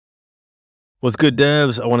What's good,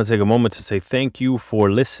 devs? I want to take a moment to say thank you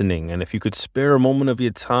for listening. And if you could spare a moment of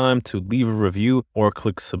your time to leave a review or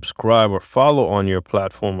click subscribe or follow on your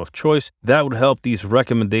platform of choice, that would help these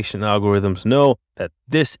recommendation algorithms know that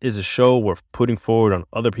this is a show worth putting forward on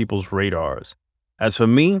other people's radars. As for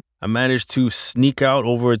me, I managed to sneak out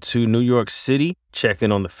over to New York City, check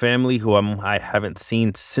in on the family who I haven't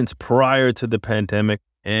seen since prior to the pandemic,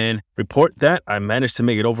 and report that I managed to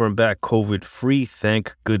make it over and back COVID-free,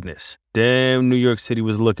 thank goodness. Damn, New York City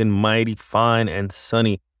was looking mighty fine and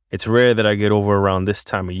sunny. It's rare that I get over around this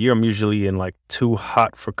time of year. I'm usually in like too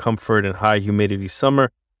hot for comfort and high humidity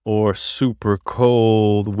summer or super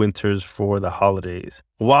cold winters for the holidays.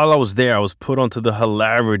 While I was there, I was put onto the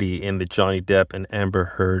hilarity in the Johnny Depp and Amber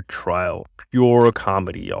Heard trial. Pure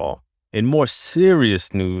comedy, y'all. In more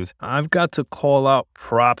serious news, I've got to call out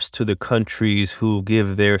props to the countries who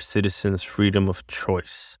give their citizens freedom of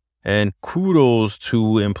choice. And kudos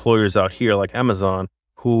to employers out here like Amazon,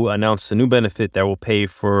 who announced a new benefit that will pay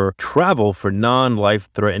for travel for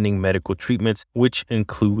non-life-threatening medical treatments, which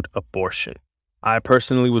include abortion. I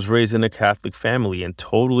personally was raised in a Catholic family and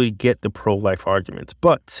totally get the pro-life arguments,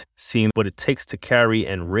 but seeing what it takes to carry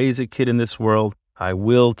and raise a kid in this world, I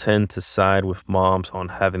will tend to side with moms on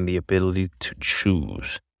having the ability to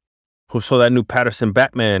choose. Who saw that new Patterson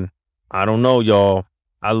Batman? I don't know, y'all.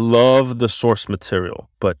 I love the source material,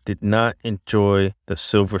 but did not enjoy the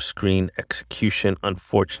silver screen execution,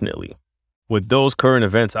 unfortunately. With those current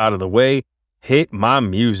events out of the way, hit my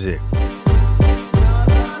music.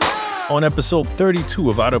 On episode 32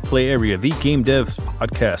 of Out of Play Area, the Game Devs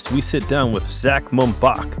podcast, we sit down with Zach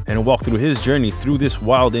Mumbach and walk through his journey through this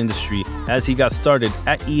wild industry as he got started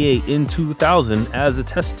at EA in 2000 as a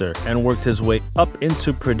tester and worked his way up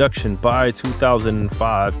into production by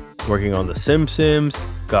 2005, working on The Simpsons,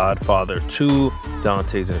 Godfather 2,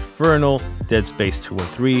 Dante's Inferno, Dead Space 2 and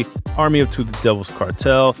 3, Army of Two: The Devil's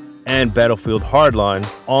Cartel, and Battlefield Hardline,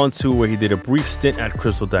 on to where he did a brief stint at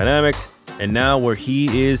Crystal Dynamics, and now where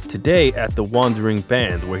he is today at The Wandering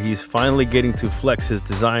Band, where he's finally getting to flex his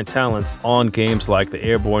design talents on games like The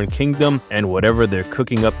Airborne Kingdom and whatever they're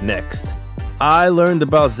cooking up next. I learned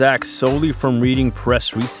about Zach solely from reading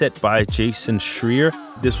Press Reset by Jason Schreier.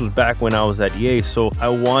 This was back when I was at EA, so I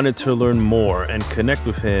wanted to learn more and connect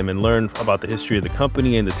with him and learn about the history of the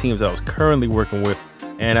company and the teams I was currently working with.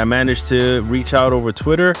 And I managed to reach out over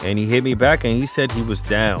Twitter, and he hit me back and he said he was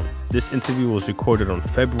down. This interview was recorded on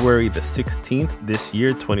February the 16th this year,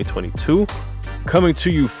 2022. Coming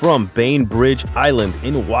to you from Bainbridge Island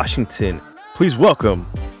in Washington, please welcome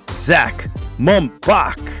Zach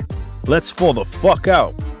Mumbach. Let's fall the fuck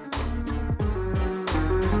out.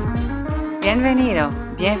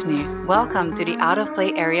 Bienvenido, bienvenue. Welcome to the Out of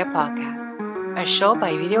Play Area podcast, a show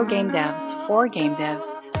by video game devs for game devs,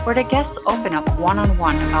 where the guests open up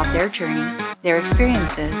one-on-one about their journey, their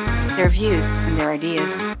experiences, their views, and their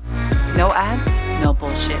ideas. No ads, no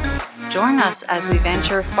bullshit. Join us as we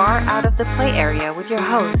venture far out of the play area with your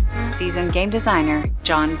host, seasoned game designer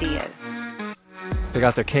John Diaz. They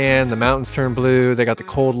got their can, the mountains turn blue, they got the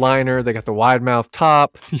cold liner, they got the wide mouth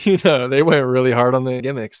top. They went really hard on the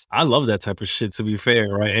gimmicks. I love that type of shit, to be fair,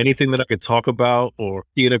 right? Anything that I could talk about or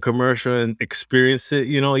see in a commercial and experience it,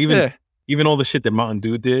 even all the shit that Mountain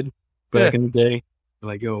Dew did back in the day.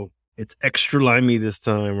 Like, yo, it's extra limey this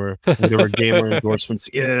time, or whatever gamer endorsements.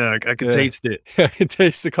 Yeah, I can taste it. I can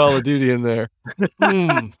taste the Call of Duty in there.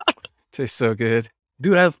 Tastes so good.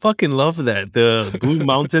 Dude, I fucking love that. The Blue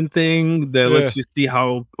Mountain thing that lets you see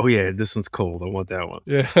how, oh yeah, this one's cold. I want that one.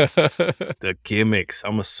 Yeah. The gimmicks.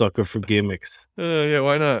 I'm a sucker for gimmicks. Yeah,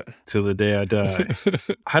 why not? Till the day I die.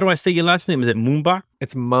 How do I say your last name? Is it Mumbach?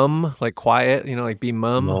 It's mum, like quiet, like be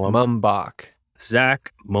mum. Mumbach.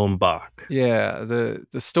 Zach Mumbach. Yeah, the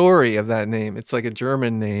story of that name, it's like a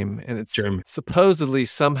German name, and it's supposedly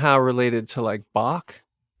somehow related to like Bach.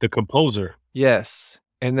 The composer. Yes.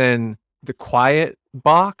 And then the quiet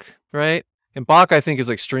Bach, right? And Bach, I think, is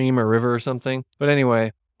like stream or river or something. But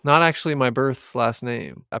anyway, not actually my birth last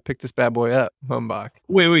name. I picked this bad boy up, Mumbach.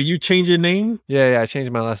 Wait, you changed your name? Yeah, I changed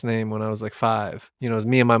my last name when I was like 5. It was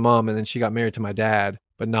me and my mom, and then she got married to my dad,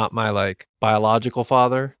 but not my like biological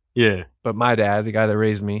father. Yeah. But my dad, the guy that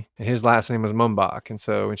raised me, and his last name was Mumbach. And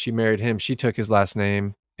so when she married him, she took his last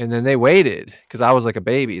name. And then they waited, because I was like a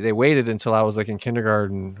baby. They waited until I was like in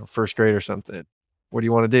kindergarten or first grade or something. What do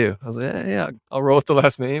you want to do? I was like, yeah, I'll roll with the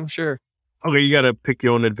last name. Sure. Okay, you got to pick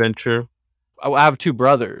your own adventure. I have 2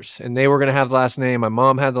 brothers, and they were going to have the last name. My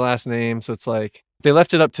mom had the last name. So it's like, they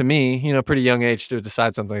left it up to me, pretty young age to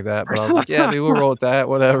decide something like that. But I was like, yeah, dude, we'll roll with that.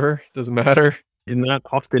 Whatever. Doesn't matter. And not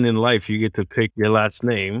often in life you get to pick your last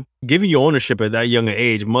name. Giving you ownership at that young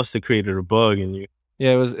age must have created a bug in you.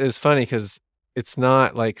 Yeah, it was funny because it's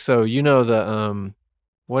not like, so you know the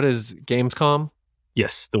what is Gamescom?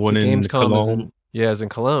 Yes, the So one in Gamescom is Cologne. in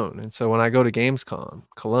Cologne. And so when I go to Gamescom,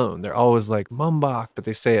 Cologne, they're always like Mumbach, but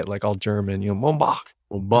they say it like all German, Mumbach.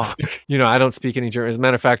 Well, Bach. I don't speak any German. As a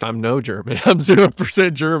matter of fact, I'm no German. I'm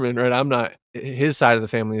 0% German, right? I'm not, his side of the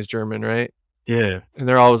family is German, right? Yeah. And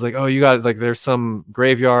they're always like, oh, you got, like, there's some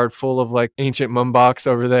graveyard full of like ancient Mumbachs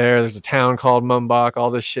over there. There's a town called Mumbach,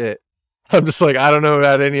 all this shit. I'm just like, I don't know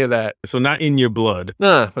about any of that. So not in your blood.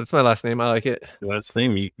 Nah, but it's my last name. I like it. Your last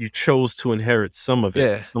name. You chose to inherit some of it,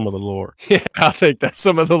 Yeah. some of the lore. Yeah, I'll take that.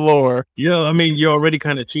 Some of the lore. Yeah, I mean, you're already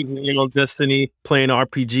kind of choosing your own destiny, playing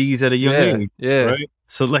RPGs at a young age, Yeah. right?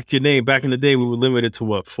 Select your name. Back in the day, we were limited to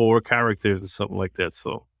what, 4 characters or something like that.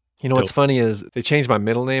 So, You know what's funny is they changed my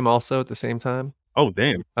middle name also at the same time. oh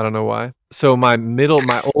damn, I don't know why. So my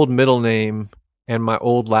old middle name and my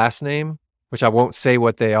old last name, which I won't say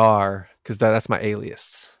what they are because that's my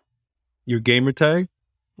alias. your gamer tag?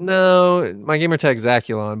 No, my gamer tag's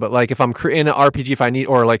Zaculon, but like if I'm in an RPG, if I need,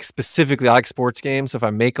 or like specifically I like sports games, so if I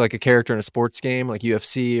make like a character in a sports game like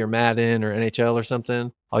UFC or Madden or NHL or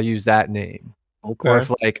something, I'll use that name. Okay. Or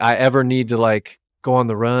if like I ever need to like go on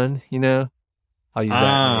the run, I'll use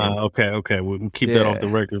that name. Okay. We'll keep that off the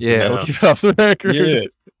record. Yeah, we'll keep it off the record. Yeah.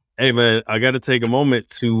 Hey man, I got to take a moment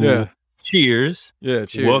to cheers. Yeah,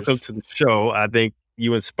 cheers. Welcome to the show. I think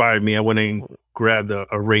you inspired me. I went and grabbed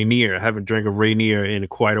a Rainier. I haven't drank a Rainier in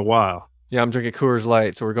quite a while. Yeah, I'm drinking Coors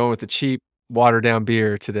Light, so we're going with the cheap, watered down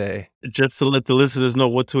beer today. Just to let the listeners know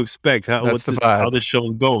what to expect. How the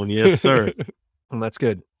show's going. Yes, sir. And that's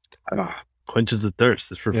good. Quenches the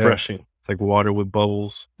thirst. It's refreshing. It's like water with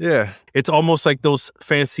bubbles. Yeah. It's almost like those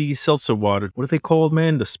fancy seltzer water. What are they called,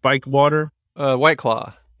 man? The spiked water? White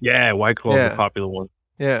Claw. Yeah, White Claw is a popular one.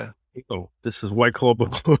 Yeah. Oh, this is White Claw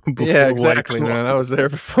before yeah, exactly, man. I was there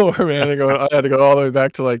before, man. I had to go all the way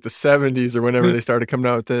back to like the 70s or whenever they started coming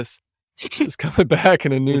out with this. Just coming back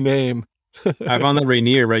in a new name. I found that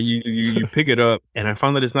Rainier, right? You pick it up, and I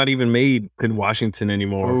found that it's not even made in Washington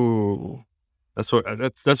anymore. Ooh. That's what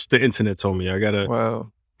the internet told me. I gotta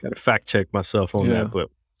fact check myself on that, but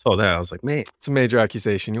saw that I was like, man, it's a major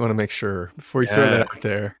accusation. You want to make sure before you throw that out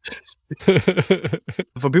there.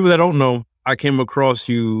 For people that don't know, I came across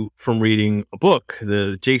you from reading a book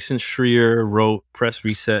that Jason Schreier wrote, Press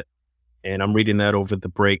Reset, and I'm reading that over the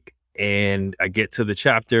break. And I get to the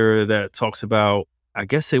chapter that talks about, I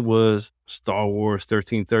guess it was Star Wars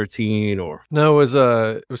 1313 or no,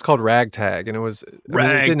 it was called Ragtag, and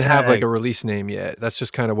it didn't have like a release name yet. That's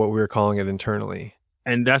just kind of what we were calling it internally.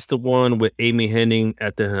 And that's the one with Amy Hennig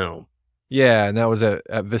at the helm. Yeah, and that was at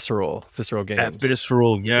Visceral Games. At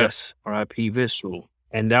Visceral, yes. R.I.P. Visceral.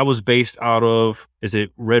 And that was based out of, is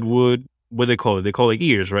it Redwood? What do they call it? They call it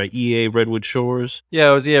EARS, right? EA Redwood Shores? Yeah,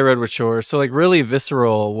 it was EA Redwood Shores. So like really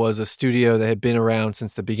Visceral was a studio that had been around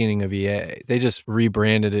since the beginning of EA. They just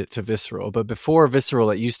rebranded it to Visceral. But before Visceral,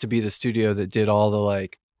 it used to be the studio that did all the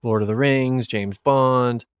like Lord of the Rings, James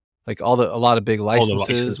Bond, like a lot of big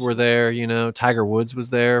licenses were there, Tiger Woods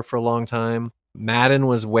was there for a long time. Madden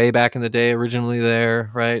was way back in the day originally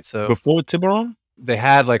there, right? So before Tiburon? They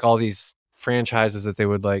had like all these franchises that they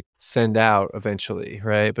would like send out eventually,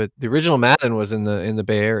 right? But the original Madden was in the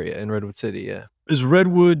Bay Area in Redwood City, yeah. Is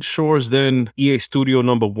Redwood Shores then EA Studio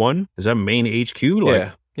number 1? Is that main HQ?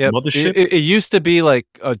 Like mothership? It used to be like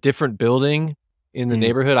a different building in the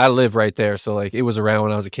neighborhood. I live right there, so like it was around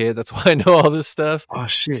when I was a kid. That's why I know all this stuff. Oh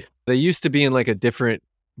shit. They used to be in like a different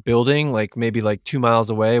building, like maybe like 2 miles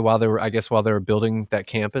away while they were building that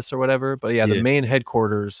campus or whatever. But yeah, the main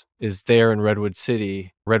headquarters is there in Redwood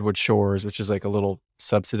City, Redwood Shores, which is like a little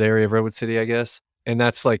subsidiary of Redwood City, I guess. And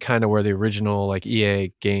that's like kind of where the original like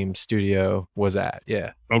EA game studio was at.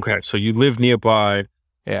 Yeah. Okay. So you live nearby.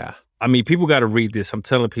 Yeah. I mean, people got to read this. I'm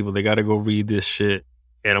telling people they got to go read this shit,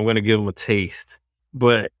 and I'm going to give them a taste.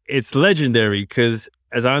 But it's legendary because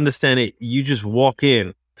as I understand it, you just walk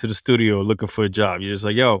in to the studio looking for a job. You're just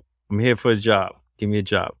like, yo, I'm here for a job. Give me a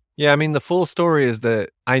job. Yeah, I mean, the full story is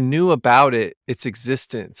that I knew about its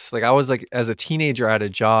existence. Like I was like, as a teenager, I had a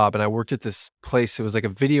job and I worked at this place. It was like a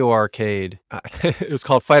video arcade. It was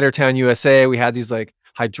called Fighter Town USA. We had these like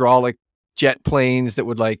hydraulic jet planes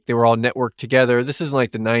that they were all networked together. This is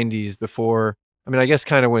like the 90s before, I guess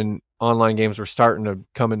kind of when online games were starting to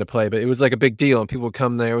come into play, but it was like a big deal and people would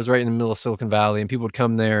come there. It was right in the middle of Silicon Valley and people would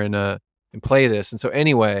come there and play this. And so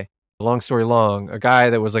anyway, long story long, a guy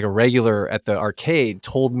that was like a regular at the arcade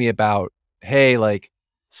told me about, hey, like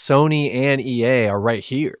Sony and EA are right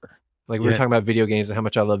here. Like we were talking about video games and how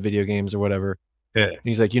much I love video games or whatever. Yeah. And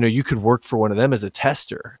he's like, you could work for one of them as a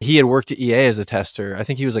tester. He had worked at EA as a tester. I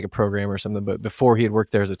think he was like a programmer or something, but before he had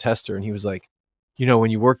worked there as a tester, and he was like,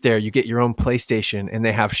 when you work there, you get your own PlayStation and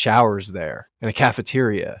they have showers there and a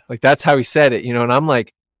cafeteria. Like, that's how he said it, and I'm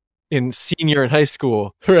like in senior in high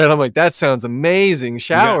school, right? I'm like, that sounds amazing.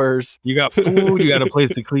 Showers. You got food, you got a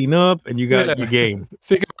place to clean up, and you got your game.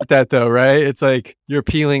 Think about that though, right? It's like you're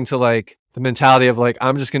appealing to like the mentality of like,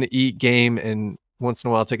 I'm just going to eat, game, and once in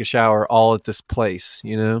a while take a shower all at this place,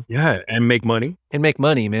 Yeah, and make money. And make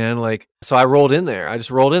money, man. Like, so I rolled in there. I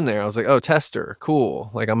just rolled in there. I was like, oh, tester,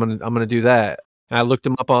 cool. Like, I'm gonna do that. And I looked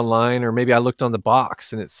them up online, or maybe I looked on the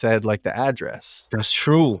box and it said like the address. That's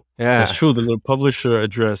true. Yeah, that's true. The little publisher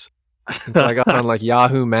address. And so I got on like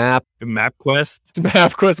Yahoo Map,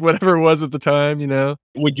 MapQuest, whatever it was at the time.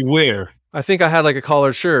 What'd you wear? I think I had like a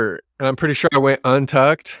collared shirt, and I'm pretty sure I went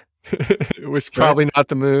untucked. It was probably not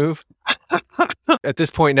the move. At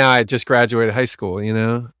this point now, I just graduated high school,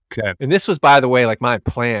 Okay. And this was, by the way, like my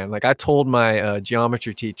plan. Like, I told my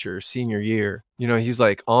geometry teacher senior year, he's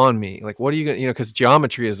like on me, like, what are you going to, because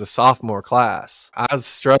geometry is a sophomore class. I was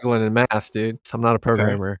struggling in math, dude. I'm not a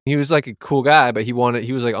programmer. Okay. He was like a cool guy, but he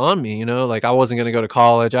was like on me, like I wasn't going to go to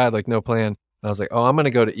college. I had like no plan. I was like, oh, I'm going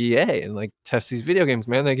to go to EA and like test these video games,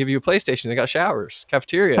 man. They give you a PlayStation. They got showers,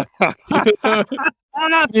 cafeteria.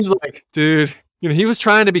 He's like, dude, he was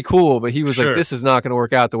trying to be cool, but he was like, this is not going to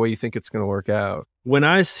work out the way you think it's going to work out. When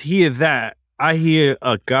I hear that, I hear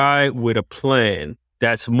a guy with a plan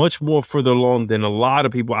that's much more further along than a lot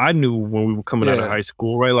of people I knew when we were coming out of high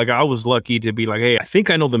school, right? Like, I was lucky to be like, hey, I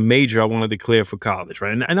think I know the major I want to declare for college,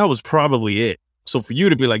 right? And that was probably it. So for you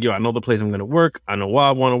to be like, yo, I know the place I'm going to work. I know why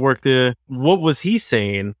I want to work there. What was he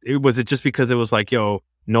saying? Was it just because it was like, yo,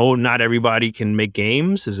 no, not everybody can make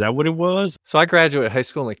games? Is that what it was? So I graduated high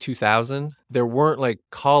school in like 2000. There weren't like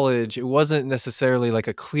college. It wasn't necessarily like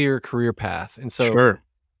a clear career path. And so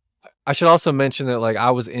I should also mention that like I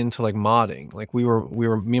was into like modding. Like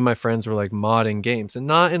me and my friends were like modding games, and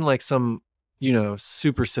not in like some,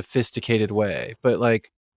 super sophisticated way, but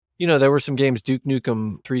like, there were some games, Duke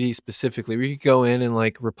Nukem 3D specifically, where you could go in and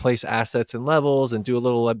like replace assets and levels and do a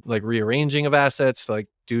little like rearranging of assets to like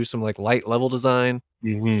do some like light level design,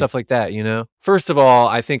 stuff like that, First of all,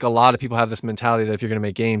 I think a lot of people have this mentality that if you're going to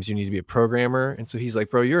make games, you need to be a programmer. And so he's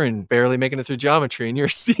like, bro, you're barely making it through geometry and you're a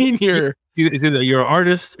senior. It's either you're an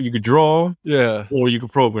artist, or you could draw, or you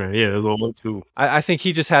could program. Yeah, there's all one too. I think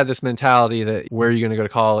he just had this mentality that where are you going to go to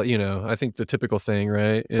college? I think the typical thing,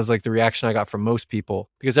 right? It was like the reaction I got from most people,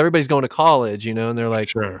 because everybody's going to college, and they're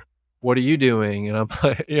like, what are you doing? And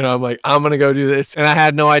I'm like, I'm going to go do this. And I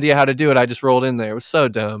had no idea how to do it. I just rolled in there. It was so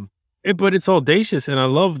dumb. But it's audacious, and I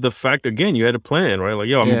love the fact, again, you had a plan, right? Like,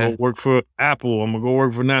 yo, I'm going to go work for Apple. I'm going to go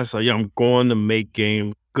work for NASA. Yeah, I'm going to make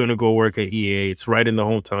game, going to go work at EA. It's right in the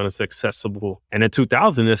hometown. It's accessible. And in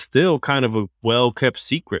 2000, it's still kind of a well-kept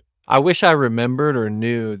secret. I wish I remembered or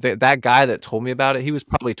knew that guy that told me about it. He was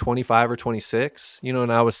probably 25 or 26,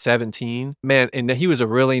 and I was 17. Man, and he was a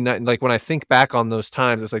really nice, like when I think back on those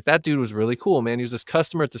times, it's like that dude was really cool, man. He was this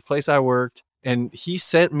customer at this place I worked, and he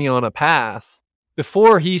sent me on a path.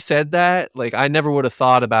 Before he said that, like I never would have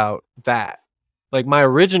thought about that. Like my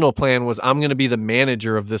original plan was I'm going to be the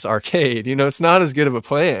manager of this arcade. It's not as good of a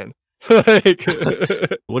plan. Like,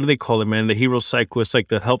 what do they call it, man? The hero cyclist, like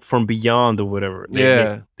the help from beyond or whatever.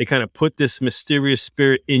 They kind of put this mysterious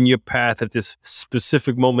spirit in your path at this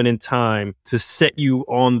specific moment in time to set you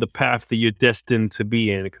on the path that you're destined to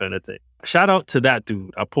be in, kind of thing. Shout out to that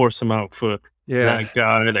dude. I'll pour some out for that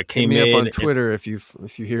guy that came in. Hit me up on Twitter if you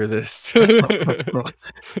hear this.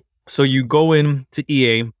 So you go in to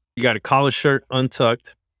EA, you got a collar shirt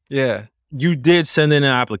untucked. Yeah. You did send in an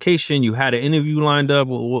application. You had an interview lined up.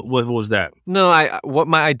 What was that? No, what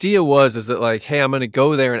my idea was is that like, hey, I'm going to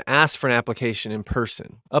go there and ask for an application in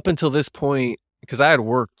person. Up until this point, because I had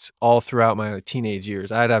worked all throughout my teenage years.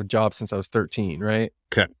 I had had jobs since I was 13, right?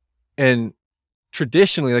 Okay. And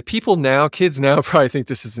traditionally, like kids now probably think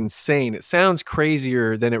this is insane. It sounds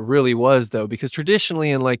crazier than it really was though, because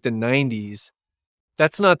traditionally in like the 90s,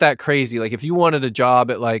 that's not that crazy. Like if you wanted a job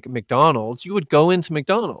at like McDonald's, you would go into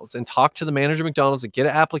McDonald's and talk to the manager of McDonald's and get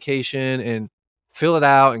an application and fill it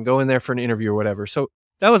out and go in there for an interview or whatever. So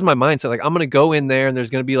that was my mindset. Like I'm going to go in there and there's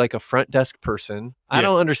going to be like a front desk person. I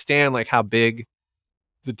don't understand like how big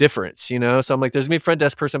the difference, So I'm like, there's going to be a front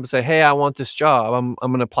desk person to say, hey, I want this job. I'm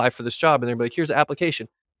going to apply for this job. And they're like, here's an application.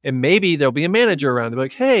 And maybe there'll be a manager around. They're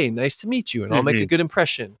like, hey, nice to meet you. And I'll make a good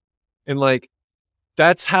impression. And like,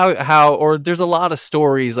 that's how, or there's a lot of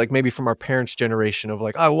stories, like maybe from our parents' generation of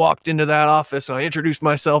like, I walked into that office and I introduced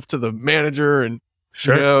myself to the manager and,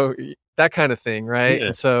 that kind of thing. Right. Yeah.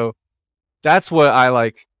 And so that's what I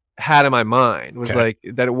like had in my mind was like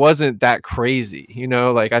that it wasn't that crazy,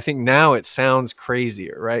 like I think now it sounds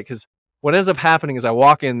crazier, right? Because what ends up happening is I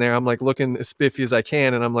walk in there, I'm like looking as spiffy as I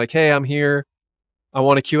can, and I'm like, hey, I'm here. I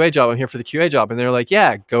want a QA job. I'm here for the QA job. And they're like,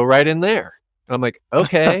 yeah, go right in there. And I'm like,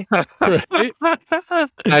 okay. Right?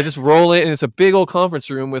 And I just roll in, and it's a big old conference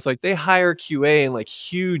room with like, they hire QA in like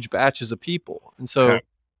huge batches of people. And so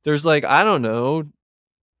there's like, I don't know.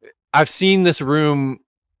 I've seen this room,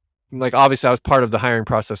 like obviously I was part of the hiring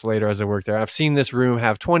process later as I worked there. I've seen this room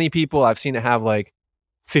have 20 people. I've seen it have like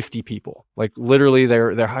 50 people. Like literally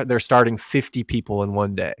they're starting 50 people in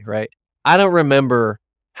one day, right? I don't remember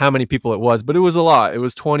how many people it was, but it was a lot. It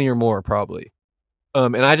was 20 or more probably.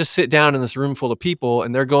 And I just sit down in this room full of people,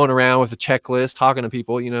 and they're going around with a checklist, talking to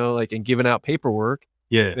people, you know, like, and giving out paperwork.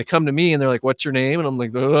 Yeah. They come to me and they're like, what's your name? And I'm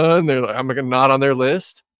like, and they're like, I'm like, not on their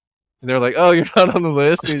list. And they're like, oh, you're not on the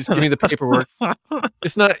list. And they just give me the paperwork.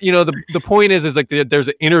 It's not, you know, the point is like there's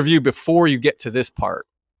an interview before you get to this part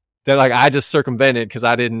that like I just circumvented because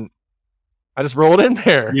I just rolled in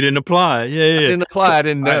there. You didn't apply. Yeah. I didn't apply. I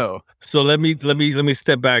didn't know. Right. So let me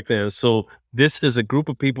step back then. So this is a group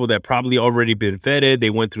of people that probably already been vetted. They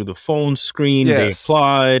went through the phone screen. Yes. They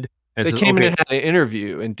applied. They came in and had an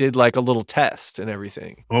interview and did like a little test and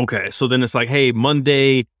everything. Okay. So then it's like, hey,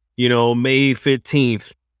 Monday, you know, May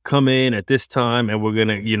 15th, come in at this time, and we're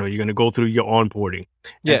gonna, you know, you're gonna go through your onboarding.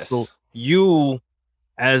 Yes. And so you,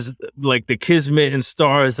 as like the kismet and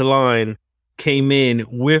stars align, came in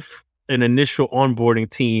with an initial onboarding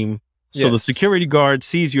team. So the security guard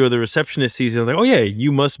sees you, or the receptionist sees you, like, oh yeah,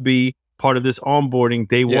 you must be part of this onboarding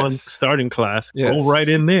day one starting class. Go right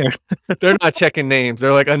in there. They're not checking names.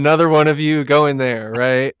 They're like, another one of you, go in there,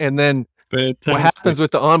 right? And then what happens with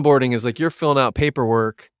the onboarding is like you're filling out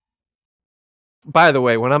paperwork. By the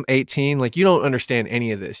way, when I'm 18, like you don't understand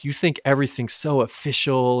any of this. You think everything's so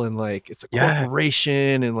official and like it's a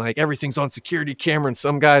corporation and like everything's on security camera and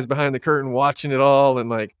some guy's behind the curtain watching it all. And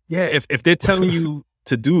like, if they're telling you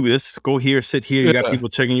to do this, go here, sit here, you got people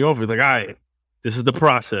checking you over. It's like, all right, this is the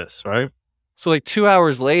process, right? So like 2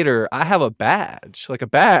 hours later, I have a badge with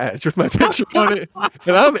my picture on it.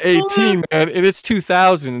 And I'm 18, man, and it's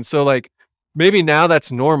 2000. And so like, maybe now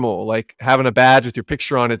that's normal, like having a badge with your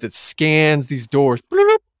picture on it that scans these doors. So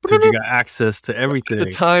you got access to everything. At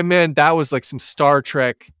the time, man, that was like some Star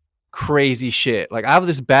Trek crazy shit. Like I have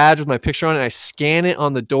this badge with my picture on it, and I scan it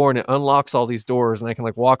on the door, and it unlocks all these doors, and I can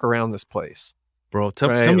like walk around this place. Bro, tell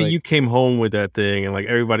me you came home with that thing, and like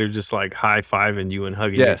everybody was just like high-fiving you and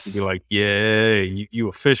hugging you. And be like, yeah, you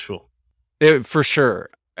official. For sure.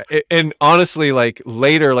 And honestly, like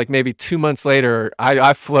later, like maybe 2 months later,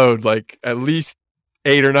 I flowed like at least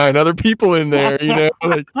 8 or 9 other people in there, you know,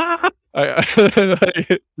 like,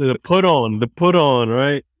 the put on,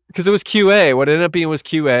 right? Because it was QA. What it ended up being was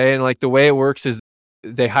QA. And like the way it works is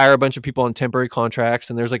they hire a bunch of people on temporary contracts,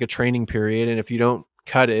 and there's like a training period. And if you don't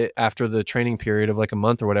cut it after the training period of like a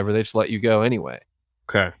month or whatever, they just let you go anyway.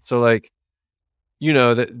 Okay. So like, you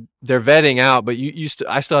know, that they're vetting out, but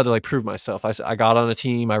I still had to like prove myself. I got on a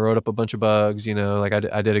team, I wrote up a bunch of bugs, you know, like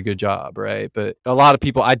I did a good job, right? But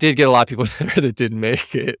I did get a lot of people there that didn't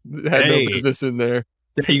make it, had no business in there.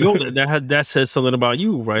 There you go. That says something about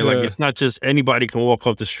you, right? Like it's not just anybody can walk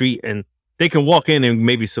off the street, and they can walk in and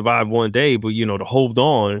maybe survive one day, but you know, to hold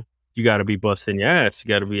on, you got to be busting your ass. You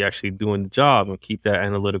got to be actually doing the job and keep that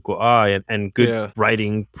analytical eye and good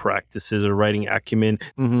writing practices or writing acumen.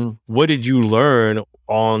 Mm-hmm. What did you learn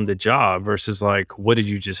on the job versus like, what did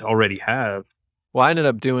you just already have? Well, I ended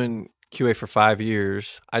up doing QA for 5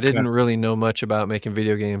 years. I didn't really know much about making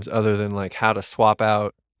video games other than like how to swap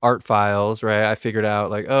out art files, right? I figured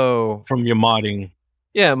out like, from your modding.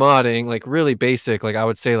 Yeah, modding, like really basic. Like I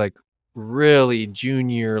would say like really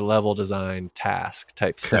junior level design task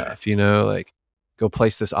type stuff, you know, like go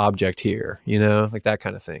place this object here, you know, like that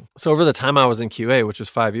kind of thing. So over the time I was in QA, which was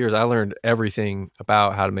 5 years, I learned everything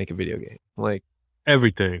about how to make a video game. Like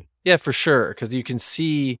everything. Yeah, for sure. Because you can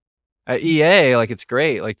see at EA, like it's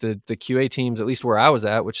great. Like the QA teams, at least where I was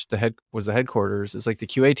at, which was the headquarters, is like the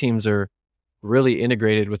QA teams are really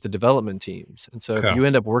integrated with the development teams. And so if you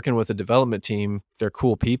end up working with a development team, they're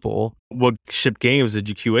cool people. What ship games did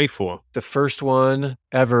you QA for? The first one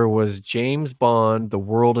ever was James Bond, The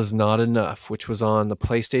World Is Not Enough, which was on the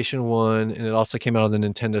PlayStation 1, and it also came out on the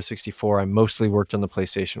Nintendo 64. I mostly worked on the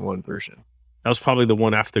PlayStation 1 version. That was probably the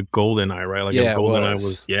one after GoldenEye, right? Like GoldenEye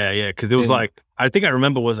was because it was like, I think I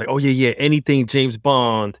remember was like, anything James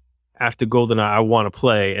Bond after GoldenEye I want to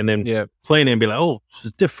play, and then playing it and be like, oh,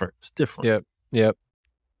 it's different. Yep.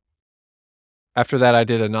 After that, I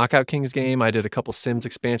did a Knockout Kings game. I did a couple Sims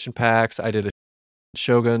expansion packs. I did a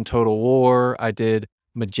Shogun Total War. I did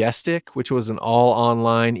Majestic, which was an all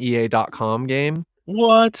online EA.com game.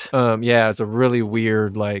 What? Yeah, it's a really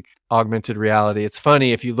weird like augmented reality. It's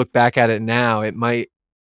funny if you look back at it now, it might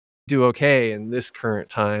do okay in this current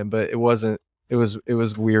time, but it wasn't. It was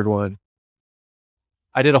a weird one.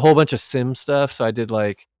 I did a whole bunch of Sim stuff, so I did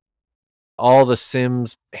like all the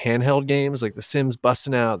Sims handheld games, like the Sims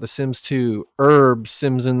Busting Out, the Sims 2,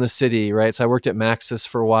 Sims in the City, right? So I worked at Maxis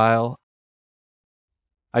for a while.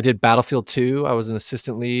 I did Battlefield 2. I was an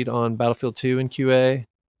assistant lead on Battlefield 2 in QA.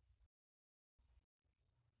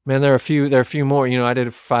 Man, there are a few more. You know, I did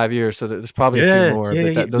it for 5 years, so there's probably a few more.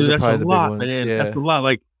 But those Dude, are that's probably a the lot, big ones. man. Yeah, That's a lot.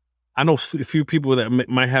 Like, I know a few people that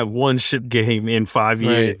might have one ship game in 5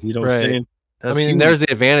 years. You know what I'm saying? That's I mean, huge. there's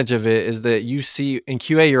the advantage of it is that you see in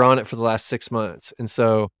QA, you're on it for the last 6 months. And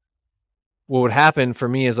so what would happen for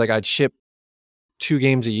me is like I'd ship 2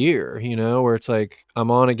 games a year, you know, where it's like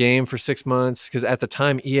I'm on a game for 6 months. Because at the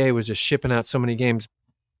time, EA was just shipping out so many games.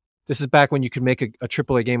 This is back when you could make a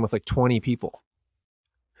AAA game with like 20 people.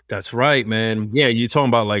 That's right, man. Yeah, you're talking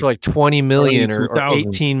about like For like 20 million or 2000s.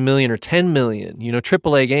 18 million or 10 million, you know,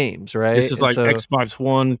 AAA games, right? This is And like Xbox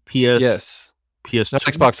One, PS, yes. PS2. Not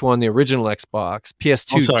Xbox One, the original Xbox.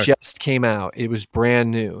 PS2 sorry. just came out. It was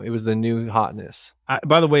brand new. It was the new hotness.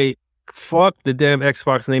 By the way, fuck the damn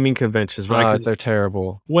Xbox naming conventions, right? 'Cause They're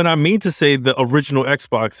terrible. when I mean to say the original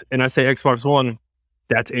Xbox and I say Xbox One,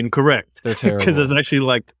 that's incorrect. They're terrible. Because it's actually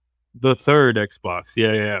like the third Xbox.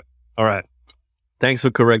 Yeah. All right. Thanks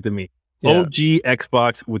for correcting me. Yeah. OG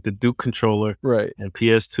Xbox with the Duke controller Right. and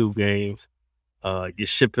PS2 games. You're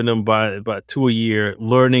shipping them by 2 a year,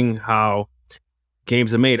 learning how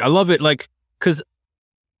games are made. I love it, like, because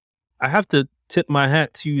I have to tip my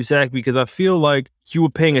hat to you, Zach, because I feel like you were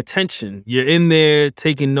paying attention. You're in there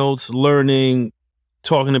taking notes, learning,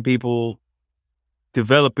 talking to people,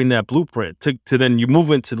 developing that blueprint to then you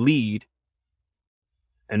move into lead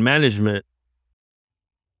and management.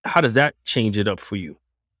 How does that change it up for you?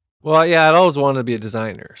 Well, yeah, I'd always wanted to be a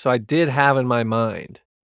designer. So I did have in my mind,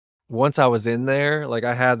 once I was in there, like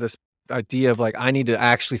I had this idea of like, I need to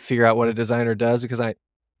actually figure out what a designer does because I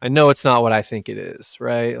know it's not what I think it is,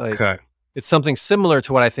 right? Like Okay. it's something similar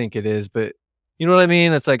to what I think it is, but you know what I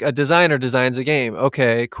mean? It's like a designer designs a game.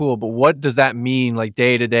 Okay, cool. But what does that mean like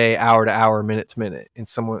day to day, hour to hour, minute to minute in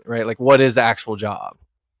someone, right? Like what is the actual job?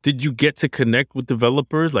 Did you get to connect with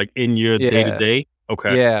developers like in your day to day?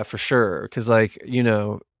 Okay. Yeah, for sure. Cause like, you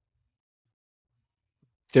know,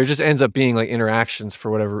 there just ends up being like interactions for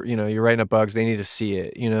whatever, you know, you're writing up bugs, they need to see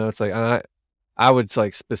it, you know, it's like, I would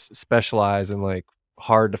like specialize in like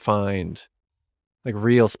hard to find, like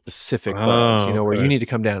real specific bugs, you know, where you need to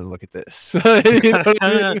come down and look at this. You know what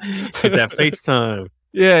I mean? Get that FaceTime.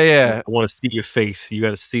 Yeah. I want to see your face. You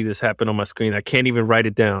got to see this happen on my screen. I can't even write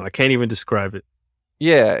it down. I can't even describe it.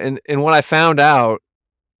 Yeah. And what I found out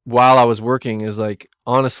while I was working is like,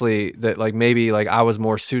 honestly, that like maybe like I was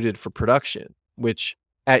more suited for production, which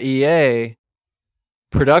at EA,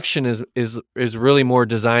 production is really more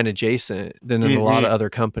design adjacent than in a lot of other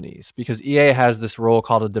companies because EA has this role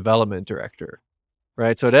called a development director,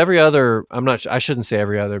 right? So at every other, I shouldn't say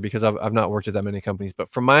every other because I've not worked at that many companies, but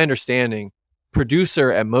from my understanding,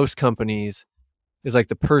 producer at most companies is like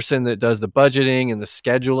the person that does the budgeting and the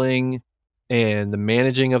scheduling and the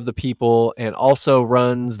managing of the people and also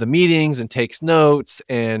runs the meetings and takes notes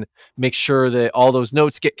and makes sure that all those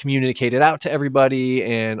notes get communicated out to everybody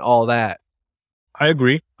and all that. I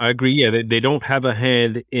agree. Yeah, they don't have a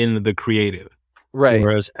hand in the creative. Right.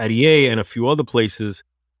 Whereas at EA and a few other places,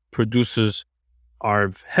 producers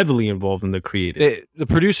are heavily involved in the creative. The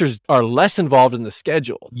producers are less involved in the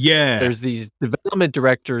schedule. Yeah. There's these development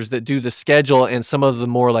directors that do the schedule and some of the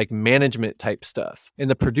more like management type stuff. And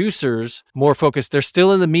the producers more focused, they're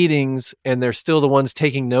still in the meetings and they're still the ones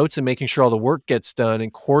taking notes and making sure all the work gets done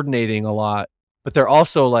and coordinating a lot. But they're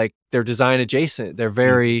also like, they're design adjacent. They're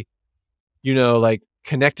very, you know, like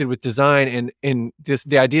connected with design. And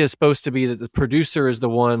the idea is supposed to be that the producer is the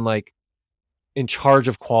one like in charge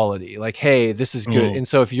of quality, like, hey, this is good. And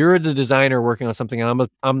so if you're the designer working on something,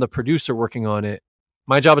 I'm the producer working on it.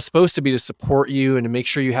 My job is supposed to be to support you and to make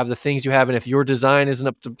sure you have the things you have. And if your design isn't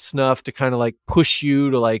up to snuff, to kind of like push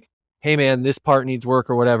you to like, hey man, this part needs work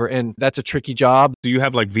or whatever. And that's a tricky job. Do you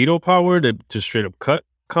have like veto power to straight up cut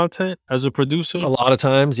content as a producer? A lot of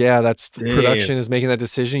times, yeah, that's production is making that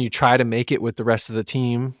decision. You try to make it with the rest of the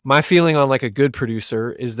team. My feeling on like a good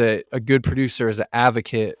producer is that a good producer is an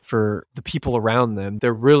advocate for the people around them.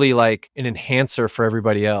 They're really like an enhancer for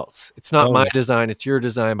everybody else. It's not my design, it's your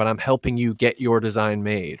design, but I'm helping you get your design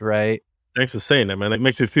made, right? Thanks for saying that, man. It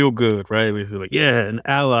makes me feel good, right? We feel like, yeah, an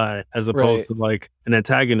ally as opposed to like an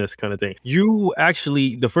antagonist kind of thing. You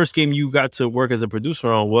actually, the first game you got to work as a producer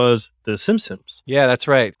on was The Simpsons. Yeah, that's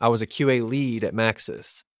right. I was a QA lead at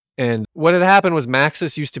Maxis. And what had happened was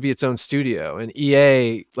Maxis used to be its own studio, and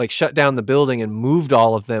EA like shut down the building and moved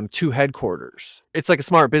all of them to headquarters. It's like a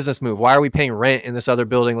smart business move. Why are we paying rent in this other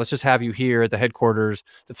building? Let's just have you here at the headquarters.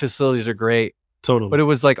 The facilities are great. Totally. But it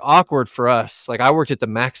was like awkward for us. Like I worked at the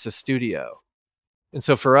Maxis studio. And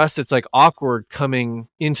so for us, it's like awkward coming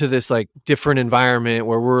into this like different environment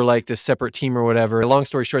where we're like this separate team or whatever. Long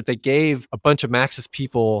story short, they gave a bunch of Maxis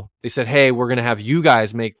people, they said, hey, we're going to have you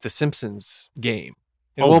guys make the Simpsons game.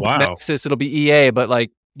 It won't be Maxis, it'll be EA, but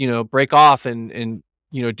like, you know, break off and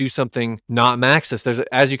you know, do something not Maxis. There's,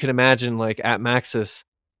 as you can imagine, like at Maxis,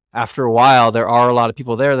 after a while, there are a lot of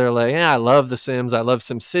people there. They're like, yeah, I love The Sims. I love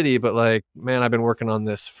SimCity, but like, man, I've been working on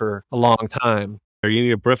this for a long time. You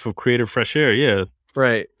need a breath of creative fresh air. Yeah.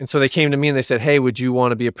 Right. And so they came to me and they said, hey, would you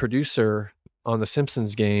want to be a producer on the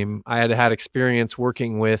Simpsons game? I had experience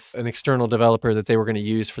working with an external developer that they were going to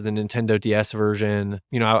use for the Nintendo DS version.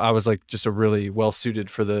 You know, I was like just a really well suited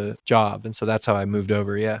for the job. And so that's how I moved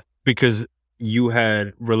over. Yeah. Because you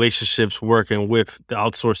had relationships working with the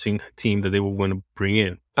outsourcing team that they were going to bring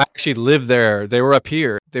in. I actually lived there. They were up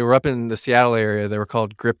here. They were up in the Seattle area. They were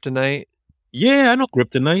called Kryptonite. Yeah, I know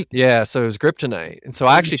Kryptonite. Yeah, so it was Kryptonite. And so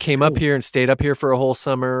I actually came up here and stayed up here for a whole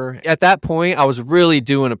summer. At that point, I was really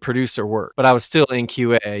doing a producer work, but I was still in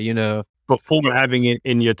QA, you know. Before having it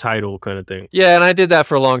in your title kind of thing. Yeah, and I did that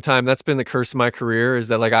for a long time. That's been the curse of my career, is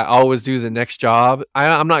that like I always do the next job.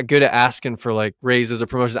 I'm not good at asking for like raises or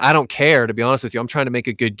promotions. I don't care, to be honest with you. I'm trying to make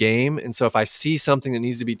a good game. And so if I see something that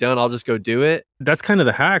needs to be done, I'll just go do it. That's kind of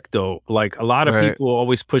the hack though. Like a lot of people are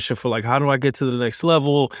always pushing for like, how do I get to the next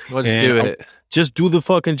level? Well, just do it. Just do the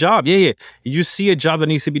fucking job. Yeah. You see a job that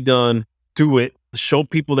needs to be done, do it. Show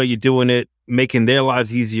people that you're doing it, making their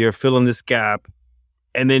lives easier, filling this gap.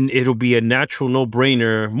 And then it'll be a natural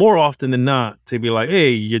no-brainer more often than not to be like, hey,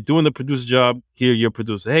 you're doing the producer job. Here, you're a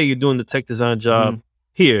producer. Hey, you're doing the tech design job.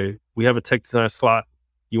 Here, we have a tech design slot.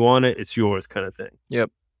 You want it? It's yours kind of thing.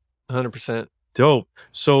 Yep. 100%. Dope.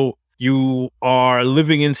 So you are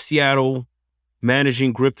living in Seattle,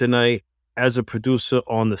 managing Kryptonite as a producer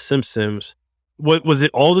on The Simpsons. What was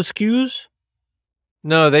it? All the SKUs?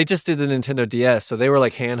 No, they just did the Nintendo DS, so they were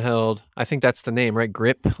like handheld. I think that's the name, right?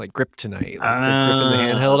 Grip, like Kryptonite, like the grip in the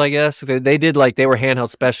handheld. I guess they did like they were handheld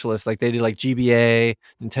specialists. Like they did like GBA,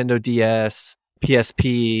 Nintendo DS,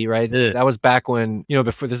 PSP, right? Yeah. That was back when, you know,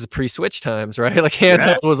 before, this is pre-Switch times, right? Like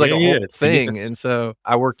handheld was like a whole thing. Yes. And so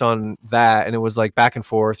I worked on that, and it was like back and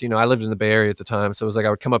forth. You know, I lived in the Bay Area at the time, so it was like I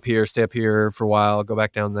would come up here, stay up here for a while, go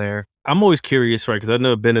back down there. I'm always curious, right? Because I've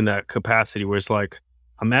never been in that capacity where it's like,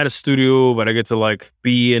 I'm at a studio, but I get to like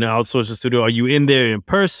be in an outsourcing studio. Are you in there in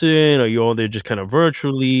person? Are you all there just kind of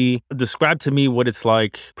virtually? Describe to me what it's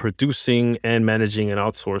like producing and managing an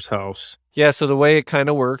outsource house. Yeah, so the way it kind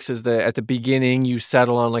of works is that at the beginning you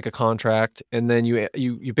settle on like a contract, and then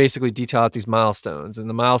you basically detail out these milestones. And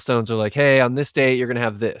the milestones are like, hey, on this date you're going to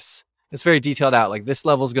have this. It's very detailed out. Like this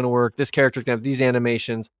level is going to work. This character is going to have these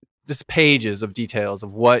animations. This pages of details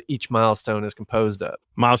of what each milestone is composed of.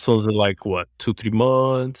 Milestones are like what, 2-3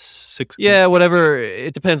 months, 6? Yeah, whatever.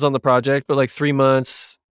 It depends on the project, but like 3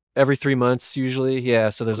 months, every 3 months usually. Yeah,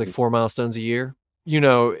 so there's like 4 milestones a year. You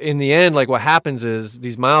know, in the end, like what happens is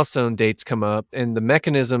these milestone dates come up, and the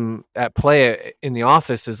mechanism at play in the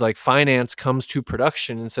office is like finance comes to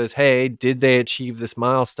production and says, hey, did they achieve this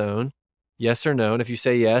milestone? Yes or no? And if you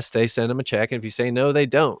say yes, they send them a check. And if you say no, they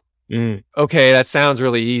don't. Okay, that sounds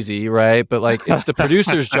really easy, right? But like it's the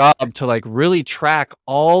producer's job to like really track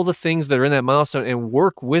all the things that are in that milestone and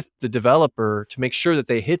work with the developer to make sure that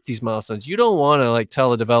they hit these milestones. You don't want to like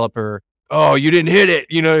tell a developer, oh, you didn't hit it.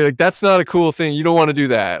 You know, like that's not a cool thing. You don't want to do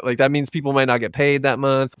that. Like that means people might not get paid that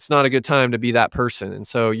month. It's not a good time to be that person. And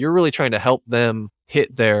so you're really trying to help them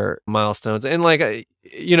hit their milestones. And like,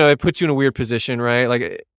 you know, it puts you in a weird position, right?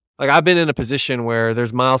 Like I've been in a position where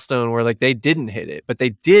there's milestone where like they didn't hit it, but they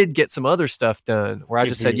did get some other stuff done where I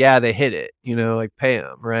just said, yeah, they hit it, you know, like pay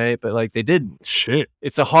them, right? But like they didn't. Shit.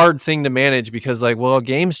 It's a hard thing to manage because like, well,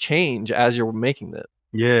 games change as you're making them.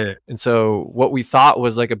 Yeah. And so what we thought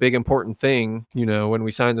was like a big important thing, you know, when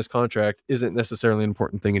we signed this contract isn't necessarily an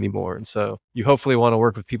important thing anymore. And so you hopefully want to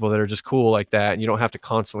work with people that are just cool like that, and you don't have to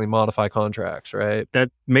constantly modify contracts, right?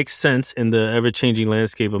 That makes sense in the ever-changing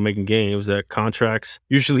landscape of making games, that contracts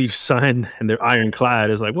usually you sign and they're ironclad.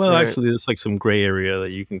 It's like, well, actually there's like some gray area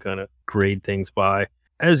that you can kind of grade things by.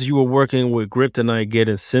 As you were working with Kryptonite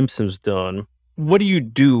getting Simpsons done, what do you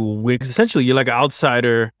do with, 'cause essentially you're like an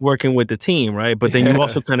outsider working with the team, right? But then you Yeah.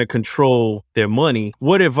 also kind of control their money.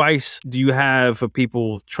 What advice do you have for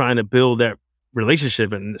people trying to build that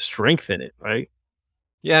relationship and strengthen it, right?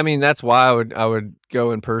 Yeah, I mean, that's why I would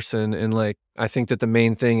go in person, and like I think that the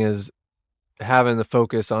main thing is having the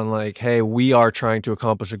focus on like, hey, we are trying to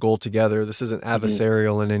accomplish a goal together. This isn't Mhm.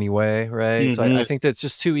 adversarial in any way, right? So I Mhm. think that's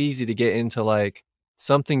just too easy to get into like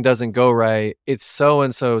something doesn't go right. It's so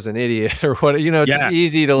and so's an idiot or what, it's just Yeah.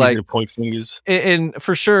 easy to Easy like to point fingers. and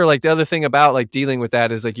for sure, like the other thing about like dealing with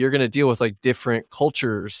that is like you're gonna deal with like different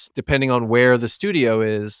cultures depending on where the studio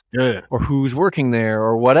is Yeah. or who's working there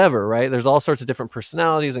or whatever, right? There's all sorts of different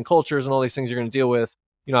personalities and cultures and all these things you're gonna deal with.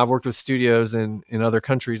 I've worked with studios in other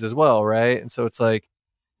countries as well, right? And so it's like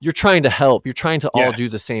you're trying to help, you're trying to all Yeah. do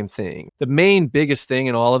the same thing. The main biggest thing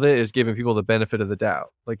in all of it is giving people the benefit of the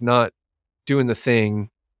doubt, like not doing the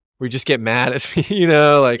thing where you just get mad at me,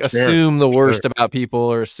 like Sure. assume the Sure. worst about people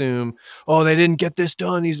or assume, oh, they didn't get this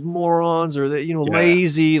done, these morons, or they, Yeah.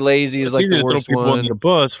 lazy is It's like easy the to throw worst people under one. the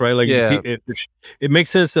bus, right? Like Yeah. it makes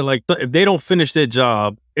sense that like if they don't finish their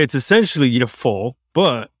job, it's essentially your fault.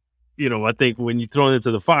 But I think when you throw it into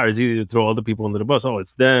the fire, it's easy to throw other people under the bus. Oh,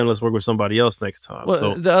 it's them. Let's work with somebody else next time. Well,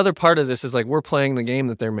 So the other part of this is like we're playing the game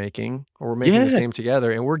that they're making, or we're making this yeah, game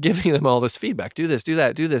together, and we're giving them all this feedback. Do this, do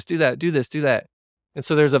that, do this, do that, do this, do that. And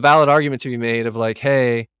so there's a valid argument to be made of like,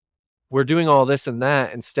 hey, we're doing all this and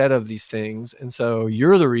that instead of these things. And so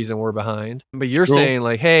you're the reason we're behind. But you're true. saying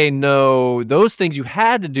like, hey, no, those things you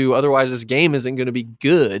had to do. Otherwise, this game isn't going to be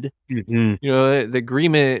good. Mhm. The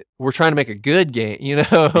agreement, we're trying to make a good game,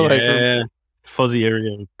 like, Yeah, fuzzy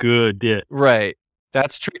area, good. Yeah, right.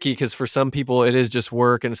 That's tricky because for some people it is just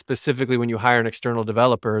work. And specifically when you hire an external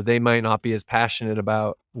developer, they might not be as passionate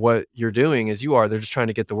about what you're doing as you are. They're just trying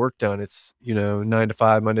to get the work done. It's, 9 to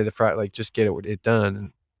 5, Monday to Friday, like just get it done.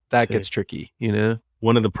 And that Say, gets tricky,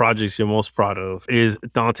 one of the projects you're most proud of is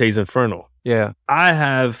Dante's Inferno. Yeah. I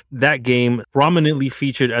have that game prominently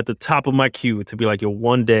featured at the top of my queue to be like, yo,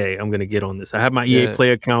 one day I'm gonna get on this. I have my EA Yeah.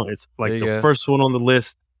 Play account. It's like There you the go. first one on the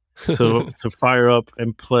list to fire up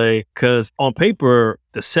and play. Because on paper,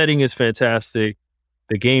 the setting is fantastic.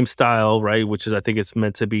 The game style, right, which is I think it's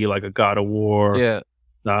meant to be like a God of War Yeah.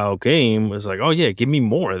 style game, is like, oh yeah, give me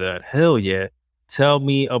more of that. Hell yeah. Tell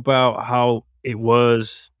me about how it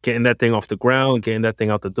was getting that thing off the ground, getting that thing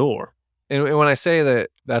out the door. And when I say that,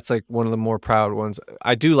 that's like one of the more proud ones.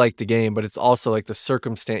 I do like the game, but it's also like the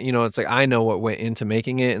circumstance. It's like I know what went into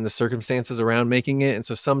making it and the circumstances around making it. And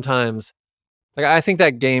so sometimes, like I think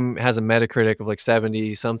that game has a Metacritic of like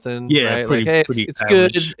 70 something. Yeah, right? pretty Like, hey, pretty it's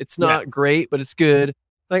good. average. It's Yeah. not great, but it's good.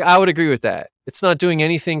 Like I would agree with that. It's not doing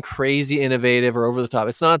anything crazy innovative or over the top.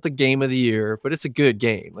 It's not the game of the year, but it's a good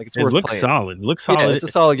game. Like it's It worth looks playing. solid. It looks Yeah, solid. it's a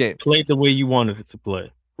solid game. Played the way you wanted it to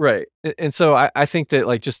play. Right. And so I think that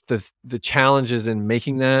like just the challenges in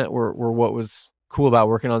making that were what was cool about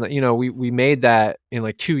working on that. We made that in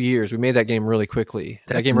like 2 years. We made that game really quickly.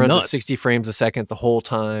 That That's game runs at nuts. 60 frames a second the whole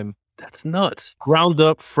time. That's nuts. Ground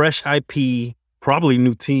up, fresh IP, probably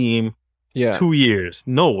new team. Yeah. 2 years.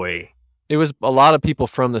 No way. It was a lot of people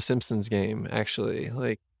from the Simpsons game, actually.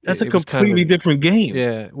 Like That's a it was kind of completely different game.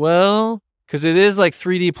 Yeah. Well, because it is like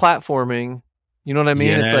 3D platforming. You know what I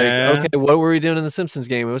mean? It's like, Yeah. okay, what were we doing in the Simpsons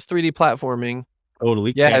game? It was 3D platforming.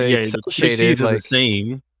 Totally. Yeah, Yeah, it's the cel-shaded, shades are the like-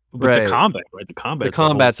 same. But Right. the combat, right? The combat's The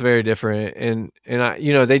combat's very different, and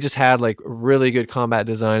I, they just had like really good combat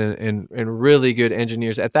design and really good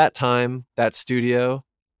engineers at that time. That studio,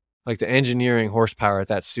 like the engineering horsepower at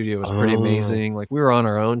that studio was pretty Oh. amazing. Like we were on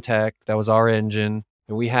our own tech, that was our engine,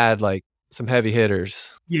 and we had like some heavy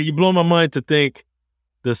hitters. Yeah, you blow my mind to think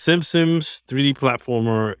the Simpsons 3D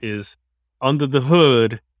platformer is under the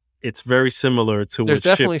hood. It's very similar to There's what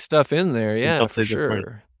definitely stuff in there, yeah, Dante's for sure.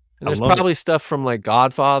 Inferno. And I there's love it. probably stuff from like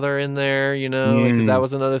Godfather in there, because that Mm.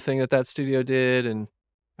 was another thing that studio did, and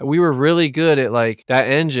we were really good at like that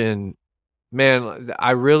engine. Man,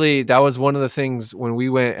 that was one of the things when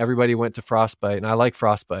everybody went to Frostbite, and I like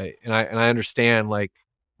Frostbite, and I understand like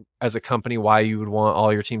as a company why you would want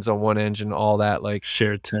all your teams on one engine, all that like.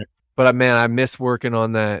 Shared tech. But man, I miss working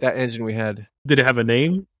on that engine we had. Did it have a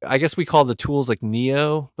name? I guess we called the tools like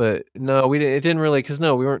Neo, but no, we didn't. It didn't really because we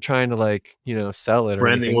weren't trying to like sell it. Or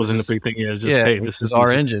Branding anything. It was wasn't just- a big thing. Yeah, it was just hey, this is our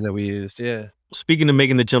this is- engine that we used. Yeah. Speaking of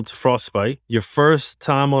making the jump to Frostbite, your first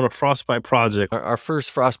time on a Frostbite project. Our first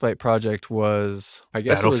Frostbite project was, I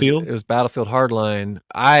guess Battlefield? it was Battlefield Hardline.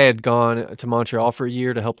 I had gone to Montreal for a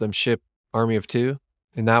year to help them ship Army of Two,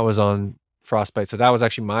 and that was on Frostbite. So that was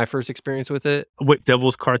actually my first experience with it. Wait,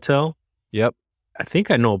 Devil's Cartel? Yep. I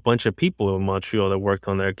think I know a bunch of people in Montreal that worked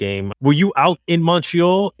on their game. Were you out in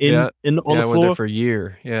Montreal on Yeah, the I went floor? there for a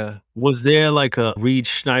year. Yeah. Was there like a Reed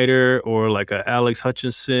Schneider or like a Alex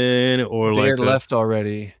Hutchinson or They like had left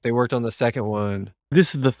already. They worked on the second one.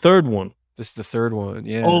 this is the third one? This is the third one.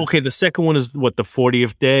 Yeah. Oh, okay. The second one is what, the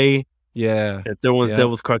 40th day? Yeah. The third one's Yep.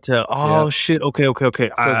 Devil's Cartel. Oh Yep. shit. Okay.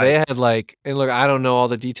 So they had like, and look, I don't know all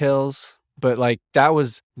the details, but like that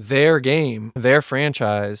was their game, their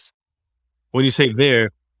franchise. When you say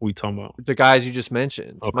there, we talking about? The guys you just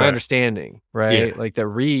mentioned. Okay. My understanding, right? Yeah. Like that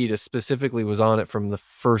Reed specifically was on it from the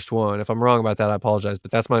first one. If I'm wrong about that, I apologize,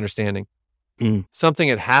 but that's my understanding. Mm. Something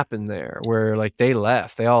had happened there where like they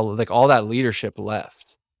left. They all like all that leadership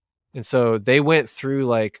left. And so they went through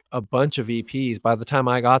like a bunch of EPs. By the time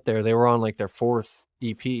I got there, they were on like their fourth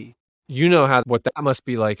EP. You know how what that must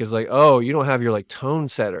be like is like, oh, you don't have your like tone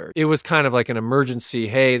setter. It was kind of like an emergency.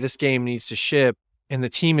 Hey, this game needs to ship. And the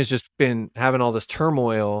team has just been having all this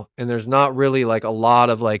turmoil and there's not really like a lot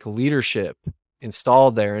of like leadership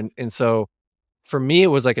installed there. And so for me, it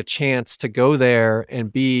was like a chance to go there and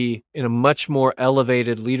be in a much more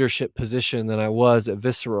elevated leadership position than I was at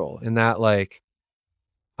Visceral. In that, like,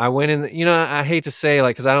 I went in, you know, I hate to say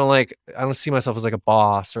like, cause I don't see myself as like a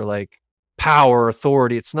boss or like power,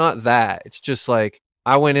 authority. It's not that. It's just like,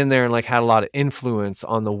 I went in there and like had a lot of influence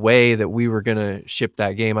on the way that we were going to ship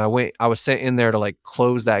that game. I was sent in there to like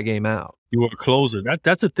close that game out. You were a closer.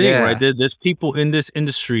 That's a thing, Yeah. right? There's people in this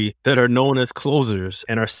industry that are known as closers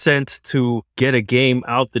and are sent to get a game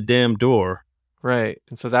out the damn door. Right.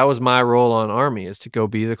 And so that was my role on Army, is to go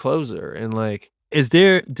be the closer. And like, is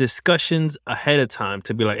there discussions ahead of time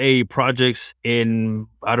to be like, hey, projects in,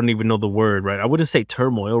 I don't even know the word, right? I wouldn't say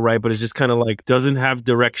turmoil, right? But it's just kind of like doesn't have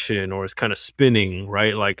direction or it's kind of spinning,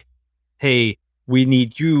 right? Like, hey, we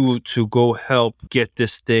need you to go help get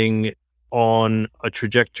this thing on a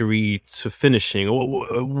trajectory to finishing.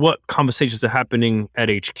 What conversations are happening at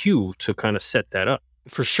HQ to kind of set that up?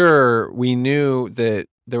 For sure, we knew that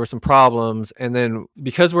there were some problems. And then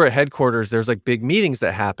because we're at headquarters, there's like big meetings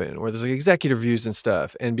that happen where there's like executive reviews and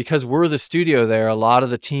stuff. And because we're the studio there, a lot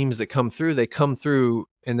of the teams that come through,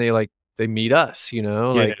 and they meet us, you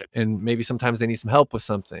know, like, and maybe sometimes they need some help with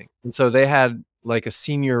something. And so they had like a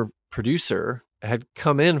senior producer had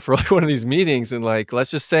come in for like one of these meetings and like,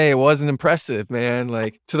 let's just say it wasn't impressive, man.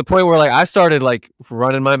 Like to the point where like I started like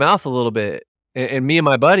running my mouth a little bit, and me and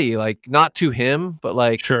my buddy, like not to him, but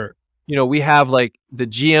like, sure. You know, we have like the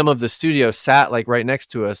GM of the studio sat like right next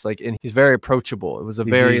to us, like, and he's very approachable. It was a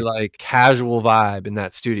very like casual vibe in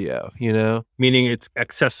that studio, you know, meaning it's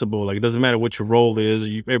accessible. Like it doesn't matter what your role is.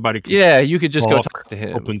 Everybody can you could just go talk to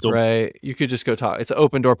him. Open door. Right. You could just go talk. It's an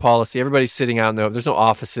open door policy. Everybody's sitting out in there's no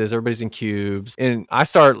offices. Everybody's in cubes. And I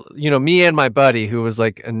start, you know, me and my buddy who was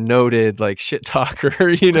like a noted like shit talker,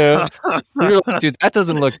 you know, we were like, dude, that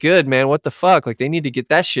doesn't look good, man. What the fuck? Like they need to get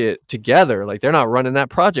that shit together. Like they're not running that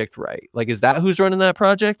project right. Like, is that who's running that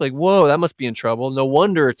project? Like, whoa, that must be in trouble. No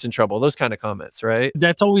wonder it's in trouble. Those kind of comments, right?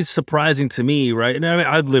 That's always surprising to me, right? And I mean,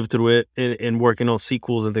 I've lived through it in working on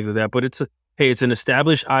sequels and things like that. But it's an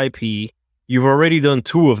established IP. You've already done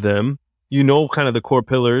 2 of them. You know, kind of the core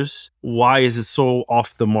pillars. Why is it so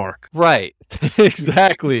off the mark? Right.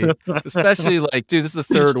 Exactly. Especially like, dude, this is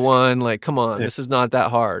the 3rd one. Like, come on, this is not that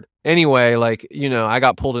hard. Anyway, like, you know, I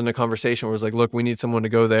got pulled into a conversation where it was like, look, we need someone to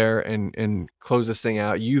go there and close this thing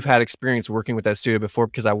out. You've had experience working with that studio before,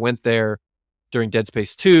 because I went there during Dead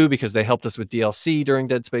Space 2 because they helped us with DLC during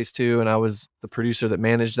Dead Space 2, and I was the producer that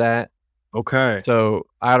managed that. Okay. So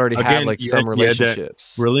I already had like some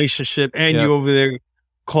relationships. And you over there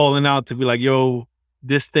calling out to be like, yo,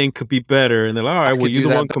 this thing could be better. And they're like, all right, well, you're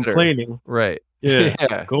the one complaining. Right.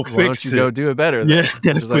 Yeah. Go fix it. Why don't you go do it better? Then?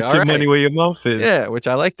 Yeah. Put like, your money where your mouth is. Yeah, which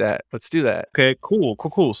I like that. Let's do that. Okay,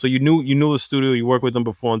 cool. So you knew the studio, you worked with them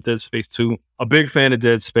before on Dead Space 2. A big fan of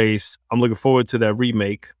Dead Space. I'm looking forward to that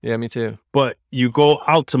remake. Yeah, me too. But you go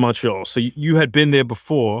out to Montreal. So you had been there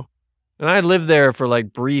before. And I lived there for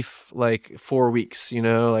like brief, like 4 weeks, you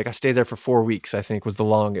know, like I stayed there for 4 weeks, I think was the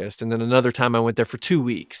longest. And then another time I went there for 2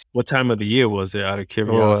 weeks. What time of the year was it, out of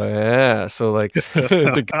curiosity? Oh, yeah. So like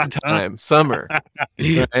the good time, summer.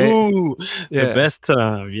 Right? Ooh, the best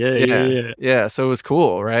time. Yeah. So it was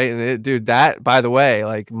cool. Right. And dude, that, by the way,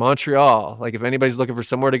 like Montreal, like if anybody's looking for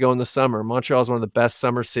somewhere to go in the summer, Montreal is one of the best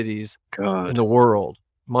summer cities in the world.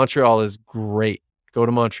 Montreal is great. Go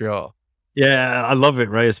to Montreal. Yeah, I love it,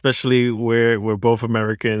 right? Especially where we're both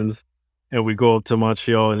Americans and we go up to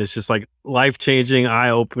Montreal and it's just like life-changing,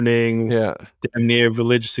 eye-opening, damn near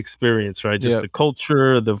religious experience, right? Just the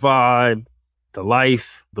culture, the vibe, the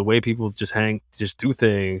life, the way people just do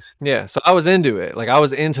things. Yeah. So I was into it. Like I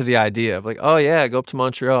was into the idea of like, oh yeah, go up to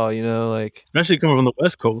Montreal, like Especially coming from the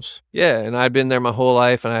West Coast. yeah. And I'd been there my whole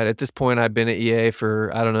life. And at this point I'd been at EA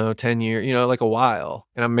for, I don't know, 10 years, like a while.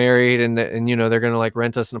 And I'm married and they're going to like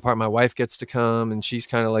rent us an apartment. My wife gets to come and she's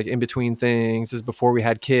kind of like in between things. This is before we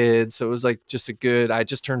had kids. So it was like just I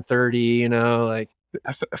just turned 30, like.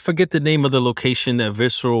 I forget the name of the location that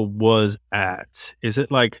Visceral was at. Is it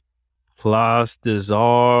like Place des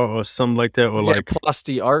Arts or something like that, or like Place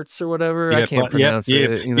des Arts or whatever? I can't pronounce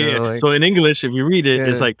it. Like, so in English, if you read it,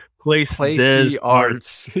 it's like Place des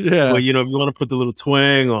Arts. Yeah. Well, if you want to put the little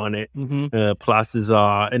twang on it, Place des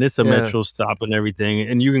Arts, and it's a metro stop and everything,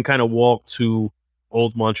 and you can kind of walk to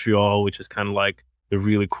Old Montreal, which is kind of like the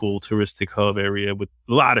really cool touristic hub area with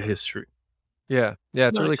a lot of history. Yeah. Yeah.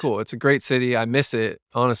 It's really cool. It's a great city. I miss it,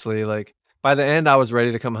 honestly. Like by the end, I was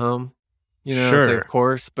ready to come home, sure. So of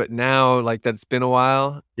course, but now like that's been a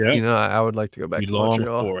while, I would like to go back to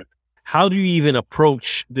Montreal. For it. How do you even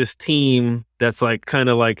approach this team that's like kind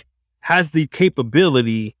of like has the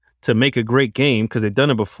capability to make a great game because they've done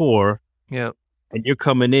it before? Yeah. And you're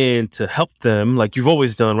coming in to help them like you've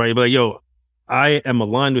always done, right? You're like, yo, I am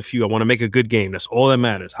aligned with you. I want to make a good game. That's all that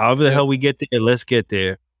matters. However the hell we get there, let's get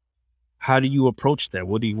there. How do you approach that?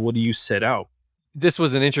 What do you set out? This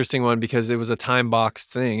was an interesting one because it was a time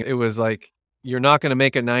boxed thing. It was like, you're not going to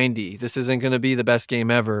make a 90. This isn't going to be the best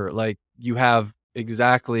game ever. Like you have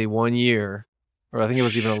exactly 1 year, or I think it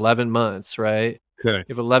was even 11 months, right? Okay. You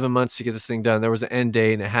have 11 months to get this thing done. There was an end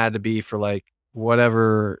date and it had to be for like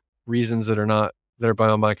whatever reasons that are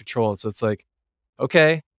beyond my control. And so it's like,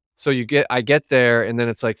 okay, so I get there and then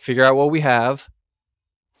it's like, figure out what we have.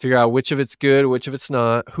 Figure out which of it's good, which of it's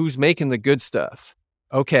not. Who's making the good stuff?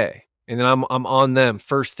 Okay. And then I'm on them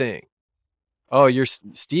first thing. Oh, you're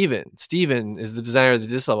Steven. Steven is the designer of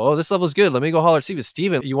this level. Oh, this level's good. Let me go holler at Steven.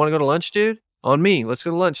 Steven, you want to go to lunch, dude? On me. Let's go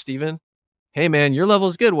to lunch, Steven. Hey, man, your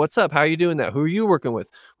level's good. What's up? How are you doing that? Who are you working with?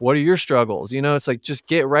 What are your struggles? It's like just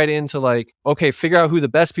get right into like, okay, figure out who the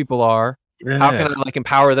best people are. Yeah. How can I like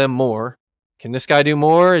empower them more? Can this guy do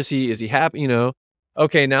more? Is he happy?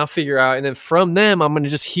 Okay, now figure out. And then from them, I'm going to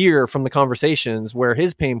just hear from the conversations where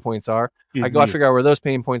his pain points are. I figure out where those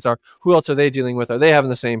pain points are. Who else are they dealing with? Are they having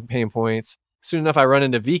the same pain points? Soon enough, I run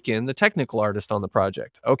into Viken, the technical artist on the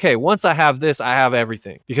project. Okay, once I have this, I have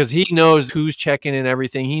everything because he knows who's checking in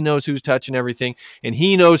everything. He knows who's touching everything and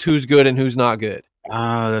he knows who's good and who's not good.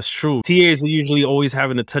 That's true. TAs are usually always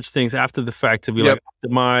having to touch things after the fact to be like,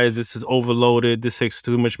 optimize, this is overloaded, this takes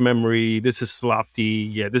too much memory, this is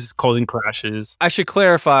sloppy, this is causing crashes. I should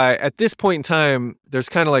clarify, at this point in time, there's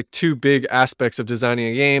kind of like two big aspects of designing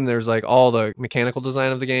a game. There's like all the mechanical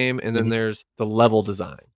design of the game, and then there's the level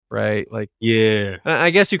design, right? Like,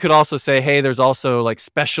 I guess you could also say, hey, there's also like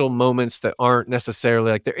special moments that aren't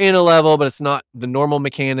necessarily like they're in a level, but it's not the normal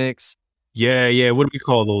mechanics. Yeah. What do we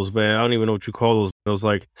call those, man? I don't even know what you call those. Those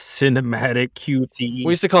like cinematic QTE.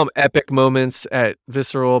 We used to call them epic moments at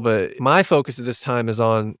Visceral, but my focus at this time is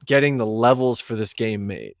on getting the levels for this game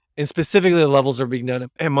made. And specifically, the levels are being done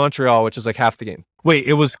in Montreal, which is like half the game. Wait,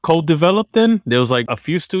 it was co-developed then? There was like a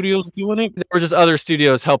few studios doing it? There were just other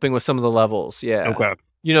studios helping with some of the levels, yeah. Okay.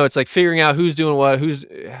 It's like figuring out who's doing what,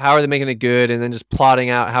 how are they making it good, and then just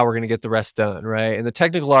plotting out how we're going to get the rest done, right? And the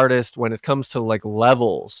technical artist, when it comes to like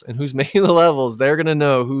levels and who's making the levels, they're going to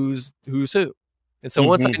know who's who. And so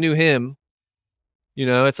once I knew him,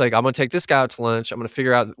 it's like, I'm going to take this guy out to lunch. I'm going to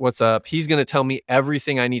figure out what's up. He's going to tell me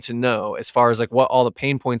everything I need to know as far as like what all the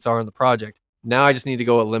pain points are in the project. Now I just need to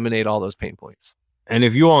go eliminate all those pain points. And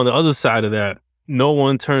if you're on the other side of that, no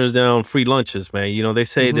one turns down free lunches, man. They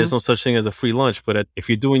say there's no such thing as a free lunch, but if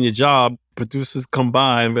you're doing your job, producers come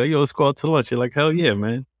by and be like, yo, let's go out to lunch. You're like, hell yeah,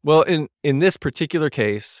 man. Well, in this particular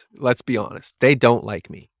case, let's be honest, they don't like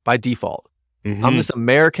me by default. I'm this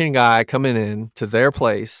American guy coming in to their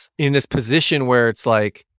place in this position where it's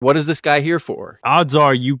like, what is this guy here for? Odds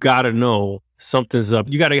are you got to know something's up.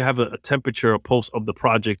 You got to have a temperature, a pulse of the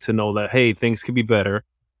project to know that, hey, things could be better.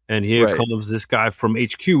 And here comes this guy from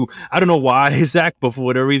HQ. I don't know why, Zach, but for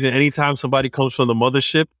whatever reason, anytime somebody comes from the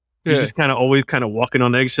mothership, you're just kind of always kind of walking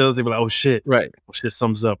on eggshells. They be like, oh, shit. Right. Oh, shit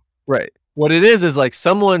sums up. Right. What it is like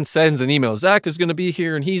someone sends an email, Zach is going to be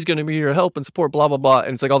here and he's going to be here to help and support, blah, blah, blah.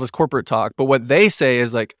 And it's like all this corporate talk. But what they say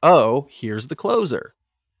is like, oh, here's the closer.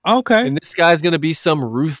 Okay. And this guy's going to be some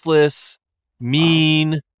ruthless,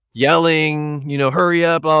 mean, yelling, hurry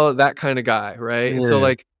up, all that kind of guy. Right. Yeah. And so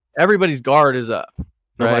like everybody's guard is up.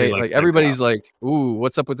 Right. Like everybody's like, ooh,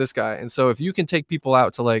 what's up with this guy? And so if you can take people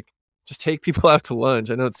out to like, just take people out to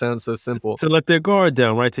lunch. I know it sounds so simple. To let their guard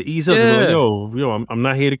down, right? To ease up. To be like, yo, I'm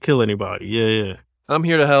not here to kill anybody. Yeah. I'm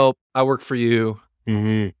here to help. I work for you.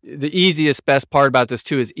 Mm-hmm. The easiest, best part about this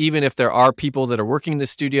too is even if there are people that are working in the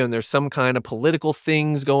studio and there's some kind of political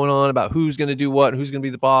things going on about who's going to do what, who's going to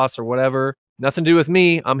be the boss or whatever, nothing to do with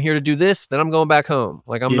me. I'm here to do this. Then I'm going back home.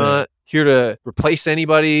 Like I'm not here to replace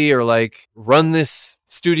anybody or like run this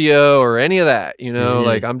studio or any of that, you know,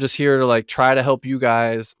 like I'm just here to like try to help you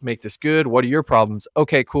guys make this good. What are your problems?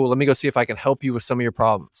 Okay, cool. Let me go see if I can help you with some of your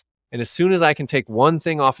problems. And as soon as I can take one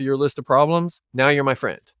thing off of your list of problems, now you're my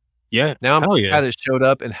friend. Yeah. Now I'm the guy that showed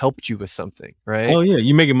up and helped you with something, right? Oh yeah.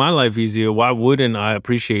 You're making my life easier. Why wouldn't I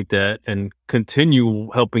appreciate that and continue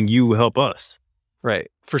helping you help us? Right.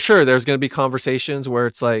 For sure. There's going to be conversations where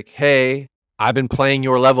it's like, hey, I've been playing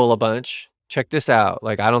your level a bunch. Check this out.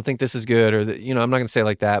 Like, I don't think this is good. Or, you know, I'm not going to say it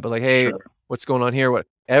like that, but like, hey, what's going on here?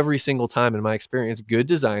 Every single time in my experience, good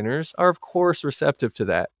designers are, of course, receptive to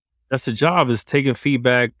that. That's the job, is taking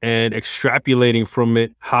feedback and extrapolating from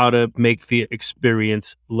it how to make the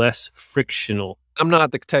experience less frictional. I'm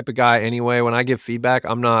not the type of guy anyway. When I give feedback,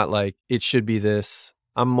 I'm not like, it should be this.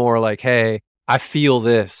 I'm more like, hey, I feel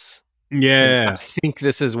this. Yeah. I think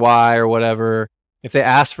this is why or whatever. If they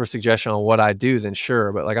ask for a suggestion on what I do, then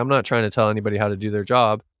sure. But like, I'm not trying to tell anybody how to do their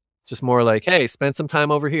job. It's just more like, hey, spend some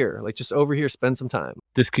time over here. Like just over here, spend some time.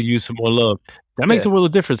 This could use some more love. That makes a world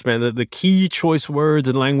of difference, man. The key choice words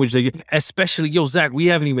and language, especially, Zach, we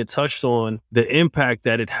haven't even touched on the impact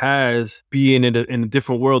that it has being in a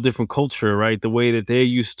different world, different culture, right? The way that they're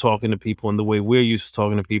used to talking to people and the way we're used to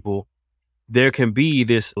talking to people. There can be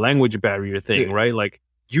this language barrier thing, right? Like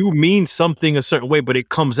you mean something a certain way, but it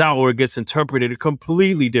comes out or it gets interpreted a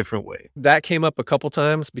completely different way. That came up a couple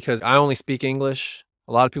times because I only speak English.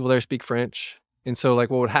 A lot of people there speak French. And so like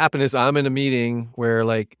what would happen is I'm in a meeting where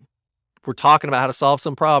like we're talking about how to solve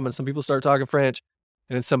some problem and some people start talking French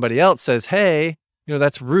and then somebody else says, hey, you know,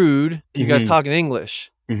 that's rude. You guys talk in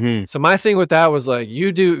English. So my thing with that was like,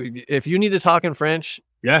 if you need to talk in French,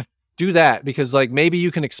 do that, because like maybe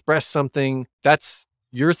you can express something that's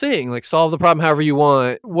your thing, like solve the problem however you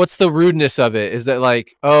want. What's the rudeness of it? Is that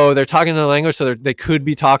like, oh, they're talking in a language so they could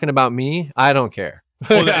be talking about me? I don't care.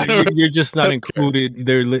 Well, you're just not included.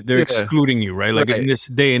 They're excluding you, right? Like in this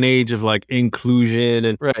day and age of like inclusion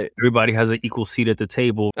and everybody has an equal seat at the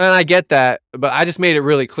table. And I get that, but I just made it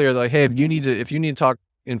really clear, like, hey, if you need to talk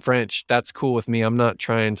in French, that's cool with me. I'm not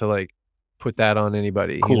trying to like put that on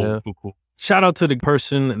anybody. Cool, you know? cool. Shout out to the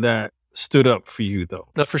person that stood up for you, though.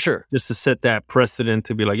 No, for sure. Just to set that precedent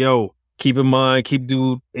to be like, yo, keep in mind, keep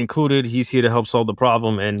dude included. He's here to help solve the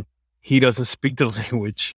problem, and he doesn't speak the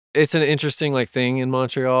language. It's an interesting like thing in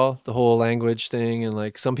Montreal, the whole language thing, and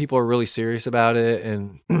like some people are really serious about it,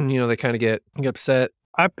 and you know they kind of get upset.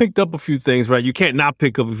 I picked up a few things, right? You can't not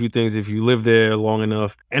pick up a few things if you live there long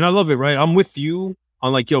enough, and I love it, right? I'm with you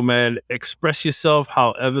on like, yo, man, express yourself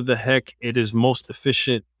however the heck it is most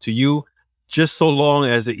efficient to you, just so long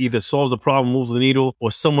as it either solves the problem, moves the needle,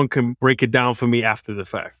 or someone can break it down for me after the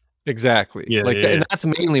fact. Exactly. Yeah, and that's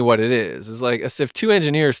mainly what it is. It's like if two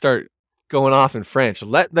engineers start going off in French,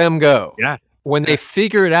 let them go. Yeah. When they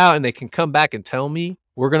figure it out and they can come back and tell me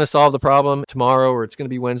we're going to solve the problem tomorrow or it's going to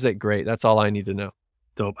be Wednesday, great. That's all I need to know.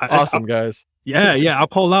 Dope. Awesome, guys. Yeah. I'll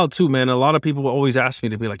call out too, man. A lot of people always ask me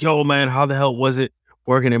to be like, yo, man, how the hell was it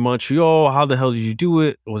working in Montreal? How the hell did you do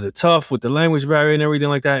it? Was it tough with the language barrier and everything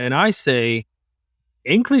like that? And I say,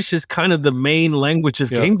 English is kind of the main language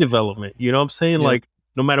of game development. You know what I'm saying? Like,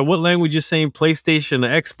 no matter what language you're saying, PlayStation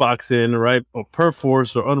or Xbox in, right? Or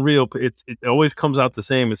Perforce or Unreal, it always comes out the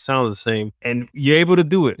same. It sounds the same. And you're able to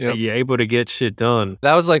do it. Yep. You're able to get shit done.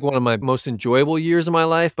 That was like one of my most enjoyable years of my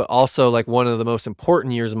life, but also like one of the most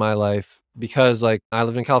important years of my life because like I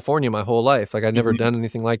lived in California my whole life. Like I'd never done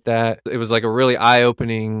anything like that. It was like a really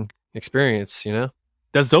eye-opening experience, you know?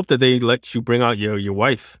 That's dope that they let you bring out your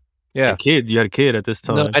wife. Yeah. A kid. You had a kid at this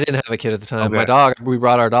time. No, I didn't have a kid at the time. Okay. My dog, we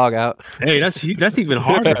brought our dog out. Hey, that's even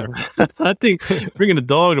harder. I think bringing a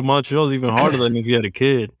dog to Montreal is even harder than if you had a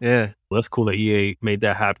kid. Yeah. Well, that's cool that EA made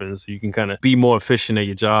that happen so you can kind of be more efficient at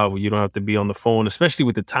your job where you don't have to be on the phone, especially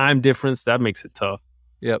with the time difference. That makes it tough.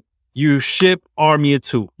 Yep. You ship Army of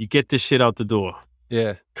Two. You get this shit out the door.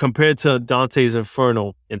 Yeah. Compared to Dante's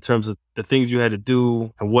Inferno in terms of the things you had to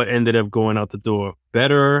do and what ended up going out the door.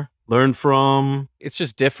 Better, learn from. It's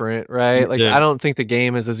just different, right? Like, I don't think the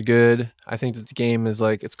game is as good. I think that the game is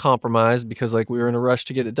like, it's compromised because like we were in a rush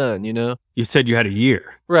to get it done, you know? You said you had a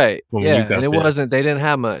year. Right. Yeah. And it wasn't, they didn't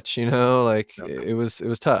have much, you know, like it was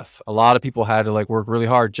tough. A lot of people had to like work really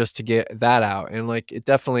hard just to get that out. And like,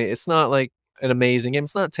 it's not like an amazing game.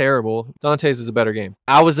 It's not terrible. Dante's is a better game.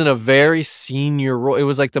 I was in a very senior role. It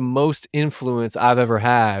was like the most influence I've ever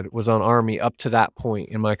had was on Army up to that point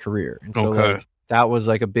in my career. And so like, that was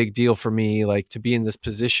like a big deal for me, like to be in this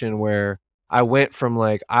position where I went from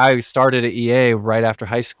like, I started at EA right after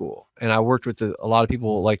high school, and I worked with a lot of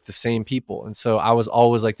people, like the same people. And so I was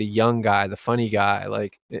always like the young guy, the funny guy,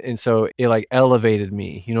 like, and so it like elevated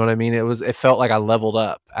me, you know what I mean? It felt like I leveled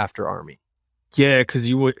up after Army. Yeah, because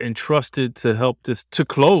you were entrusted to help this to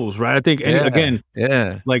close, right? I think, again,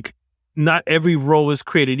 like not every role is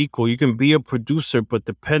created equal. You can be a producer, but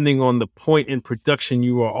depending on the point in production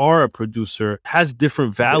you are a producer, has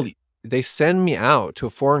different value. They send me out to a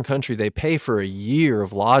foreign country. They pay for a year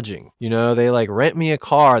of lodging. You know, they like rent me a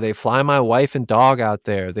car. They fly my wife and dog out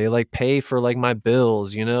there. They like pay for like my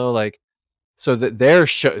bills, you know, like, so that they're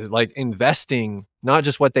like investing not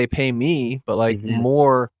just what they pay me, but like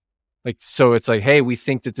more. Like, so it's like, hey, we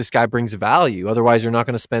think that this guy brings value. Otherwise, you're not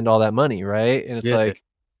going to spend all that money, right? And it's like,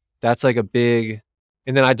 that's like a big.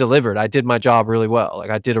 And then I delivered. I did my job really well. Like,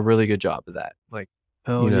 I did a really good job of that. Like,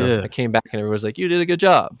 I came back and everyone was like, you did a good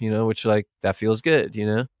job, you know, which like, that feels good, you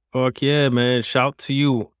know? Fuck yeah, man. Shout to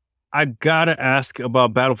you. I gotta ask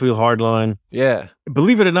about Battlefield Hardline. Yeah.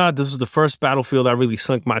 Believe it or not, this was the first Battlefield I really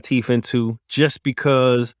sunk my teeth into, just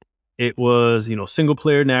because it was, single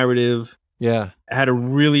player narrative. Yeah. It had a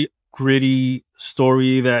really gritty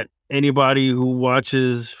story that anybody who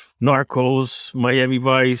watches Narcos, Miami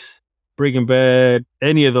Vice, Breaking Bad,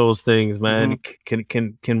 any of those things, man,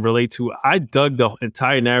 can relate to. I dug the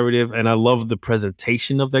entire narrative, and I love the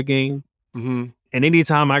presentation of that game. And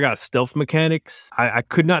anytime I got stealth mechanics, I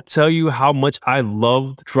could not tell you how much I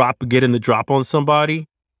loved getting the drop on somebody,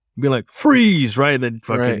 being like, freeze, right? And then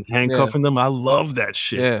fucking handcuffing them. I love that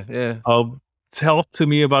shit. Yeah. Tell to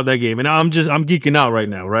me about that game. And I'm geeking out right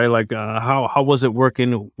now, right? Like, how was it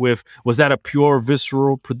working with, was that a pure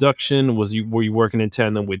Visceral production? Were you working in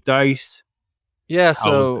tandem with DICE? Yeah,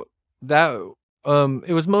 so that,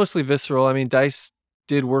 it was mostly Visceral. I mean, DICE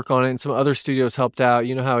did work on it, and some other studios helped out.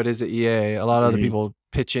 You know how it is at EA. A lot of other people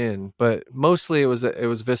pitch in, but mostly it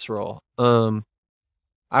was Visceral.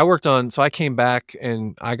 So I came back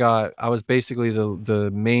and I was basically the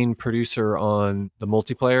main producer on the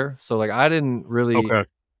multiplayer. So like, I didn't really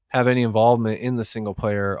have any involvement in the single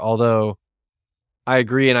player, although I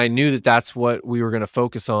agree. And I knew that that's what we were going to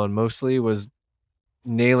focus on mostly, was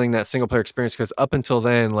nailing that single player experience. Cause up until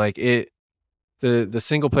then, like the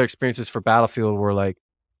single player experiences for Battlefield were like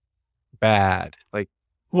bad. Like,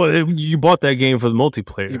 well, you bought that game for the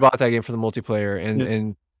multiplayer. You bought that game for the multiplayer,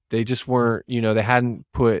 and they just weren't, they hadn't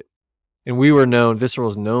put, and we were known, Visceral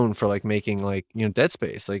is known for like making like, Dead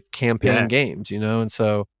Space, like campaign games, and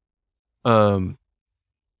so,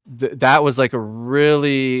 that was like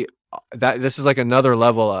this is like another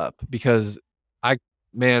level up, because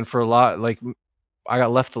for a lot, like I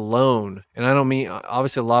got left alone, and I don't mean,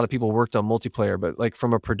 obviously a lot of people worked on multiplayer, but like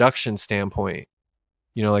from a production standpoint,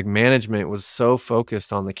 like management was so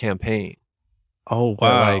focused on the campaign. Oh,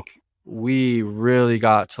 wow. Like, we really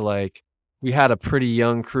got to we had a pretty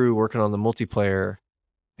young crew working on the multiplayer,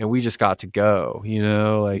 and we just got to go,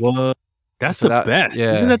 like, well, that's the best.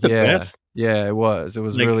 Yeah, isn't that the best? Yeah, it was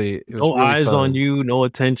like, really, no really eyes fun. on you, no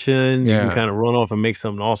attention. You can kind of run off and make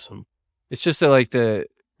something awesome. It's just that like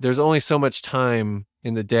there's only so much time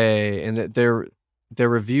in the day, and that they're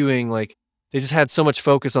reviewing, like, they just had so much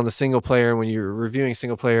focus on the single player. And when you're reviewing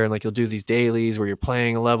single player, and like, you'll do these dailies where you're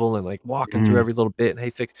playing a level and like walking through every little bit, and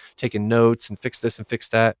hey, taking notes and fix this and fix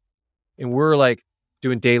that. And we're like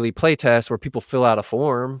doing daily play tests where people fill out a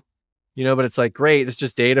form, but it's like, great, it's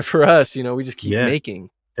just data for us. We just keep making.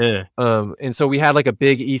 Yeah. And so we had like a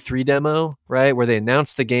big E3 demo, right, where they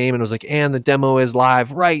announced the game, and it was like, and the demo is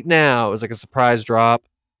live right now. It was like a surprise drop.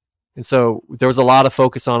 And so there was a lot of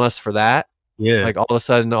focus on us for that. Yeah. Like, all of a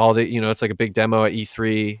sudden, all the, it's like a big demo at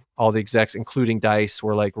E3. All the execs, including DICE,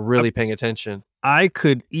 were like really paying attention. I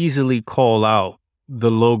could easily call out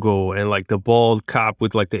the logo and like the bald cop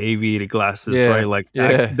with like the aviator glasses, right? Like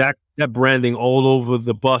that branding all over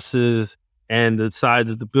the buses and the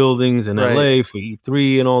sides of the buildings in LA for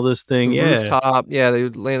E3 and all this thing. The rooftop. Yeah, they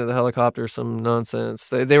landed a helicopter, some nonsense.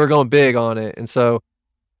 They were going big on it. And so,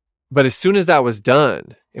 but as soon as that was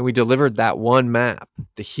done and we delivered that one map,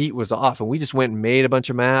 the heat was off, and we just went and made a bunch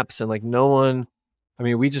of maps, and like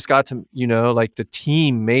we just got to, like, the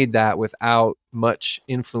team made that without much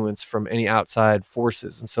influence from any outside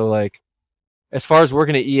forces. And so, like, as far as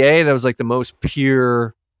working at EA, that was like the most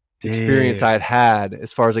pure experience I'd had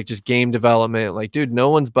as far as like just game development. Like, dude, no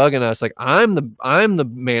one's bugging us. Like, I'm the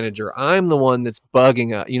manager. I'm the one that's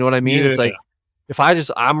bugging us. You know what I mean? Yeah. It's like, if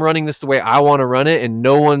I'm running this the way I want to run it, and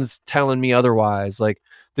no one's telling me otherwise. Like,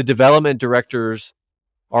 the development directors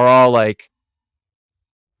are all like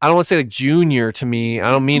I don't want to say like junior to me. I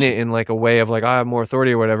don't mean it in like a way of like I have more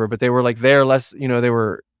authority or whatever, but they were like they're less, they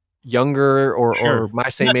were younger or my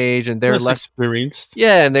same age, and they're less experienced.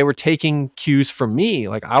 Yeah, and they were taking cues from me.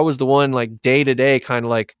 Like I was the one like day to day kind of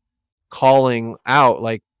like calling out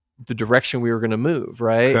like the direction we were going to move,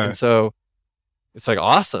 right? Okay. And so it's like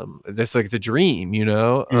awesome. That's like the dream,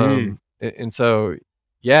 and so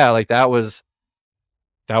yeah, like that was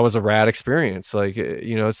a rad experience. Like,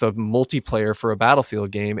 it's a multiplayer for a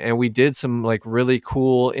Battlefield game. And we did some like really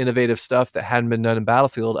cool, innovative stuff that hadn't been done in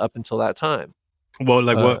Battlefield up until that time. Well,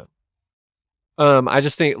 like what? I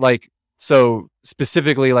just think like, so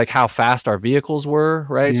specifically like how fast our vehicles were,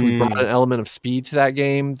 right? So we brought an element of speed to that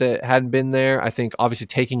game that hadn't been there. I think obviously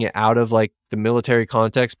taking it out of like the military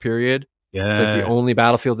context period. Yeah. It's like the only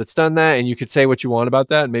Battlefield that's done that. And you could say what you want about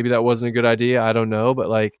that. And maybe that wasn't a good idea. I don't know. But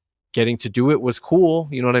like, getting to do it was cool.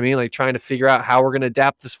 You know what I mean? Like trying to figure out how we're going to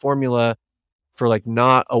adapt this formula for like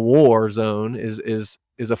not a war zone is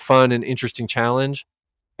a fun and interesting challenge.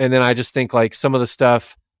 And then I just think like some of the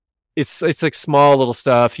stuff, it's like small little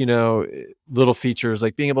stuff, little features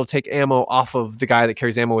like being able to take ammo off of the guy that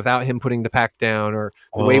carries ammo without him putting the pack down, or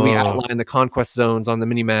the way we outline the conquest zones on the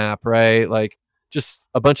mini map, right? Like just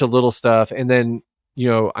a bunch of little stuff. And then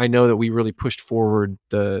I know that we really pushed forward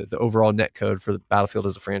the overall net code for the Battlefield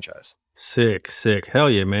as a franchise. Sick. Hell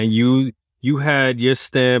yeah, man. You had your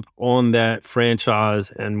stamp on that franchise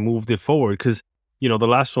and moved it forward. Because, the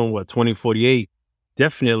last one, 2048,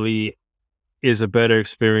 definitely is a better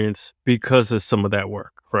experience because of some of that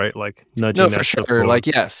work, right? Like nudging that for stuff sure. forward. Like,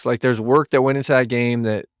 yes, like there's work that went into that game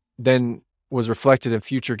that then was reflected in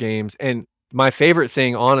future games. And my favorite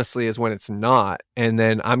thing, honestly, is when it's not. And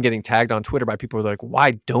then I'm getting tagged on Twitter by people who are like,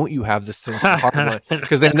 why don't you have this thing for hardline?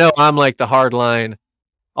 Because they know I'm like the hardline.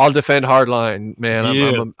 I'll defend hardline, man.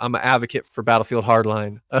 I'm an advocate for Battlefield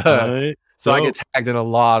hardline. Right. So I get tagged in a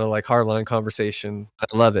lot of like hardline conversation. I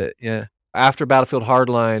love it. Yeah. After Battlefield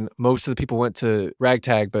Hardline, most of the people went to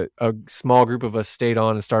Ragtag, but a small group of us stayed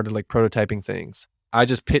on and started like prototyping things. I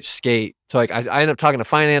just pitched Skate. So like I ended up talking to a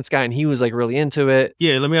finance guy and he was like really into it.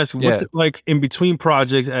 Yeah, let me ask you, what's it like in between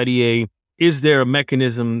projects at EA? Is there a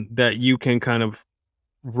mechanism that you can kind of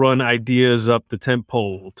run ideas up the temp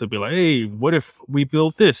pole to be like, hey, what if we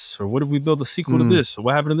build this? Or what if we build a sequel to this? Or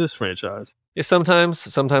what happened to this franchise? Yeah,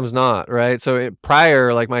 sometimes not, right? So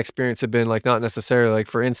prior, like my experience had been like not necessarily. Like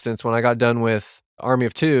for instance, when I got done with Army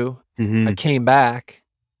of Two, I came back.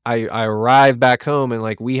 I arrived back home and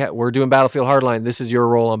like we're doing Battlefield Hardline. This is your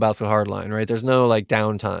role on Battlefield Hardline, right? There's no like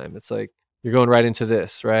downtime. It's like you're going right into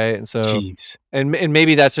this, right? And so, and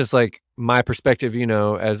maybe that's just like my perspective,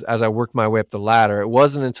 as I worked my way up the ladder. It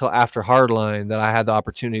wasn't until after Hardline that I had the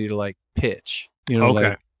opportunity to like pitch,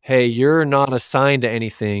 like, hey, you're not assigned to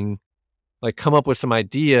anything. Like come up with some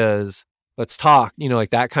ideas. Let's talk. Like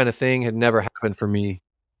that kind of thing had never happened for me.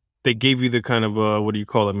 They gave you the kind of what do you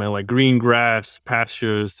call it, man? Like green grass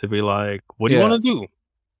pastures to be like, what do you want to do?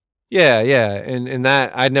 Yeah. And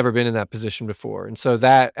that I'd never been in that position before. And so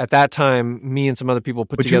that at that time, me and some other people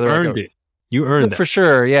put together. You earned it. You earned it. For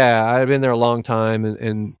sure. Yeah. I'd been there a long time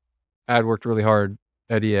and I'd worked really hard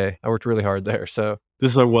at EA. I worked really hard there. So this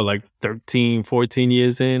is like what, like 13, 14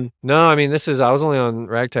 years in? No, I mean, I was only on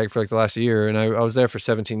Ragtag for like the last year and I was there for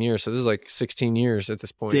 17 years. So this is like 16 years at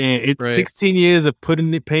this point. Damn, it's right? 16 years of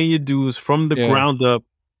paying your dues from the ground up.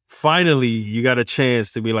 Finally, you got a chance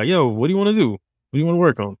to be like, yo, what do you want to do? What do you want to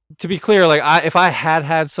work on? To be clear, like if I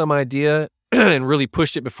had some idea and really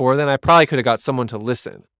pushed it before then, I probably could have got someone to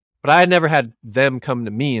listen. But I had never had them come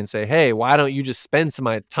to me and say, hey, why don't you just spend some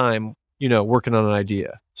time, working on an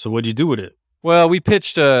idea? So what'd you do with it? Well, we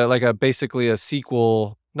pitched basically a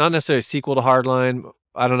sequel, not necessarily a sequel to Hardline.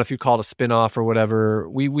 I don't know if you call it a spin-off or whatever.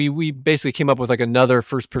 We basically came up with like another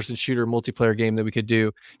first-person shooter multiplayer game that we could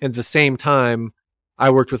do. And at the same time,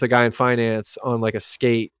 I worked with a guy in finance on like a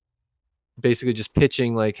Skate, basically just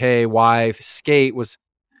pitching like, hey, why Skate was...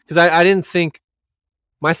 Because I didn't think...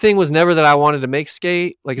 My thing was never that I wanted to make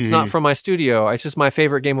Skate. Like, it's not from my studio. It's just my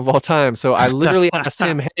favorite game of all time. So I literally asked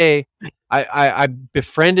him, hey, I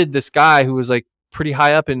befriended this guy who was like pretty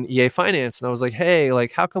high up in EA finance. And I was like, hey,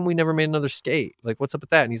 like, how come we never made another Skate? Like, what's up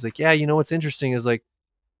with that? And he's like, yeah, what's interesting is like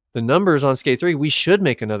the numbers on Skate 3, we should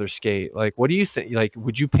make another Skate. Like, what do you think? Like,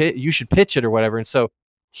 you should pitch it or whatever. And so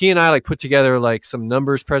he and I like put together like some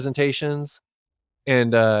numbers presentations.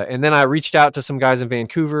 And then I reached out to some guys in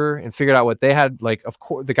Vancouver and figured out what they had, like, of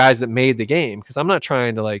course, the guys that made the game. Because I'm not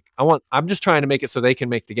trying to I'm just trying to make it so they can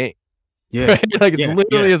make the game. Yeah. Right? Like it's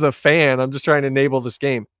literally as a fan, I'm just trying to enable this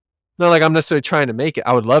game. Not like I'm necessarily trying to make it.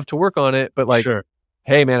 I would love to work on it, but like,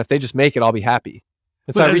 hey man, if they just make it, I'll be happy.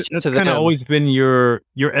 And so I reached out That's to kind of them. always been your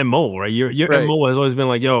MO, right? Your Right. MO has always been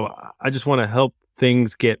like, yo, I just want to help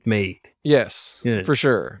things get made. Yes, Yeah. for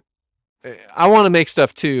sure. I want to make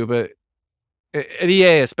stuff too, but at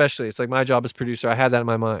EA especially, it's like my job as producer. I had that in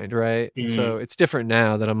my mind, right? And so it's different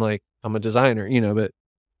now that I'm a designer, but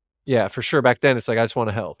yeah, for sure. Back then, it's like I just want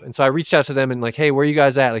to help, and so I reached out to them and like, hey, where are you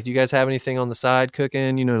guys at? Like, do you guys have anything on the side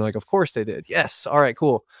cooking? Like, of course they did. Yes, all right,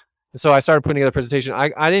 cool. And so I started putting together a presentation.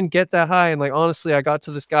 I didn't get that high, and like honestly, I got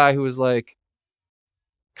to this guy who was like,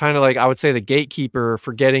 kind of like I would say the gatekeeper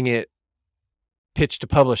for getting it pitched to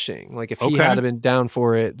publishing. Like if he had been down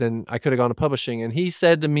for it, then I could have gone to publishing. And he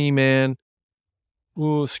said to me, man,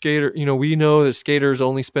 ooh, skater, we know that skaters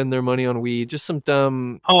only spend their money on weed. Just some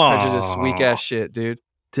dumb prejudice, weak ass shit, dude.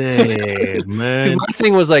 Damn, man. My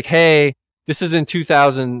thing was like, hey, this is in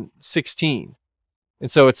 2016.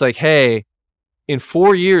 And so it's like, hey, in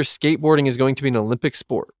 4 years, skateboarding is going to be an Olympic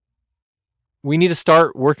sport. We need to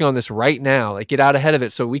start working on this right now, like get out ahead of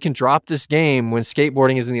it so we can drop this game when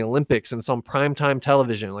skateboarding is in the Olympics and it's on primetime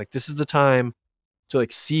television. Like this is the time to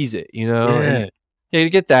like seize it, Yeah. And, to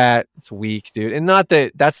get that, it's weak, dude. And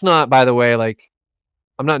that's not, by the way, like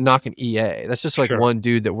I'm not knocking EA. That's just like one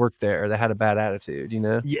dude that worked there that had a bad attitude,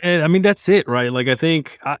 Yeah, I mean that's it, right? Like I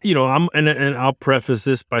think and I'll preface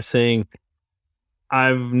this by saying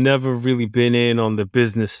I've never really been in on the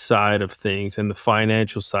business side of things and the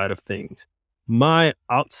financial side of things. My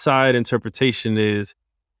outside interpretation is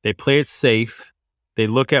they play it safe. They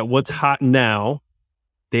look at what's hot now.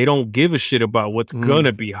 They don't give a shit about what's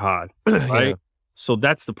gonna be hot, right? Yeah. So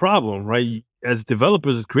that's the problem, right? As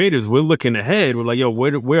developers, as creators, we're looking ahead. We're like, yo,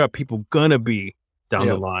 where are people gonna be down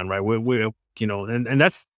the line, right? We're and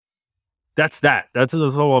that's that. That's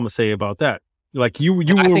all I'm gonna say about that. Like you were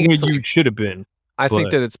where you should have been. I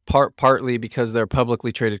think that it's partly because they're a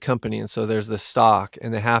publicly traded company, and so there's the stock,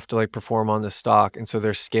 and they have to like perform on the stock, and so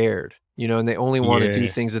they're scared, and they only want to do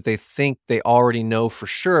things that they think they already know for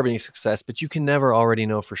sure are being a success, but you can never already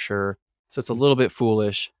know for sure. So it's a little bit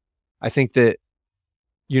foolish. I think that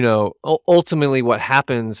ultimately what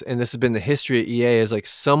happens, and this has been the history of EA, is like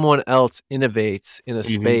someone else innovates in a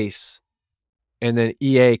space, and then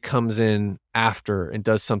EA comes in after and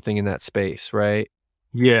does something in that space, right?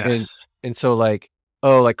 Yes. And so like,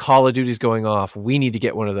 oh, like Call of Duty's going off. We need to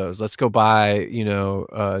get one of those. Let's go buy,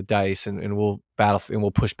 DICE and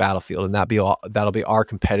we'll push Battlefield, and that'll be our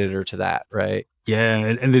competitor to that, right? Yeah,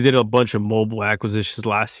 and they did a bunch of mobile acquisitions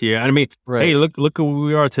last year. I mean, hey, look at where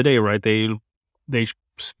we are today, right? They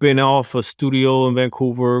spin off a studio in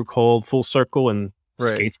Vancouver called Full Circle, and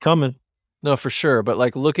Skate's coming. No, for sure. But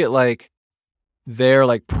like, look at like their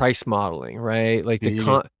like price modeling, right? Like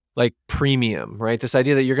like premium, right? This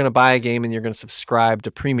idea that you're going to buy a game and you're going to subscribe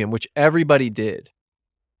to premium, which everybody did,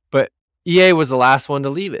 but EA was the last one to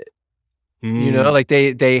leave it. Like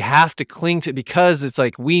they have to cling to, because it's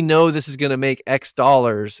like, we know this is going to make X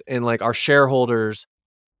dollars and like our shareholders.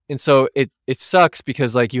 And so it sucks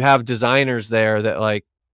because like you have designers there that like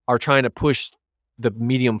are trying to push the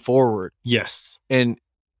medium forward. Yes. And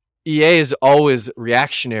EA is always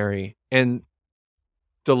reactionary. And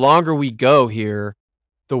the longer we go here,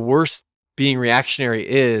 the worse being reactionary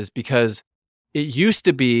is, because it used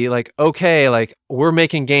to be like, okay, like we're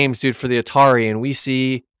making games, dude, for the Atari, and we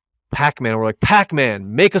see Pac-Man. We're like,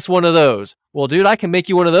 Pac-Man, make us one of those. Well, dude, I can make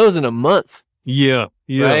you one of those in a month. Yeah.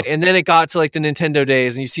 Right. And then it got to like the Nintendo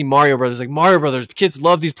days, and you see Mario Brothers, like Mario Brothers, kids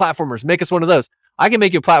love these platformers. Make us one of those. I can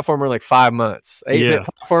make you a platformer in like 5 months. 8-bit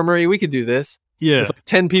platformer, we could do this. Yeah. With like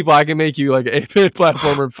 10 people, I can make you like an 8-bit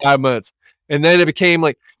platformer in 5 months. And then it became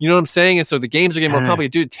like, you know what I'm saying? And so the games are getting more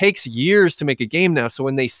complicated. Dude, it takes years to make a game now. So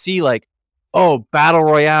when they see like, oh, Battle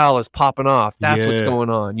Royale is popping off, that's what's going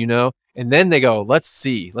on, And then they go, let's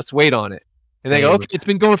wait on it. And they go, okay, it's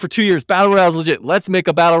been going for 2 years. Battle Royale's legit. Let's make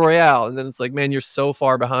a Battle Royale. And then it's like, man, you're so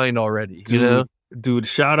far behind already, Dude,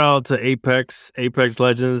 shout out to Apex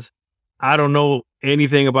Legends. I don't know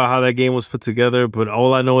anything about how that game was put together, but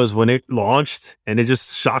all I know is when it launched and it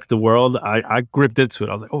just shocked the world, I gripped into it.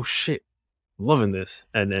 I was like, oh shit. Loving this.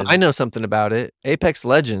 And then, I know something about it. Apex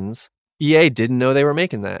Legends, EA didn't know they were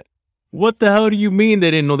making that. What the hell do you mean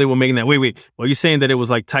they didn't know they were making that? Wait. Are you saying that it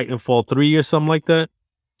was like Titanfall 3 or something like that?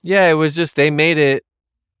 Yeah, it was just they made it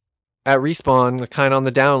at Respawn kind of on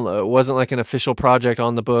the down low. It wasn't like an official project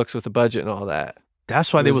on the books with a budget and all that.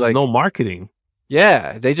 That's why there was like, no marketing.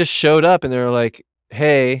 Yeah, they just showed up and they were like,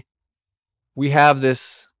 hey, we have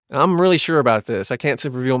this. I'm really sure about this. I can't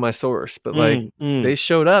reveal my source, but like they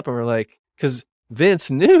showed up and were like, because Vince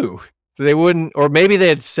knew they wouldn't, or maybe they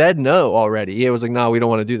had said no already. It was like, no, we don't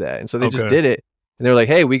want to do that. And so they just did it. And they were like,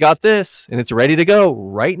 hey, we got this and it's ready to go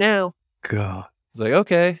right now. God. It's like,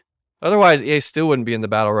 okay. Otherwise, EA still wouldn't be in the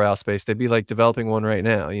battle royale space. They'd be like developing one right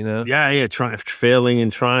now, you know? Yeah, failing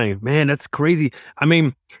and trying. Man, that's crazy. I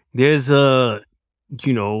mean, there's a,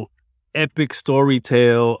 epic story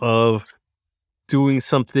tale of doing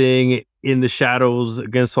something in the shadows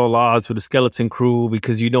against all odds with a skeleton crew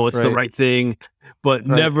because it's the right thing. But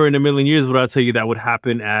never in a million years would I tell you that would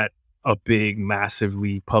happen at a big,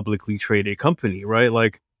 massively publicly traded company, right?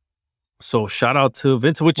 Like, so shout out to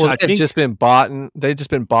Vince, which I think they've just been bought.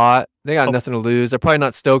 They got nothing to lose. They're probably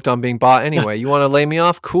not stoked on being bought anyway. You want to lay me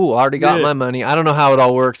off? Cool. I already got my money. I don't know how it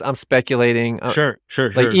all works. I'm speculating. Sure.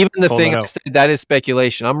 Like even the thing I said, that is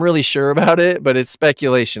speculation. I'm really sure about it, but it's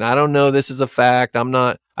speculation. I don't know this is a fact. I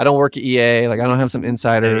don't work at EA. Like I don't have some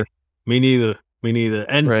insider. Me neither.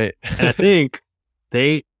 And and I think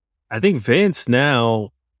Vince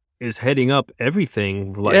now is heading up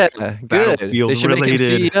everything. Like good. They should make him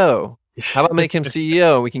CEO. How about make him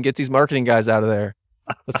CEO? We can get these marketing guys out of there.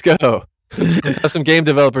 Let's go. Let's have some game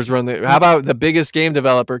developers run there. How about the biggest game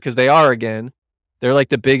developer? Because they are again. They're like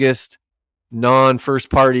the biggest non-first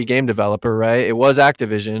party game developer, right? It was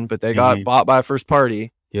Activision, but they got bought by a first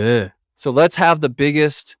party. Yeah. So let's have the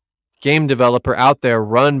biggest game developer out there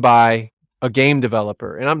run by a game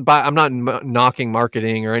developer. And I'm not knocking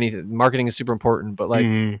marketing or anything. Marketing is super important, but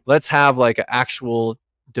like let's have like an actual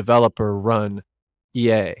developer run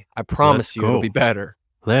EA. I promise it'll be better.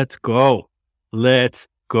 Let's go.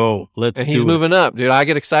 And he's moving up, dude. I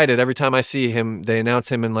get excited every time I see him. They announce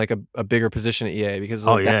him in like a bigger position at EA because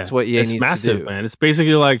that's what EA needs massive, to do. Man. It's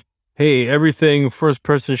basically like, hey, everything first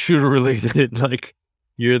person shooter related, like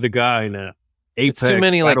you're the guy now. Apex, it's too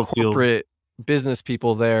many like Battlefield. Corporate business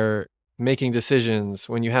people there making decisions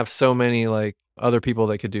when you have so many like other people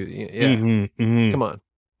that could do Come on,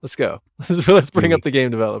 let's go. Let's bring up the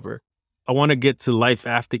game developer. I want to get to life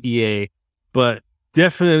after EA, but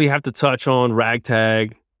definitely have to touch on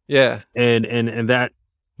Ragtag. Yeah. And that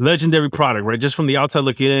legendary product, right? Just from the outside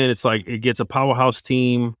looking in, it's like it gets a powerhouse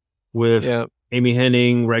team with Amy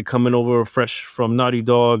Hennig, right, coming over fresh from Naughty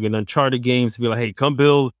Dog and Uncharted games to be like, hey, come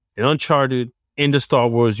build an Uncharted in the Star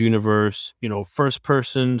Wars universe, first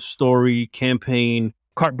person story campaign,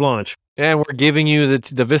 carte blanche. And we're giving you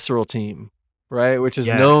the Visceral team, right? Which is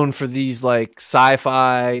known for these like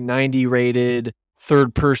sci-fi 90 rated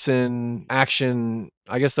third person action.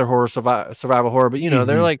 I guess they're survival horror, but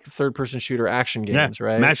they're like third person shooter action games,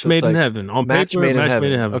 right? Match made in heaven. On Match paper, made in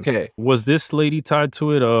heaven. Okay. Was this lady tied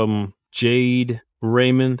to it? Jade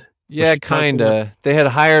Raymond? Yeah, kinda. They had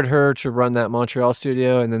hired her to run that Montreal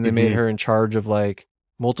studio, and then they made her in charge of like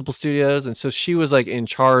multiple studios, and so she was like in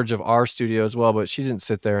charge of our studio as well, but she didn't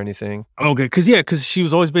sit there or anything. Okay, because she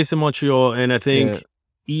was always based in Montreal, and I think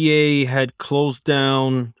EA had closed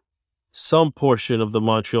down some portion of the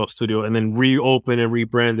Montreal studio and then reopened and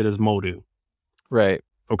rebranded as Modu. Right.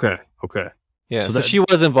 Okay. Yeah. So she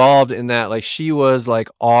was involved in that. Like she was like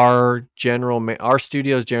our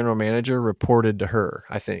studio's general manager reported to her,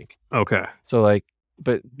 I think. Okay. So like,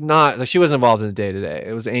 but not like she wasn't involved in the day to day.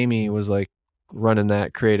 It was Amy was like running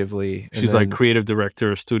that creatively. She's like creative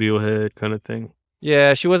director, studio head kind of thing.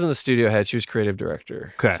 Yeah. She wasn't the studio head. She was creative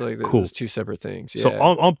director. Okay. So like, cool. It was two separate things. Yeah. So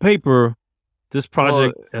on paper, this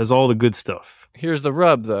project has all the good stuff. Here's the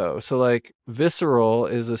rub, though. So, like, Visceral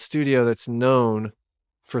is a studio that's known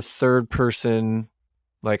for third person,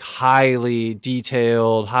 like, highly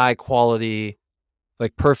detailed, high quality,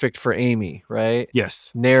 like, perfect for Amy, right?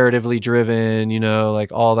 Yes. Narratively driven,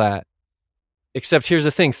 like, all that. Except here's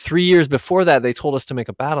the thing. 3 years before that, they told us to make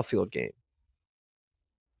a Battlefield game.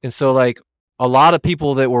 And so, like, a lot of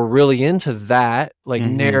people that were really into that, like,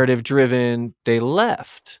 narrative driven, they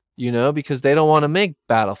left. Because they don't want to make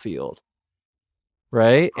Battlefield,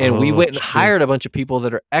 right? And we went and hired a bunch of people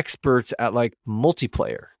that are experts at like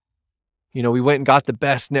multiplayer. We went and got the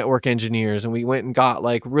best network engineers, and we went and got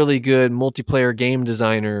like really good multiplayer game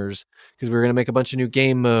designers because we were going to make a bunch of new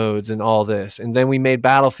game modes and all this. And then we made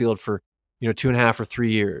Battlefield for 2.5 or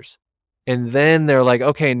 3 years, and then they're like,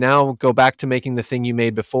 okay, now go back to making the thing you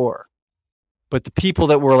made before. But the people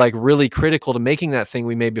that were like really critical to making that thing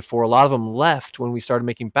we made before, a lot of them left when we started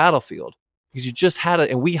making Battlefield because you just had it.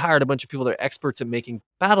 And we hired a bunch of people that are experts at making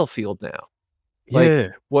Battlefield now.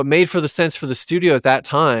 Like what made for the sense for the studio at that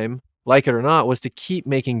time, like it or not, was to keep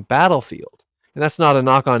making Battlefield. And that's not a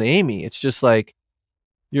knock on Amy. It's just like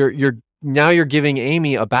you're giving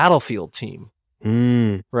Amy a Battlefield team.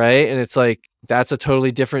 Right. And it's like, that's a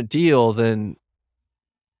totally different deal than.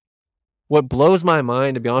 What blows my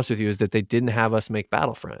mind, to be honest with you, is that they didn't have us make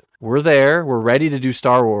Battlefront. We're there. We're ready to do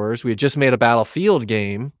Star Wars. We had just made a Battlefield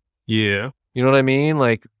game. Yeah. You know what I mean?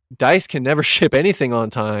 Like, DICE can never ship anything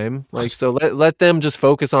on time. Like, so let them just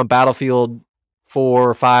focus on Battlefield 4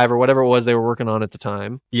 or 5 or whatever it was they were working on at the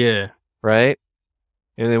time. Yeah. Right.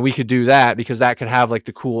 And then we could do that because that could have like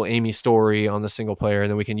the cool Amy story on the single player. And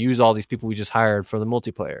then we can use all these people we just hired for the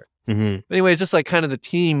multiplayer. Anyway, it's just like kind of the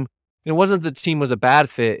team. And it wasn't that the team was a bad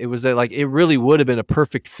fit. It was that like it really would have been a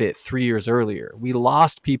perfect fit 3 years earlier. We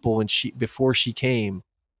lost people before she came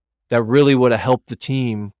that really would have helped the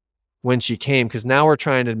team when she came. Because now we're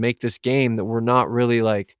trying to make this game that we're not really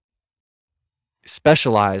like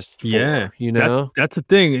specialized for, you know? That's the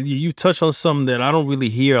thing. You touch on something that I don't really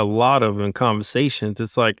hear a lot of in conversations.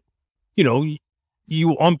 It's like, you know, you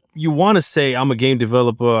want to say I'm a game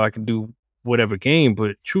developer, I can do whatever game,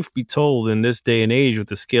 but truth be told, in this day and age with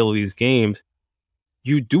the scale of these games,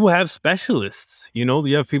 you do have specialists. You know,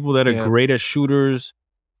 you have people that are great at shooters,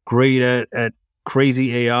 great at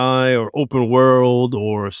crazy AI or open world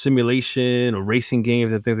or simulation or racing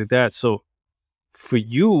games and things like that. So for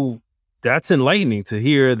you, that's enlightening to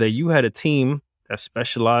hear that you had a team that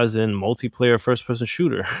specialized in multiplayer first-person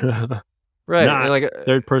shooter. Right. Not and like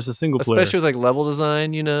third-person single player. Especially with like level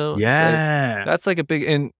design, you know? Yeah. Like, that's like a big...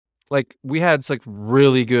 And like we had like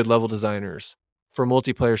really good level designers for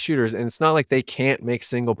multiplayer shooters. And it's not like they can't make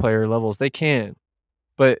single-player levels. They can.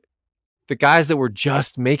 But the guys that were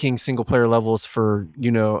just making single-player levels for,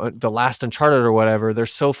 you know, the last Uncharted or whatever, they're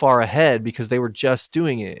so far ahead because they were just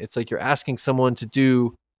doing it. It's like you're asking someone to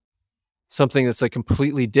do something that's like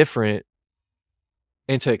completely different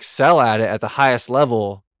and to excel at it at the highest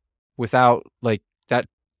level without like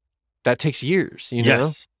that takes years, you know?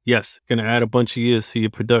 Yes. Gonna add a bunch of years to your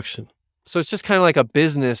production. So it's just kind of like a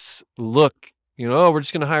business look, you know, oh, we're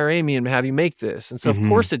just gonna hire Amy and have you make this. And so of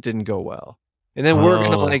course it didn't go well. And then we're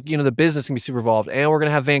gonna like, you know, the business can be super involved and we're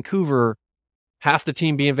gonna have Vancouver, half the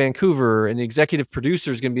team be in Vancouver and the executive producer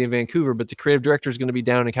is gonna be in Vancouver, but the creative director is gonna be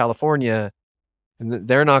down in California. And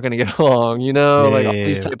they're not going to get along, you know, like all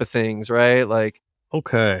these type of things, right? Like,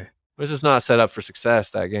 okay, this is not set up for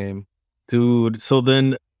success, that game. Dude, so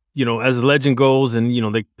then, you know, as the legend goes and, you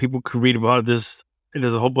know, people could read about this,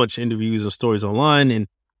 there's a whole bunch of interviews and stories online and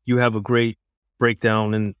you have a great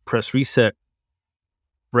breakdown and press reset.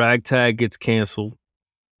 Ragtag gets canceled.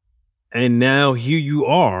 And now here you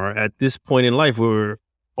are at this point in life where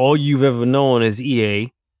all you've ever known is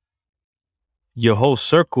EA. Your whole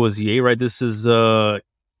circle is EA, right? This is did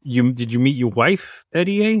you meet your wife at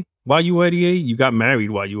EA while you were at EA? You got married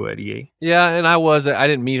while you were at EA. Yeah, and I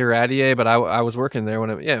didn't meet her at EA, but I was working there when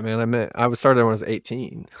I started there when I was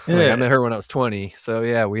 18. Yeah. Like, I met her when I was 20. So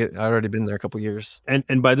yeah, I'd already been there a couple years.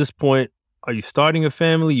 And by this point, are you starting a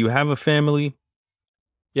family? You have a family?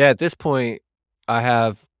 Yeah, at this point I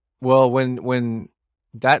have, well, when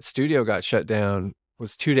that studio got shut down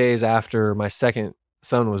was 2 days after my second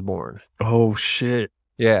son was born. Oh shit.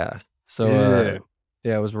 Yeah. So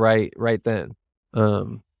yeah, it was right then.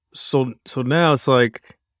 So now it's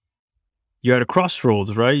like you're at a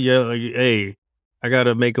crossroads, right? Yeah, like, hey, I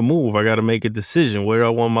gotta make a move. I gotta make a decision. Where do I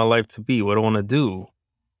want my life to be? What do I want to do?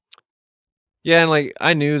 Yeah, and like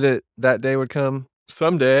I knew that day would come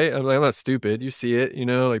someday. I'm not stupid. You see it, you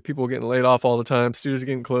know, like people getting laid off all the time, studios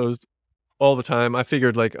getting closed all the time. I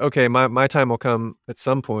figured like, okay, my time will come at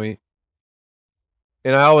some point.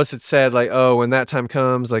 And I always had said like, oh, when that time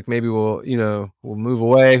comes, like maybe we'll move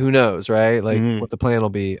away. Who knows, right? Like what the plan will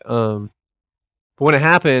be. But when it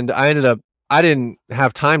happened, I didn't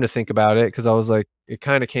have time to think about it because I was like, it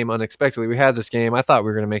kind of came unexpectedly. We had this game. I thought we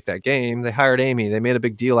were going to make that game. They hired Amy. They made a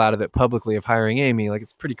big deal out of it publicly of hiring Amy. Like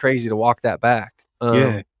it's pretty crazy to walk that back.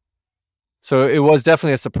 Yeah. So it was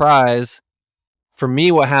definitely a surprise. For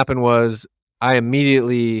me, what happened was I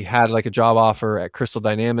immediately had like a job offer at Crystal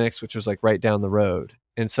Dynamics, which was like right down the road.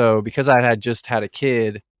 And so because I had just had a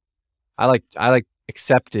kid, I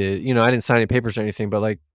accepted, you know, I didn't sign any papers or anything, but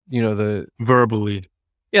like, you know, verbally.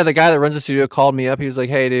 Yeah, the guy that runs the studio called me up. He was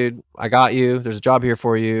like, hey dude, I got you. There's a job here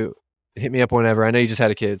for you. Hit me up whenever. I know you just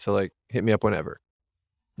had a kid, so like hit me up whenever.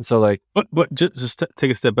 And so like But just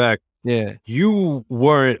take a step back. Yeah. You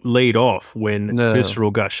weren't laid off when Visceral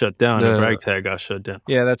got shut down and Ragtag got shut down.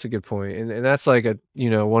 Yeah, that's a good point. And that's like a, you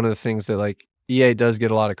know, one of the things that like EA does get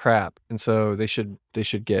a lot of crap. And so they should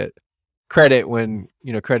get credit when,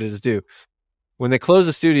 you know, credit is due. When they close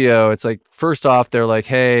the studio, it's like, first off, they're like,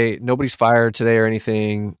 hey, nobody's fired today or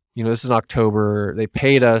anything. You know, this is October. They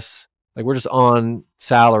paid us, like we're just on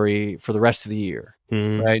salary for the rest of the year,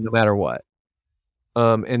 right? No matter what.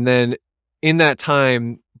 And then in that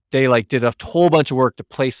time, they like did a whole bunch of work to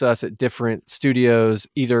place us at different studios,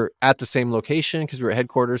 either at the same location because we were at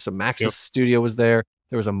headquarters. So Maxis studio was there.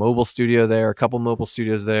 There was a mobile studio there, a couple mobile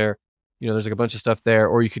studios there. You know, there's like a bunch of stuff there.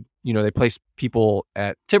 Or you could, you know, they placed people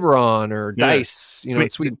at Tiburon or Dice, you know, in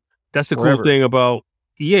Sweden. That's the cool thing about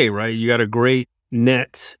EA, right? You got a great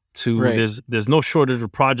net to Right. there's no shortage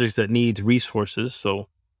of projects that needs resources. So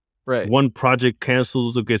Right. one project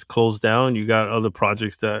cancels or gets closed down, you got other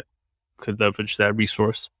projects that could leverage that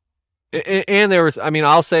resource. And there was, I mean,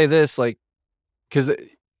 I'll say this, like, because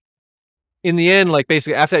in the end, like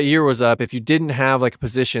basically after that year was up, if you didn't have like a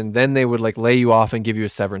position, then they would like lay you off and give you a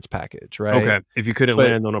severance package, right? Okay. If you couldn't But-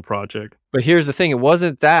 land on a project. But here's the thing, it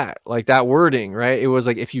wasn't that, like that wording, right? It was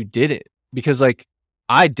like if you didn't, because like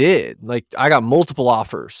I did, like I got multiple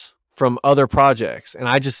offers from other projects and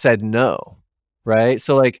I just said no, right?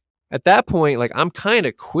 So like at that point, like I'm kind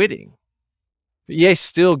of quitting. But EA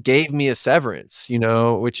still gave me a severance, you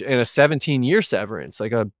know, which in a 17-year severance,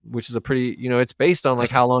 like which is a pretty, you know, it's based on like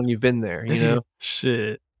how long you've been there, you know.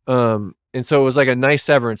 Shit. And so it was like a nice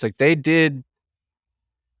severance. Like they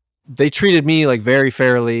treated me like very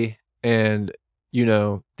fairly, and you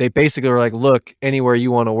know, they basically were like, look, anywhere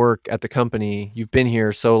you want to work at the company, you've been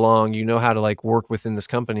here so long, you know how to like work within this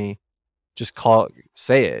company, just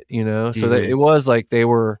say it, you know. So that it was like they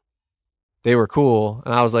were cool,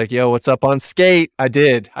 and I was like, yo, what's up on Skate? I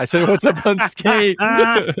said, what's up on Skate?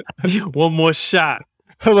 One more shot.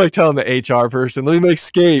 I'm like telling the HR person, let me make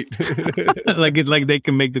Skate. like they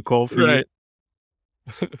can make the call for Right.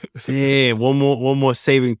 you. Damn, one more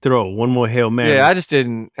saving throw, one more Hail Mary. Yeah, I just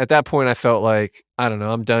didn't. At that point, I felt like, I don't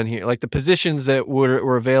know, I'm done here. Like the positions that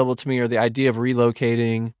were available to me, or the idea of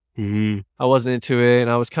relocating, I wasn't into it. And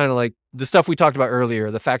I was kind of like the stuff we talked about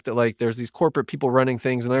earlier, the fact that like there's these corporate people running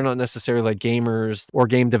things and they're not necessarily like gamers or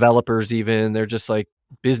game developers even. They're just like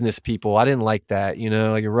business people. I didn't like that, you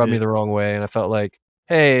know, like it rubbed me the wrong way. And I felt like,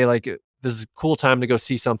 hey, like this is a cool time to go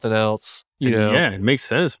see something else, you know? Yeah, it makes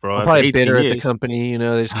sense, bro. I'm probably bitter at the company, you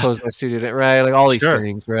know, they just closed my studio, right? Like all these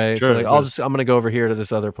things, right? So like I'm going to go over here to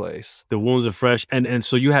this other place. The wounds are fresh. And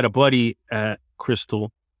so you had a buddy at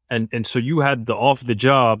Crystal, and so you had the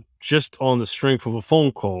job just on the strength of a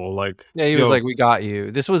phone call. Like, yeah, he was like, we got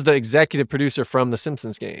you. This was the executive producer from the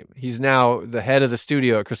Simpsons game. He's now the head of the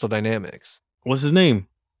studio at Crystal Dynamics. What's his name?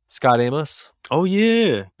 Scott Amos. Oh,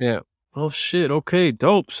 yeah. Yeah. Oh, shit. Okay,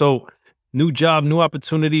 dope. So new job, new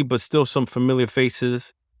opportunity, but still some familiar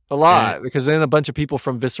faces. A lot, because then a bunch of people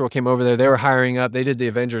from Visceral came over there. They were hiring up. They did the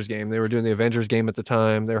Avengers game. They were doing the Avengers game at the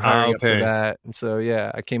time. They were hiring up for that. And so,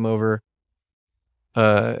 yeah, I came over.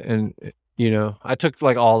 And, you know, I took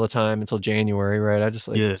like all the time until January, right? I just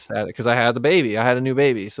like sat because I had the baby. I had a new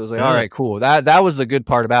baby. So it was like, all right, cool. That was the good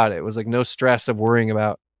part about it. It was like no stress of worrying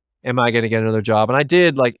about, am I going to get another job? And I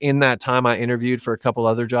did, like in that time, I interviewed for a couple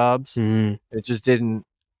other jobs. It just didn't,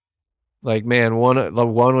 like, man, one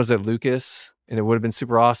was at Lucas, and it would have been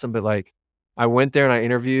super awesome. But like, I went there and I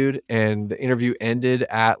interviewed, and the interview ended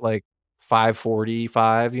at like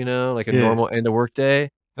 5:45, you know, like a normal end of work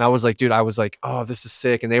day. And I was like, dude, oh, this is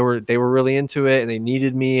sick. And they were really into it, and they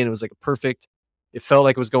needed me, and it was like perfect. It felt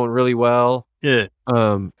like it was going really well. Yeah.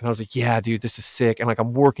 And I was like, yeah, dude, this is sick. And like,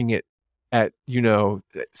 I'm working it at, you know,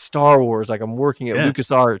 Star Wars. Like I'm working at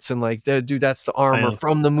LucasArts, and like, dude, that's the armor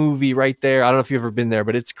from the movie right there. I don't know if you've ever been there,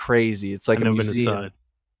 but it's crazy. It's like a museum.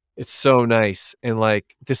 It's so nice. And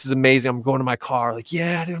like, this is amazing. I'm going to my car. Like,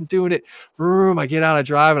 yeah, dude, I'm doing it. Vroom. I get out, I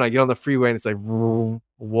drive, and I get on the freeway, and it's like vroom,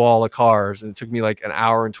 wall of cars. And it took me like an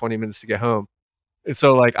hour and 20 minutes to get home. And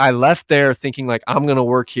so like, I left there thinking like, I'm going to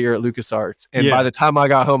work here at LucasArts. And by the time I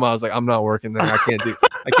got home, I was like, I'm not working there. I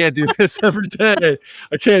can't do this every day.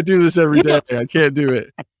 I can't do this every day. I can't do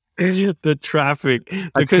it. The traffic,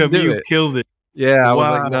 the commute killed it. Yeah, I was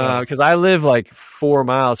like, no, because I live like 4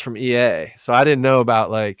 miles from EA. So I didn't know about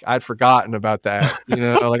like, I'd forgotten about that, you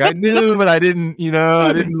know, like I knew, but I didn't, you know,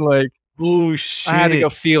 I didn't like, oh shit. I had to go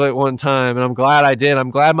feel it one time, and I'm glad I did.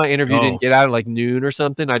 I'm glad my interview didn't get out at like noon or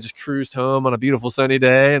something. I just cruised home on a beautiful sunny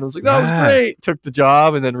day, and I was like, that was great. Took the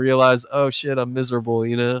job, and then realized, oh shit, I'm miserable,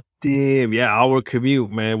 you know? Damn, yeah, our commute,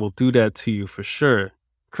 man, will do that to you for sure.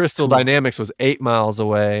 Crystal Dynamics was 8 miles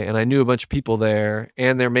away, and I knew a bunch of people there,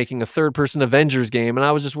 and they're making a third-person Avengers game, and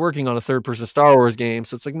I was just working on a third-person Star Wars game,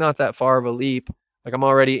 so it's like not that far of a leap. Like I'm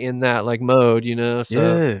already in that like mode, you know?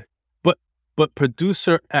 So but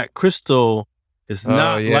producer at Crystal is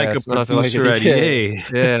not like a producer at EA.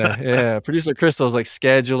 Yeah. Producer at Crystal is like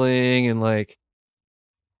scheduling and like,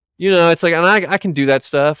 you know, it's like, and I can do that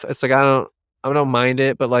stuff. It's like I don't mind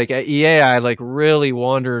it, but like at EA, I like really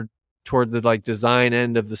wandered toward the like design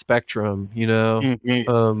end of the spectrum, you know.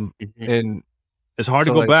 And it's hard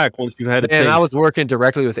to go back once you've had a taste. And I was working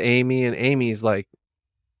directly with Amy, and Amy's like,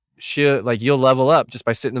 you'll level up just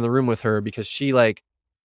by sitting in the room with her, because she like,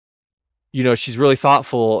 you know, she's really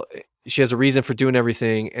thoughtful she has a reason for doing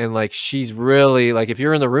everything. And like, she's really like, if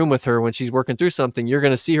you're in the room with her when she's working through something, you're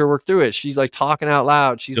going to see her work through it. She's like talking out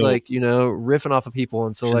loud. She's Dope. like, riffing off of people.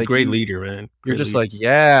 And so She's like a great leader, man. you're Great just leader. like,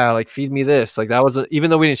 yeah, like feed me this. Like that was, even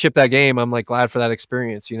though we didn't ship that game, I'm like glad for that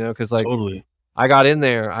experience, cause like Totally. I got in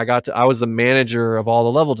there, I was the manager of all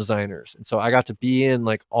the level designers. And so I got to be in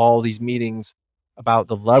like all these meetings about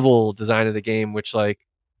the level design of the game, which like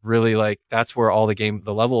really like, that's where all the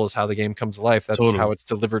level is how the game comes to life. That's Totally. how it's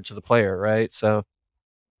delivered to the player. Right. So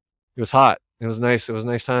it was hot. It was nice. It was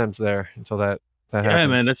nice times there until that happens. Yeah,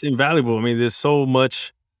 man, that's invaluable. I mean, there's so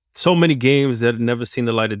many games that have never seen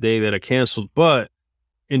the light of day that are canceled, but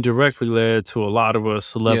indirectly led to a lot of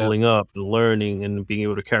us leveling up and learning and being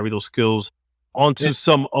able to carry those skills onto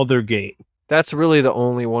some other game. That's really the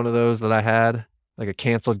only one of those that I had, like a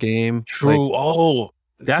canceled game. True. Like,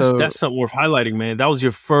 that's something worth highlighting, man. That was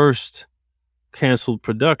your first canceled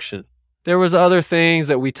production. There was other things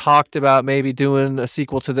that we talked about, maybe doing a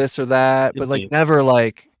sequel to this or that, but like never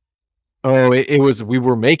like, we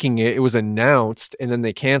were making it. It was announced and then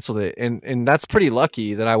they canceled it. And that's pretty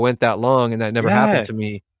lucky that I went that long and that never happened to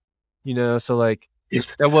me, so like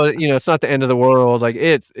that was, it's not the end of the world. Like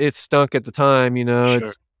it stunk at the time, sure.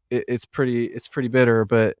 It's pretty bitter,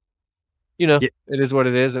 but it is what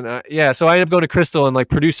it is. And so I ended up going to Crystal, and like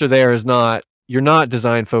producer there you're not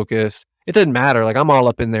design focused. It doesn't matter. Like I'm all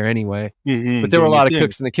up in there anyway, but there were a lot of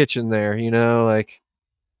cooks in the kitchen there, like,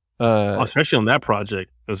 especially on that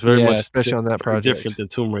project. It was very much especially on that project different than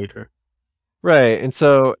Tomb Raider. Right. And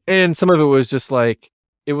so, and some of it was just like,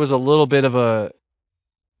 it was a little bit of a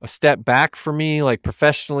step back for me, like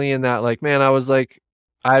professionally, in that like, man, I was like,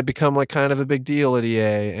 I had become like kind of a big deal at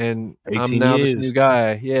EA, and I'm now this new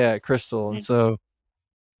guy. Yeah. At Crystal. And so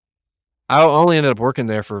I only ended up working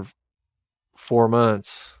there for 4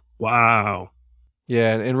 months. Wow.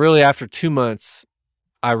 Yeah. And really after 2 months,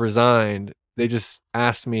 I resigned. They just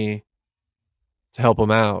asked me to help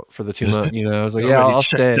them out for the 2 months. I was like, yeah, I'll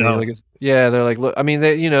stay. Like, they're like, look, I mean,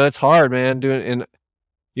 it's hard, man, doing, and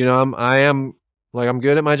I'm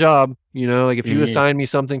good at my job. Like if you assign me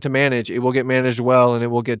something to manage, it will get managed well, and it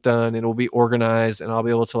will get done, and it will be organized, and I'll be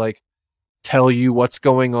able to like tell you what's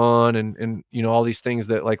going on, and all these things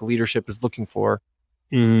that like leadership is looking for.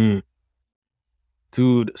 Dude,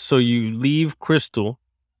 so you leave Crystal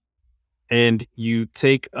and you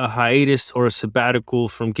take a hiatus or a sabbatical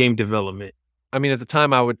from game development. I mean, at the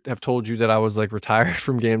time, I would have told you that I was like retired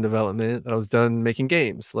from game development, that I was done making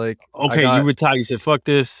games. Like, okay, you retired. You said, "Fuck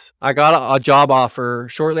this." I got a job offer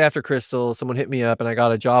shortly after Crystal. Someone hit me up, and I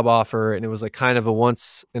got a job offer, and it was like kind of a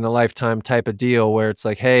once in a lifetime type of deal where it's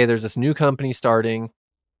like, hey, there's this new company starting,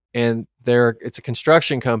 and it's a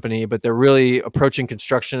construction company, but they're really approaching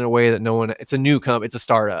construction in a way that it's a new company, it's a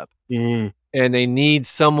startup. And they need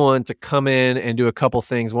someone to come in and do a couple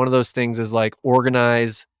things. One of those things is like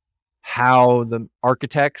organize how the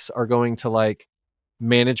architects are going to like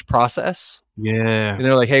manage process. Yeah. And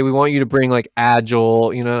they're like, hey, we want you to bring like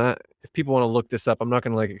agile, if people want to look this up, I'm not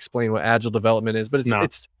going to like explain what agile development is, but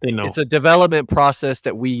it's a development process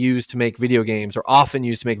that we use to make video games, or often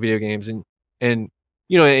use to make video games, and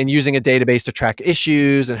using a database to track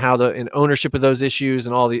issues and and ownership of those issues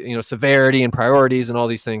and all the, severity and priorities and all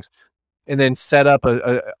these things. And then set up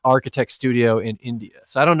a architect studio in India.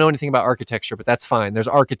 So I don't know anything about architecture, but that's fine. There's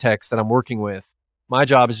architects that I'm working with. My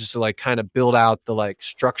job is just to like kind of build out the like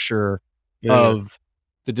structure of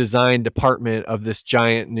the design department of this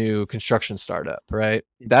giant new construction startup, right?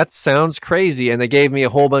 That sounds crazy. And they gave me a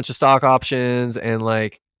whole bunch of stock options, and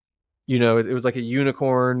like, it was like a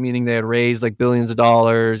unicorn, meaning they had raised like billions of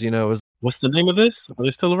dollars. It was. What's the name of this? Are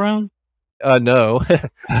they still around? No.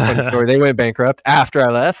 Funny story. They went bankrupt after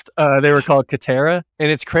I left. They were called Katera,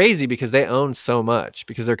 and it's crazy because they own so much,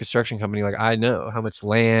 because they're a construction company. Like, I know how much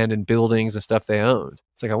land and buildings and stuff they owned.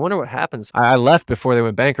 It's like, I wonder what happens. I left before they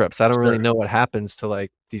went bankrupt, so I don't really know what happens to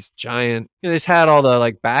like these giant, they just had all the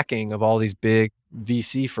like backing of all these big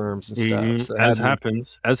VC firms and stuff. So as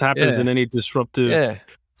happens in any disruptive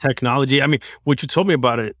technology. I mean, what you told me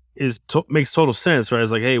about it makes total sense, right?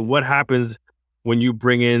 It's like, hey, what happens when you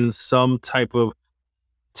bring in some type of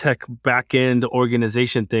tech back-end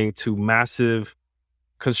organization thing to massive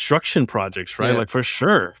construction projects, right? Like, for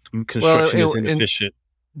sure, construction is inefficient.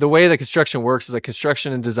 The way that construction works is like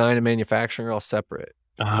construction and design and manufacturing are all separate,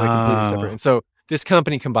 like completely separate. And so this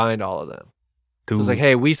company combined all of them. So it's like,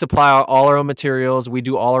 hey, we supply all our own materials, we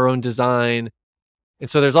do all our own design. And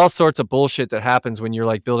so there's all sorts of bullshit that happens when you're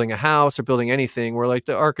like building a house or building anything, where like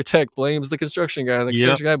the architect blames the construction guy, and the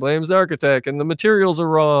construction guy blames the architect, and the materials are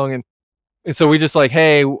wrong. And so we just like,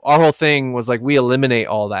 hey, our whole thing was like, we eliminate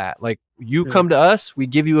all that. Like, you come to us, we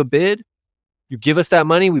give you a bid, You give us that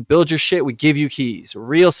money, we build your shit, we give you keys.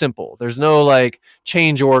 Real simple. There's no like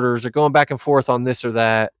change orders or going back and forth on this or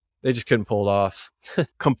that. They just couldn't pull it off.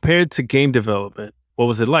 Compared to game development, what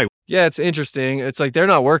was it like? Yeah, it's interesting. It's like they're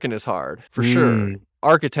not working as hard, for sure.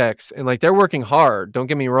 Architects, and like they're working hard, don't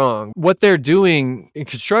get me wrong. What they're doing in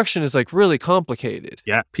construction is like really complicated.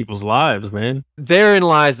 Yeah, people's lives, man. Therein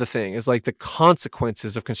lies the thing, is like the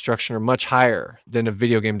consequences of construction are much higher than a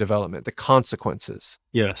video game development. The consequences.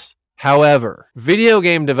 Yes. However, video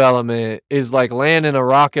game development is like landing a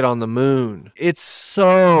rocket on the moon. It's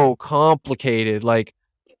so complicated. Like,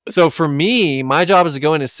 so for me, my job is to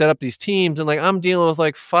go in and set up these teams, and like I'm dealing with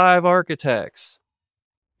like 5 architects,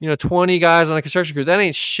 20 guys on a construction crew. That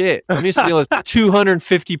ain't shit. I'm used to dealing with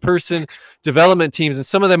 250 person development teams, and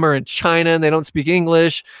some of them are in China and they don't speak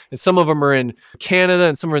English, and some of them are in Canada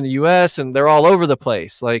and some are in the US, and they're all over the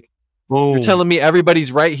place. Like, you're telling me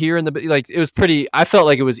everybody's right here in the, like, it was pretty, I felt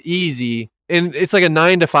like it was easy, and it's like a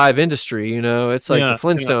 9 to 5 industry, it's like the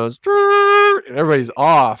Flintstones, and everybody's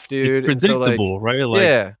off, dude. It's predictable, right? Like,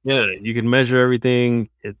 yeah, you can measure everything.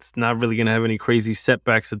 It's not really going to have any crazy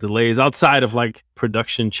setbacks or delays outside of like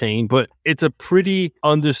production chain, but it's a pretty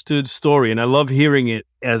understood story. And I love hearing it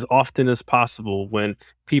as often as possible when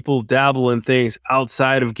people dabble in things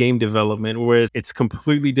outside of game development where it's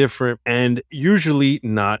completely different and usually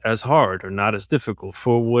not as hard or not as difficult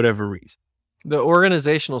for whatever reason. The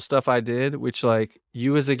organizational stuff I did, which like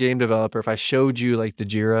you as a game developer, if I showed you like the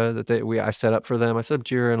Jira that I set up for them, I set up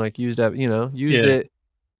Jira and like used it.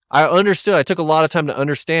 I understood. I took a lot of time to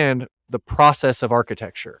understand the process of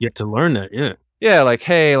architecture. You have to learn that. Yeah. Yeah. Like,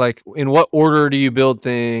 hey, like in what order do you build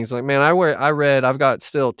things? Like, man, I've got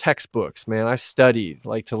still textbooks, man. I studied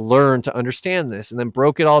like to learn to understand this and then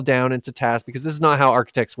broke it all down into tasks, because this is not how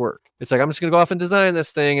architects work. It's like, I'm just going to go off and design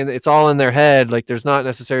this thing, and it's all in their head. Like there's not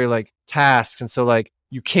necessarily like tasks. And so like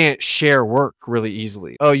you can't share work really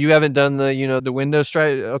easily. Oh, you haven't done the, the window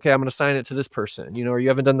stripe. Okay, I'm going to assign it to this person, or you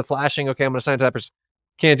haven't done the flashing. Okay, I'm going to assign it to that person.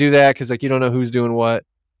 Can't do that because like you don't know who's doing what.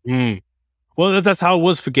 Well, that's how it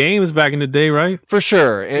was for games back in the day, right? For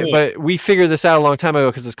sure. But we figured this out a long time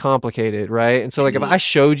ago because it's complicated, right? And so like if I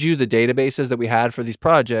showed you the databases that we had for these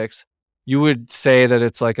projects, you would say that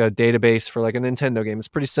it's like a database for like a Nintendo game. It's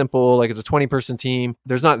pretty simple. Like it's a 20-person team.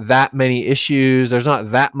 There's not that many issues. There's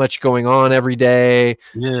not that much going on every day.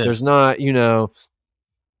 Yeah. There's not,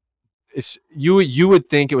 it's you would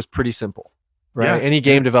think it was pretty simple. Right. Yeah. Any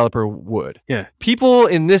game developer would. Yeah. People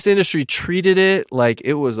in this industry treated it like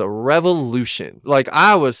it was a revolution. Like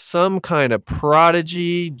I was some kind of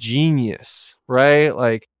prodigy genius, right?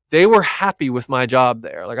 Like they were happy with my job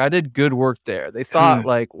there. Like I did good work there. They thought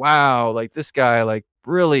like, wow, like this guy like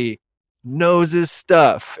really knows his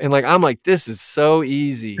stuff. And like, I'm like, this is so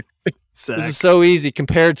easy. This is so easy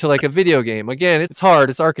compared to like a video game. Again, it's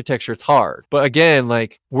hard. It's architecture. It's hard. But again,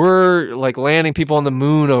 like we're like landing people on the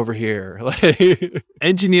moon over here. Like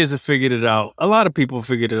engineers have figured it out. A lot of people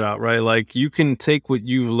figured it out, right? Like you can take what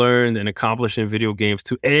you've learned and accomplish in video games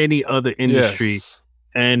to any other industry. Yes.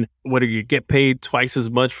 And whether you get paid twice as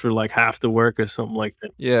much for like half the work or something like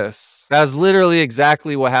that. Yes. That's literally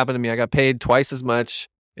exactly what happened to me. I got paid twice as much.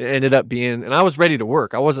 It ended up being, and I was ready to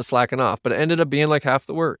work. I wasn't slacking off, but it ended up being like half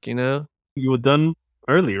the work, You were done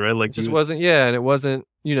early, right? Like it just wasn't, and it wasn't,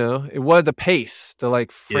 it was the pace, the like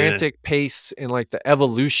frantic pace and like the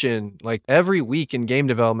evolution, like every week in game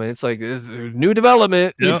development, it's like there's new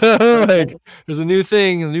development, like there's a new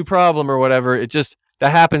thing, a new problem or whatever. It just,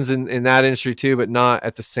 that happens in that industry too, but not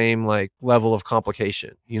at the same like level of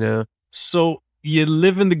complication, So you're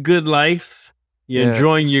living the good life. You're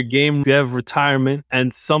enjoying your game dev retirement,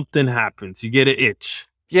 and something happens. You get an itch.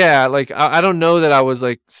 Yeah, like I don't know that I was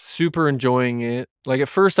like super enjoying it. Like at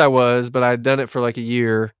first I was, but I'd done it for like a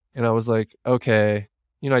year, and I was like, okay,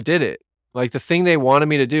 I did it. Like the thing they wanted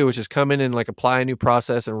me to do, which is come in and like apply a new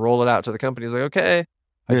process and roll it out to the company. Is like, okay,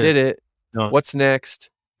 I did it. No. What's next?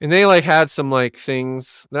 And they like had some like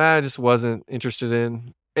things that I just wasn't interested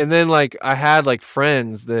in. And then like I had like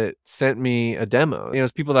friends that sent me a demo.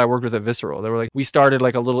 It's people that I worked with at Visceral. They were like, we started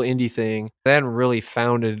like a little indie thing. They hadn't really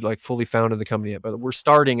fully founded the company yet, but we're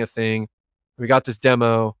starting a thing. We got this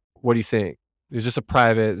demo. What do you think? It was just a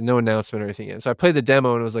private, no announcement or anything yet. So I played the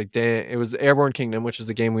demo and it was like, damn, it was Airborne Kingdom, which is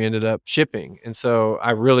the game we ended up shipping. And so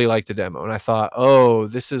I really liked the demo. And I thought, oh,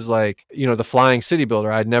 this is like, the flying city builder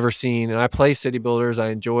I'd never seen. And I play city builders.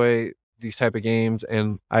 I enjoy these type of games,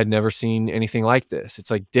 and I'd never seen anything like this.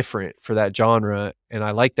 It's like different for that genre, and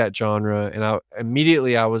I like that genre, and I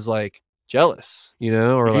was like jealous,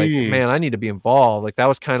 or like, man, I need to be involved. Like that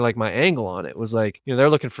was kind of like my angle on it, was like,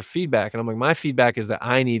 they're looking for feedback, and I'm like, my feedback is that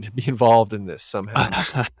I need to be involved in this somehow.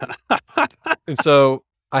 And so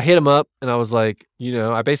I hit him up and I was like,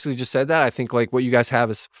 I basically just said that. I think like what you guys have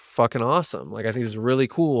is fucking awesome. Like, I think it's really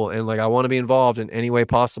cool. And like, I want to be involved in any way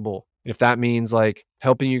possible. If that means like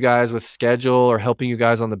helping you guys with schedule or helping you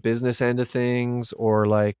guys on the business end of things, or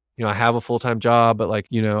like, I have a full-time job, but like,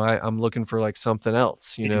 I'm looking for like something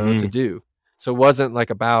else, to do. So it wasn't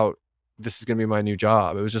like about, this is going to be my new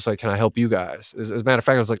job. It was just like, can I help you guys? As a matter of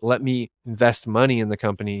fact, I was like, let me invest money in the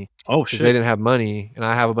company. Oh, because shit. they didn't have money and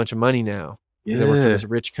I have a bunch of money now. Because I work for Yeah. this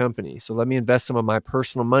rich company. So let me invest some of my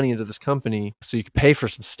personal money into this company so you can pay for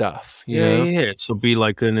some stuff. You know? Yeah. So be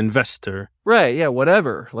like an investor. Right. Yeah.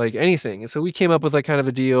 Whatever. Like anything. And so we came up with like kind of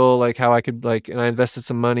a deal, like how I could like, and I invested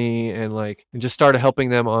some money and like, and just started helping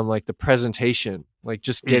them on like the presentation, like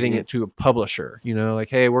just getting it to a publisher, like,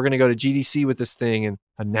 hey, we're going to go to GDC with this thing and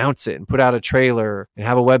announce it and put out a trailer and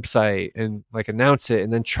have a website and like announce it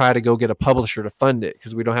and then try to go get a publisher to fund it.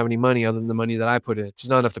 Cause we don't have any money other than the money that I put in. It's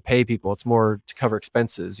not enough to pay people. It's more to cover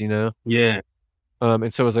expenses, Yeah.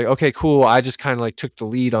 And so it was like, okay, cool. I just kind of like took the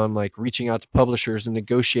lead on like reaching out to publishers and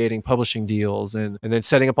negotiating publishing deals and then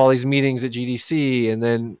setting up all these meetings at GDC. And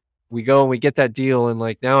then we go and we get that deal. And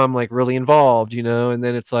like, now I'm like really involved, and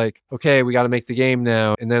then it's like, okay, we got to make the game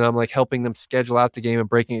now. And then I'm like helping them schedule out the game and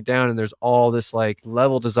breaking it down. And there's all this like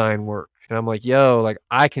level design work. And I'm like, yo, like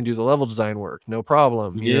I can do the level design work. No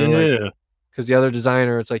problem. Yeah. Because the other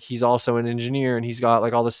designer, it's like he's also an engineer and he's got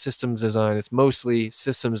like all the systems design. It's mostly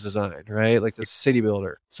systems design, right? Like the city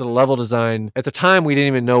builder. So the level design, at the time, we didn't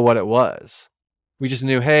even know what it was. We just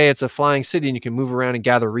knew, hey, it's a flying city and you can move around and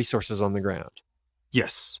gather resources on the ground.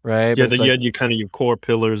 Yes. Right. Yeah. But You had your kind of your core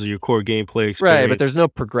pillars or your core gameplay experience. right. But there's no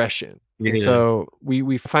progression. Yeah. And so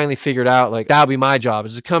we finally figured out like that'll be my job,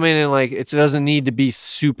 is to come in and like it doesn't need to be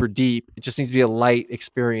super deep. It just needs to be a light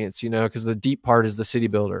experience, because the deep part is the city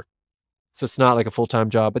builder. So it's not like a full-time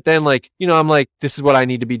job. But then like, I'm like, this is what I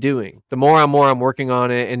need to be doing. The more I'm working on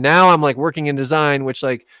it. And now I'm like working in design, which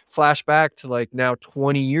like flashback to like now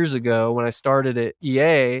 20 years ago when I started at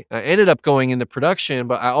EA. I ended up going into production,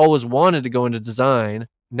 but I always wanted to go into design.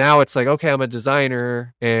 Now it's like, okay, I'm a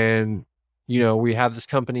designer and we have this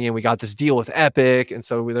company and we got this deal with Epic. And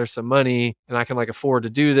so there's some money and I can like afford to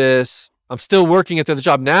do this. I'm still working at the other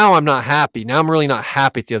job. Now I'm not happy. Now I'm really not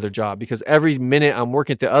happy at the other job because every minute I'm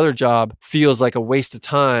working at the other job feels like a waste of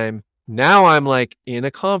time. Now I'm like in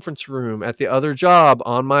a conference room at the other job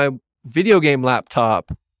on my video game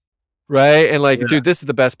laptop. Right. And like, dude, this is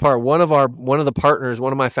the best part. One of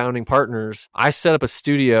my founding partners, I set up a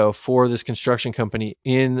studio for this construction company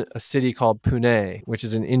in a city called Pune, which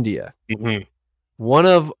is in India. Mm-hmm. One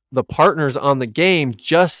of the partners on the game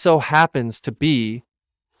just so happens to be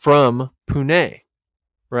from Pune,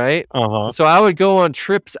 right? So I would go on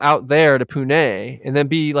trips out there to Pune and then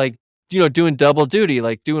be like, doing double duty,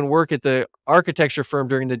 like doing work at the architecture firm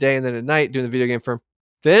during the day and then at night doing the video game firm.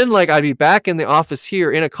 Then like I'd be back in the office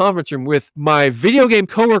here in a conference room with my video game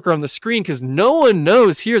coworker on the screen because no one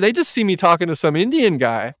knows here. They just see me talking to some Indian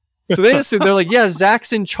guy. So they're like, yeah,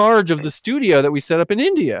 Zach's in charge of the studio that we set up in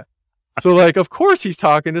India. So like, of course he's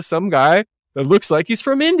talking to some guy that looks like he's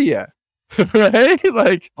from India. Right?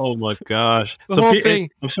 Like, oh my gosh. The whole thing.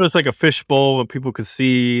 I'm sure it's like a fishbowl and people could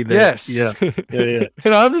see that. Yes. Yeah.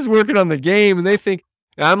 And I'm just working on the game and they think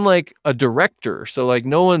I'm like a director. So like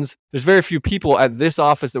there's very few people at this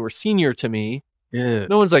office that were senior to me. Yeah.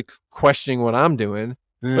 No one's like questioning what I'm doing.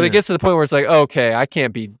 Yeah. But it gets to the point where it's like, okay, I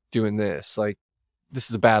can't be doing this. Like, this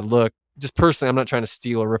is a bad look. Just personally, I'm not trying to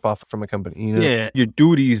steal or rip off from a company. Yeah, your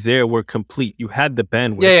duties there were complete. You had the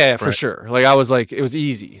bandwidth. Yeah, for sure. Like I was like, it was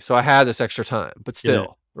easy. So I had this extra time, but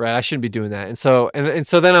still, right? I shouldn't be doing that. And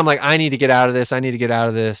so then I'm like, I need to get out of this.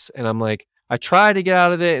 And I'm like, I try to get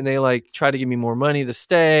out of it and they like try to give me more money to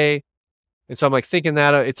stay. And so I'm like thinking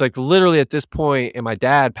that it's like literally at this point and my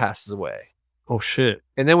dad passes away. Oh shit.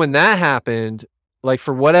 And then when that happened, like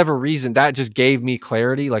for whatever reason, that just gave me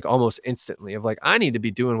clarity, like almost instantly of like, I need to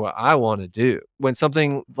be doing what I want to do. When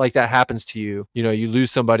something like that happens to you, you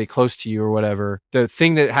lose somebody close to you or whatever, the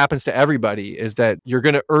thing that happens to everybody is that you're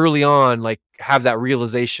going to early on, like have that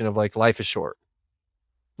realization of like, life is short.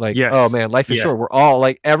 Like, oh man, life is short. We're all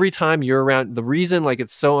like, every time you're around, the reason like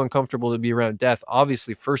it's so uncomfortable to be around death,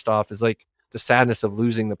 obviously, first off is like the sadness of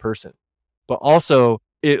losing the person, but also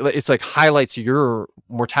it's like highlights your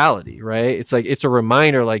mortality, right? It's like, it's a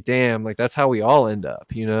reminder like, damn, like that's how we all end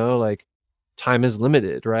up, like time is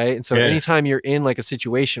limited, right? And so anytime you're in like a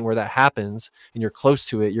situation where that happens and you're close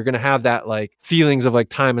to it, you're going to have that like feelings of like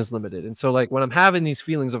time is limited. And so like when I'm having these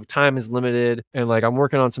feelings of time is limited and like I'm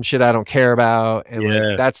working on some shit I don't care about and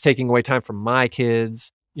like that's taking away time from my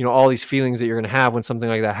kids, all these feelings that you're going to have when something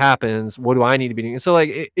like that happens. What do I need to be doing? And so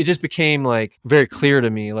like, it just became like very clear to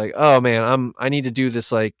me, like, oh man, I need to do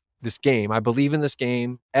this, like this game. I believe in this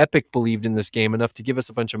game. Epic believed in this game enough to give us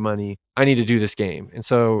a bunch of money. I need to do this game. And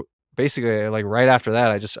so basically like right after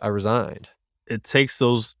that, I resigned. It takes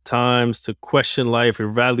those times to question life,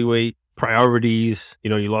 evaluate priorities.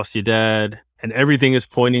 You lost your dad and everything is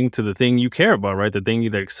pointing to the thing you care about, right? The thing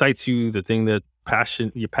that excites you, the thing that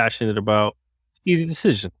you're passionate about. Easy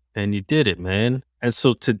decision. And you did it, man. And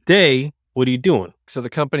so today, what are you doing? So the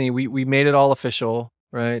company, we made it all official,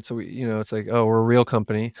 right? So it's like, oh, we're a real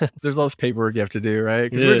company. There's all this paperwork you have to do, right?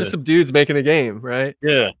 Because we're just some dudes making a game, right?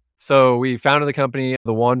 Yeah. So we founded the company,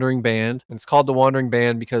 The Wandering Band. And it's called The Wandering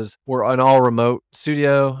Band because we're an all remote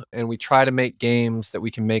studio and we try to make games that we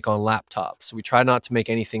can make on laptops. So we try not to make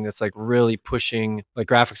anything that's like really pushing like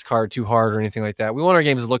graphics card too hard or anything like that. We want our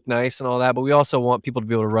games to look nice and all that, but we also want people to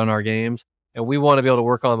be able to run our games. And we want to be able to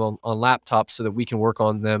work on laptops so that we can work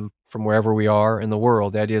on them from wherever we are in the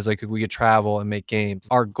world. The idea is like we could travel and make games.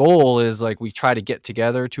 Our goal is like we try to get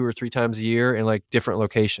together 2 or 3 times a year in like different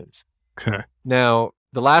locations. Okay. Now,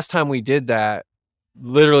 the last time we did that,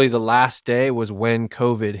 literally the last day was when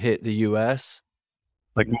COVID hit the US.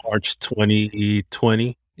 Like March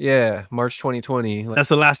 2020? Yeah, March 2020. That's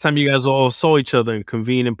the last time you guys all saw each other and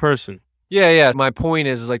convened in person. Yeah. My point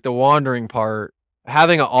is like the wandering part.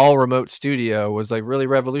 Having an all remote studio was like really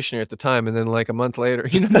revolutionary at the time. And then like a month later,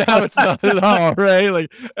 now it's not at all, right?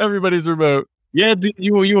 Like everybody's remote. Yeah, dude,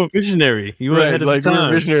 you were visionary. You were ahead of the time. We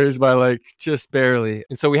were visionaries by like just barely.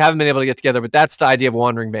 And so we haven't been able to get together, but that's the idea of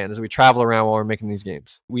Wandering Band, is we travel around while we're making these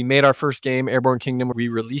games. We made our first game, Airborne Kingdom. We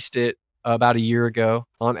released it about a year ago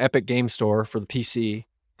on Epic Game Store for the PC.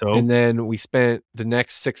 Dope. And then we spent the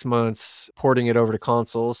next 6 months porting it over to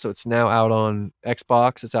consoles. So it's now out on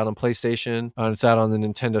Xbox, it's out on PlayStation, and it's out on the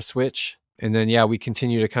Nintendo Switch. And then, we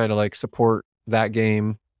continue to kind of like support that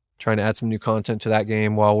game, trying to add some new content to that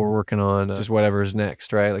game while we're working on just whatever is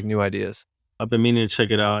next, right? Like new ideas. I've been meaning to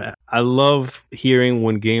check it out. I love hearing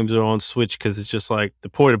when games are on Switch because it's just like the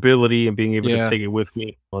portability and being able to take it with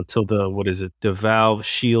me until the Valve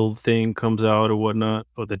Shield thing comes out or whatnot,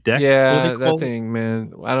 or the deck. Yeah, that thing,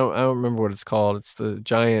 man. I don't remember what it's called. It's the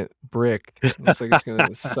giant brick. It looks like it's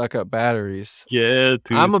gonna suck up batteries. Yeah,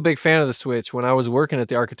 dude. I'm a big fan of the Switch. When I was working at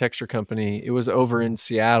the architecture company, it was over in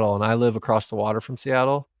Seattle, and I live across the water from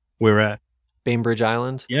Seattle. Where at? Bainbridge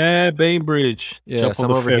Island. Yeah, Bainbridge. Yeah, so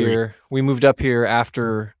I'm over here. We moved up here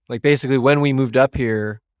after, like basically when we moved up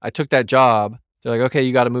here, I took that job. They're like, okay,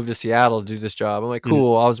 you got to move to Seattle to do this job. I'm like,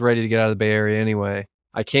 cool. I was ready to get out of the Bay Area anyway.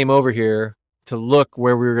 I came over here to look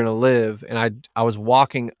where we were going to live. And I was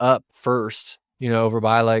walking up first, over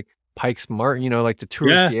by like Pikes Martin, like the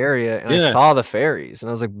touristy area. And I saw the ferries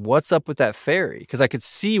and I was like, what's up with that ferry? Because I could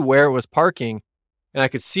see where it was parking. And I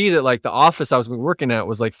could see that like the office I was working at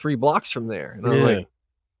was like 3 blocks from there. And I was like,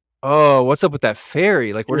 oh, what's up with that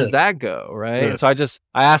ferry? Like, where does that go? Right. And so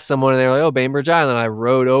I asked someone and they were like, oh, Bainbridge Island. I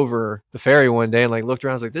rode over the ferry one day and like looked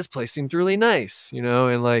around. I was like, this place seems really nice,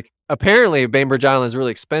 and like apparently Bainbridge Island is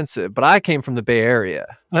really expensive, but I came from the Bay Area.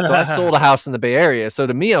 So I sold a house in the Bay Area. So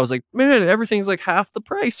to me, I was like, man, everything's like half the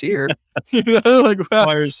price here. Like wow,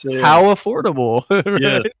 how affordable.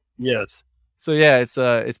 Right? Yes. So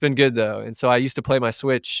it's been good though. And so I used to play my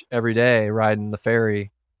Switch every day riding the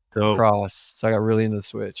ferry across. So I got really into the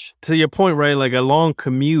Switch. To your point, right? Like a long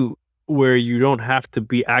commute where you don't have to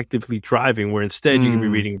be actively driving, where instead you can be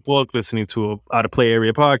reading a book, listening to a Out of Play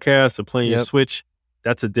Area podcast, or playing your Switch.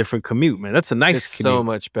 That's a different commute, man. That's a nice commute. So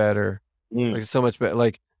much better. Like so much better.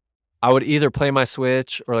 Like I would either play my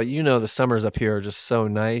Switch or like, the summers up here are just so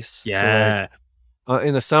nice. Yeah. So like,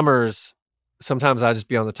 in the summers, sometimes I just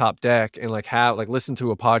be on the top deck and like listen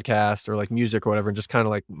to a podcast or like music or whatever and just kind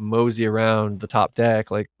of like mosey around the top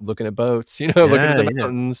deck, like looking at boats, looking at the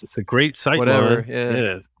mountains. It's a great sight. Whatever.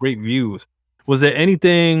 It's great views. Was there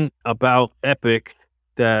anything about Epic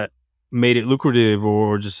that made it lucrative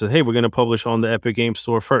or just said, hey, we're going to publish on the Epic Game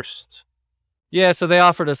Store first? Yeah, so they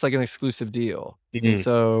offered us like an exclusive deal. Mm-hmm. And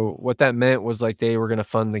so what that meant was like they were going to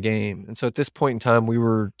fund the game. And so at this point in time, we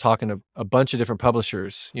were talking to a bunch of different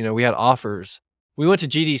publishers. We had offers. We went to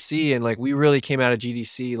GDC and like we really came out of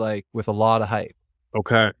GDC like with a lot of hype.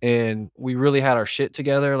 Okay. And we really had our shit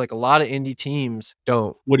together. Like a lot of indie teams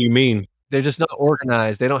don't. What do you mean? They're just not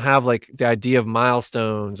organized. They don't have like the idea of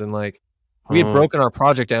milestones and like we had broken our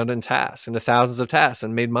project down into tasks, into thousands of tasks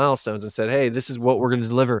and made milestones and said, hey, this is what we're going to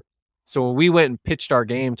deliver. So when we went and pitched our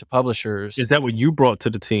game to publishers... Is that what you brought to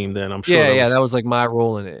the team then? I'm sure. Yeah, that was like my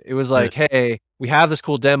role in it. It was like, hey, we have this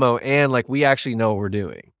cool demo and like we actually know what we're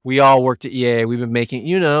doing. We all worked at EA. We've been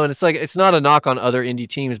making, and it's like, it's not a knock on other indie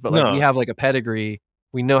teams, but like we have like a pedigree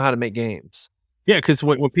We know how to make games. Yeah, because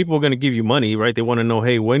when people are going to give you money, right, they want to know,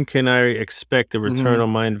 hey, when can I expect a return on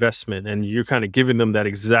my investment? And you're kind of giving them that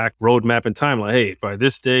exact roadmap and timeline. Hey, by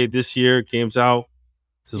this day, this year, game's out.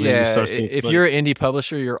 This is when you start seeing if money. you're an indie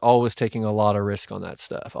publisher, you're always taking a lot of risk on that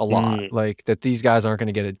stuff. A lot. Like that these guys aren't going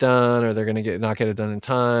to get it done, or they're going to not get it done in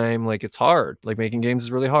time. Like it's hard. Like making games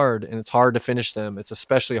is really hard, and it's hard to finish them. It's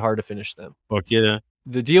especially hard to finish them. Fuck yeah.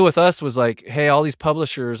 The deal with us was like, hey, all these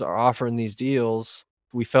publishers are offering these deals.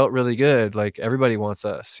 We felt really good. Like everybody wants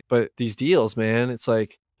us. But these deals, man, it's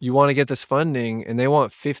like you want to get this funding and they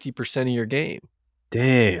want 50% of your game.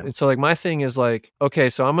 Damn. And so like my thing is like, okay,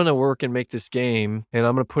 so I'm going to work and make this game and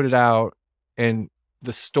I'm going to put it out, and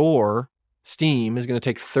the store, Steam, is going to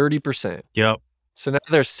take 30%. Yep. So now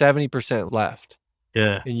there's 70% left.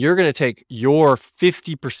 Yeah. And you're going to take your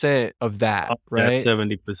 50% of that, right?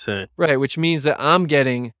 70%. Right, which means that I'm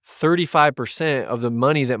getting 35% of the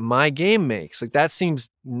money that my game makes. Like that seems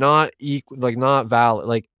not equal, like not valid.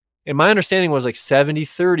 Like, and my understanding was like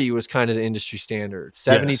 70-30 was kind of the industry standard.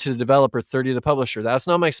 70 to the developer, 30 to the publisher. That's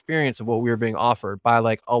not my experience of what we were being offered by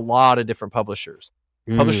like a lot of different publishers.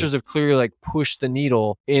 Publishers have clearly like pushed the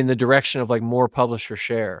needle in the direction of like more publisher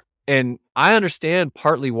share. And I understand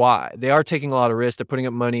partly why. They are taking a lot of risks. They're putting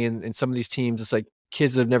up money in some of these teams. It's like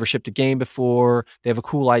kids that have never shipped a game before. They have a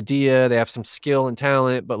cool idea. They have some skill and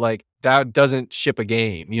talent, but like that doesn't ship a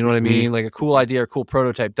game. You know what I mean? Like a cool idea or cool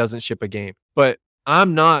prototype doesn't ship a game. But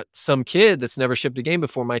I'm not some kid that's never shipped a game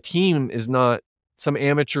before. My team is not some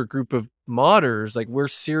amateur group of modders. Like we're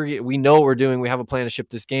serious. We know what we're doing. We have a plan to ship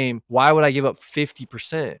this game. Why would I give up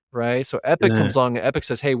 50%? Right. So Epic comes along and Epic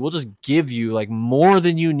says, hey, we'll just give you like more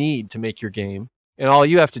than you need to make your game. And all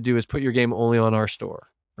you have to do is put your game only on our store.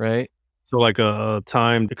 Right. So like a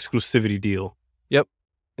timed exclusivity deal. Yep.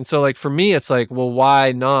 And so like for me, it's like, well,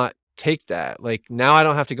 why not take that? Like now I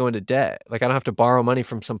don't have to go into debt. Like I don't have to borrow money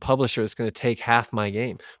from some publisher that's going to take half my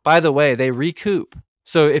game. By the way, they recoup.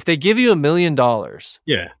 So if they give you $1 million,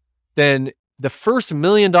 then the first $1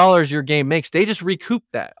 million your game makes, they just recoup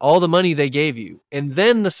that, all the money they gave you. And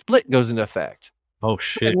then the split goes into effect. Oh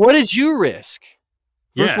shit. So what did you risk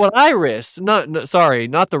versus what I risked? Not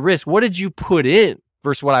the risk. What did you put in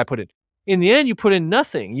versus what I put in? In the end, you put in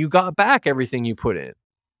nothing. You got back everything you put in.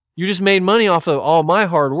 You just made money off of all my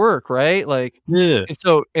hard work, right? Like, yeah. And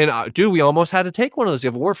so, dude, we almost had to take one of those.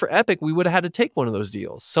 If it weren't for Epic, we would have had to take one of those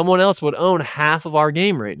deals. Someone else would own half of our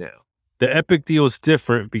game right now. The Epic deal is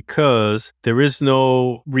different because there is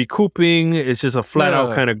no recouping. It's just a flat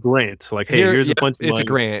out kind of grant. Like, hey, here's a bunch of money. It's a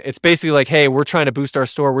grant. It's basically like, hey, we're trying to boost our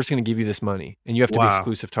store. We're just going to give you this money. And you have to be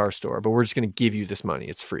exclusive to our store, but we're just going to give you this money.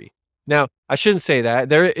 It's free. Now, I shouldn't say that.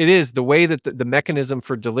 There it is. The way that the mechanism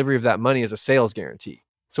for delivery of that money is a sales guarantee.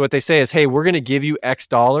 So what they say is, hey, we're going to give you X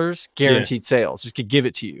dollars guaranteed sales. Just to give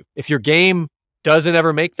it to you. If your game doesn't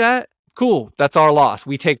ever make that, cool. That's our loss.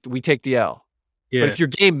 We take the L. Yeah. But if your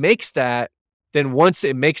game makes that, then once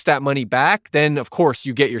it makes that money back, then of course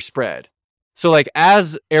you get your spread. So like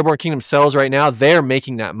as Airborne Kingdom sells right now, they're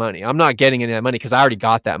making that money. I'm not getting any of that money because I already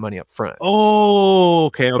got that money up front. Oh,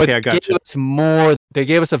 okay. But I got you. They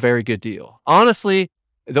gave us a very good deal. Honestly,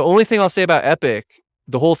 the only thing I'll say about Epic,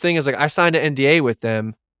 the whole thing is like I signed an NDA with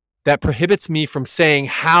them that prohibits me from saying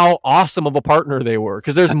how awesome of a partner they were,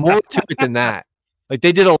 because there's more to it than that. Like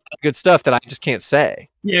they did a lot of good stuff that I just can't say.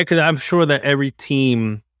 Yeah, because I'm sure that every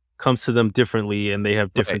team comes to them differently and they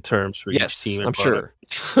have different terms for each team. I'm sure.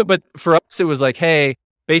 But for us, it was like, hey,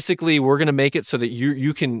 basically we're going to make it so that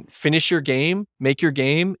you can finish your game, make your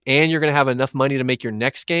game, and you're going to have enough money to make your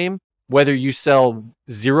next game. Whether you sell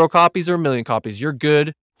 0 copies or 1 million copies, you're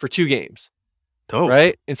good for 2 games. Dope.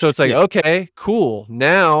 Right? And so it's like, okay, cool.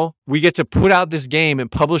 Now we get to put out this game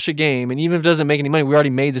and publish a game. And even if it doesn't make any money, we already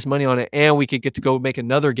made this money on it. And we could get to go make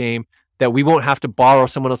another game that we won't have to borrow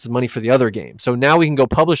someone else's money for the other game. So now we can go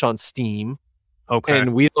publish on Steam. Okay.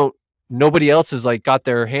 And nobody else has like got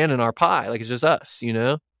their hand in our pie. Like it's just us, you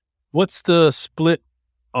know? What's the split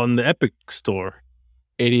on the Epic store?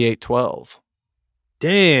 88-12.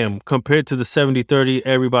 Damn. Compared to the 70-30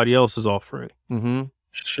 everybody else is offering. Mm-hmm.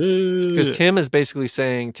 Because Tim is basically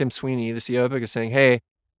saying, Tim Sweeney, the CEO of Epic, is saying, hey,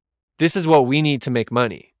 this is what we need to make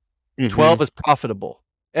money. 12 is profitable.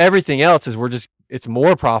 Everything else is it's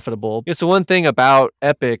more profitable. It's the one thing about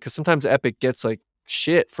Epic, because sometimes Epic gets like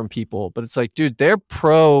shit from people, but it's like, dude, they're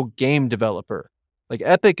pro game developer. Like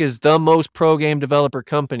Epic is the most pro game developer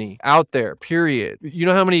company out there, period. You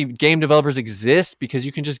know how many game developers exist because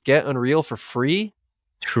you can just get Unreal for free?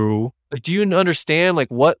 True. Like, do you understand like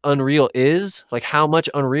what Unreal is? Like how much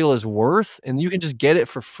Unreal is worth? And you can just get it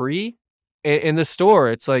for free? in the store,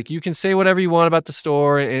 it's like you can say whatever you want about the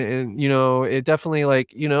store, and you know, it definitely,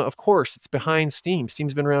 like, you know, of course it's behind Steam.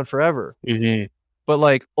 Steam's been around forever. Mm-hmm. But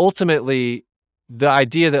like ultimately, the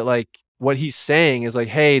idea that like what he's saying is like,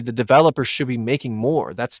 hey, the developers should be making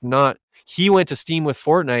more. That's not. He went to Steam with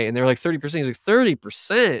Fortnite and they're like 30%. He's like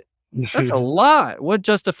 30%. That's a lot. What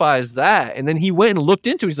justifies that? And then he went and looked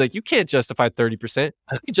into it. He's like, you can't justify 30%.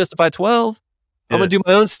 You can justify 12. I'm gonna do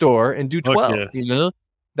my own store and do 12. yeah. You know,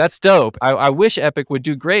 that's dope. I wish Epic would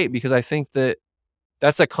do great, because I think that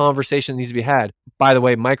that's a conversation that needs to be had. By the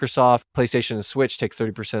way, Microsoft, PlayStation, and Switch take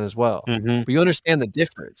 30% as well. Mm-hmm. But you understand the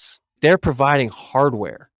difference. They're providing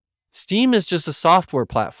hardware. Steam is just a software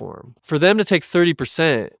platform. For them to take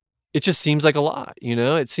 30%, it just seems like a lot, you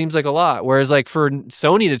know? It seems like a lot. Whereas like for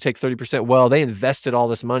Sony to take 30%, well, they invested all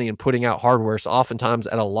this money in putting out hardware, so oftentimes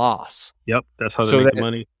at a loss. Yep, that's how they make the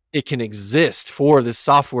money. It can exist for this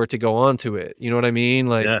software to go onto it. You know what I mean?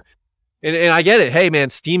 Like, yeah. And I get it. Hey, man,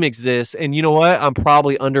 Steam exists. And you know what? I'm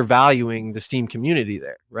probably undervaluing the Steam community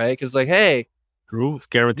there, right? Because like, hey, Rules,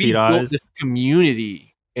 guaranteed eyes. This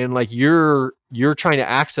community, and like you're trying to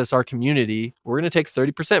access our community. We're gonna take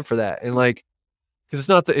 30% for that, and like, because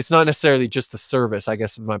it's not necessarily just the service, I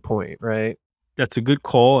guess is my point, right? That's a good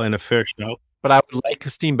call and a fair shout. But I would like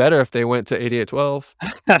Steam better if they went to 8812.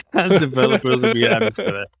 Developers would be happy for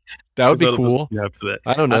that. That would be cool. Be happy for that.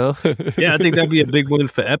 I don't know. Yeah, I think that'd be a big win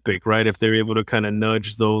for Epic, right? If they're able to kind of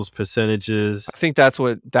nudge those percentages. I think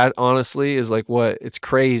that honestly is like what, it's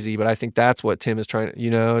crazy, but I think that's what Tim is trying to,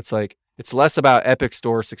 you know, it's like, it's less about Epic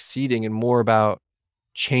Store succeeding and more about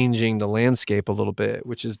changing the landscape a little bit,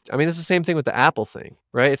 which is, I mean, it's the same thing with the Apple thing,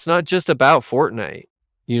 right? It's not just about Fortnite.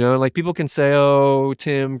 You know, like people can say, oh,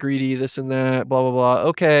 Tim, greedy, this and that, blah, blah, blah.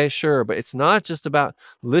 Okay, sure. But it's not just about,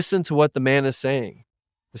 listen to what the man is saying.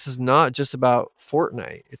 This is not just about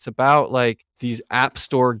Fortnite. It's about like these app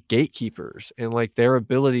store gatekeepers and like their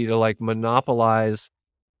ability to like monopolize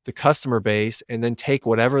the customer base and then take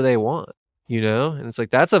whatever they want, you know? And it's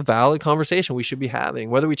like, that's a valid conversation we should be having.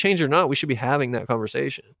 Whether we change or not, we should be having that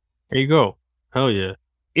conversation. There you go. Hell yeah.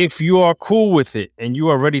 If you are cool with it and you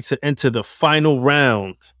are ready to enter the final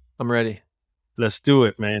round, I'm ready. Let's do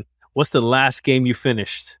it, man. What's the last game you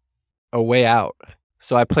finished? A Way Out.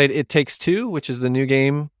 So I played It Takes Two, which is the new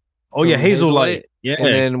game. Oh yeah, Hazelight. Yeah, and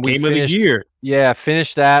then we game finished, of the year. Yeah,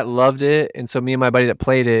 finished that, loved it. And so me and my buddy that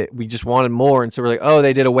played it, we just wanted more. And so we're like, oh,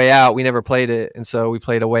 they did A Way Out. We never played it. And so we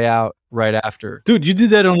played A Way Out right after. Dude, you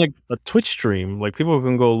did that on like a Twitch stream. Like people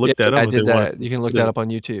can go look that up. I did that. You can look that up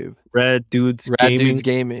on YouTube. Rad Dudes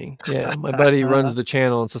Gaming. Yeah, my buddy runs the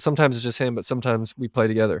channel. And so sometimes it's just him, but sometimes we play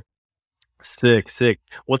together. Sick.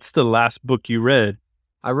 What's the last book you read?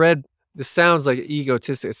 I read, this sounds like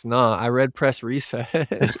egotistic. It's not. I read Press Reset.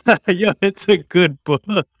 Yo, it's a good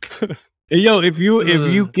book. Yo, if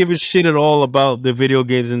you give a shit at all about the video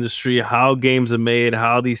games industry, how games are made,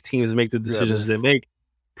 how these teams make the decisions they make,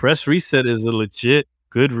 Press Reset is a legit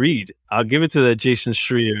good read. I'll give it to that Jason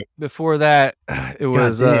Schreier. Before that, it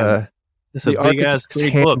was it's a big ass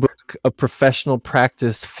Handbook of Professional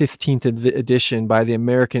Practice, 15th edition by the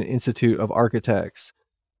American Institute of Architects.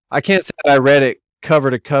 I can't say that I read it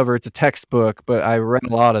cover to cover. It's a textbook, but I read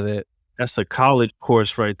a lot of it. That's a college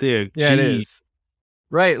course right there. Yeah, it is.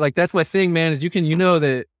 Right. Like that's my thing, man, is you can, you know,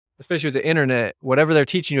 that especially with the internet, whatever they're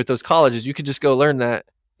teaching you at those colleges, you could just go learn that.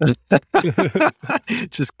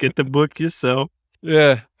 Just get the book yourself.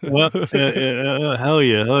 Yeah. Well, hell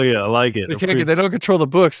yeah. I like it. They don't control the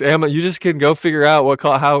books. You just can go figure out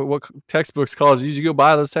what textbooks colleges use. You go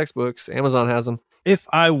buy those textbooks. Amazon has them. If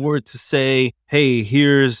I were to say, hey,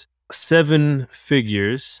 here's 7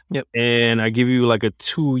 figures, and I give you like a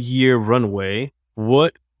 2-year runway,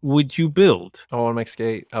 what would you build? I want to make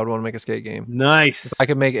skate. I would want to make a skate game. Nice. If I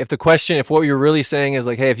could make, if what you're really saying is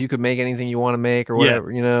like, hey, if you could make anything you want to make or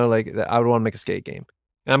whatever, you know, like I would want to make a skate game.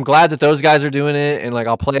 And I'm glad that those guys are doing it, and like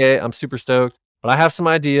I'll play it. I'm super stoked. But I have some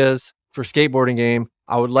ideas for a skateboarding game.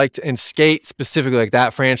 I would like to, and skate specifically, like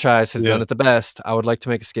that franchise has done it the best. I would like to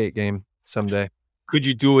make a skate game someday. Could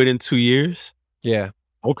you do it in 2 years? Yeah.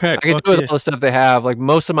 Okay. I can do it with all the stuff they have. Like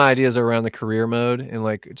most of my ideas are around the career mode and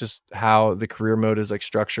like just how the career mode is like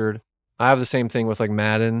structured. I have the same thing with like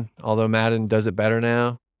Madden, although Madden does it better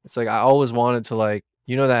now. It's like I always wanted to like,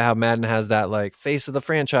 you know, that how Madden has that like face of the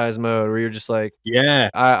franchise mode where you're just like,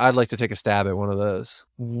 I'd like to take a stab at one of those.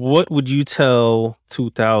 What would you tell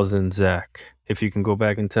 2000 Zach if you can go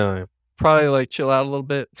back in time? Probably like chill out a little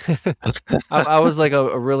bit. I was like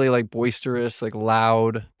a really like boisterous, like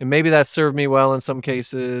loud, and maybe that served me well in some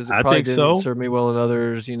cases. It probably didn't serve me well in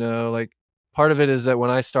others, you know, like part of it is that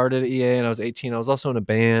when I started at EA and I was 18, I was also in a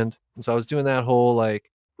band. And so I was doing that whole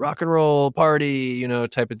like rock and roll party,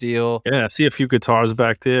 type of deal. Yeah, I see a few guitars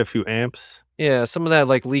back there, a few amps. Yeah, some of that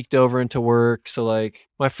like leaked over into work. So like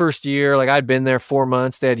my first year, like I'd been there 4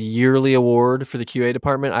 months. They had a yearly award for the QA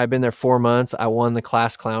department. I'd been there 4 months. I won the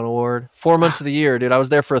class clown award. 4 months of the year, dude. I was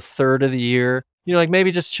there for a third of the year. Like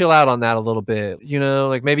maybe just chill out on that a little bit.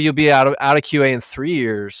 Like maybe you'll be out of QA in 3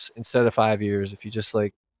 years instead of 5 years if you just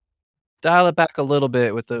like dial it back a little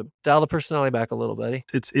bit dial the personality back a little, buddy.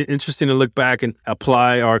 It's interesting to look back and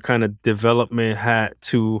apply our kind of development hat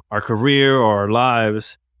to our career or our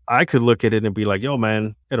lives. I could look at it and be like, yo, man,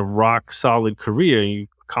 you had a rock solid career and you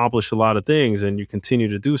accomplished a lot of things and you continue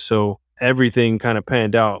to do so. Everything kind of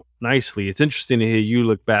panned out nicely. It's interesting to hear you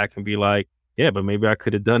look back and be like, yeah, but maybe I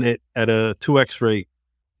could have done it at a 2x rate.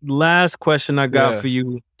 Last question I got for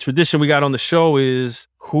you. Tradition we got on the show is,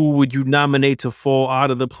 who would you nominate to fall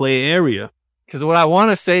out of the play area? Because what I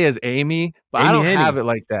want to say is Amy, but I don't have it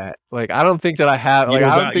like that. Like, I don't think that I have. Like,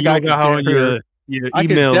 I don't think I can get her. I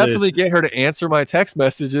could definitely get her to answer my text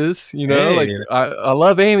messages. I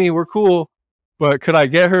love Amy. We're cool. But could I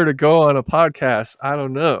get her to go on a podcast? I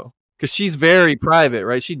don't know. Because she's very private,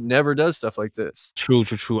 right? She never does stuff like this. True.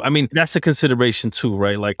 I mean, that's a consideration too,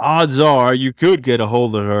 right? Like, odds are you could get a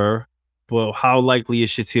hold of her, but how likely is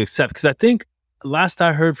she to accept? Because I think last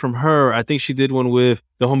I heard from her, I think she did one with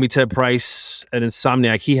the homie Ted Price at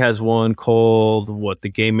Insomniac. He has one called The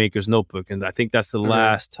Game Maker's Notebook. And I think that's the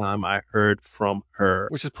last time I heard from her.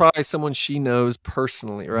 Which is probably someone she knows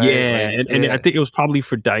personally, right? Yeah. And I think it was probably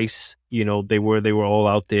for DICE. They were all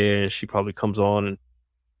out there and she probably comes on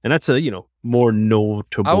and that's a, more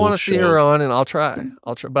notable I want to see her on and I'll try.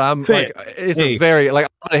 But I'm like, it's a very, like,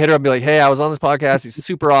 I'm going to hit her up and be like, hey, I was on this podcast. He's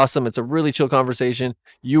super awesome. It's a really chill conversation.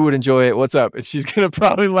 You would enjoy it. What's up? And she's going to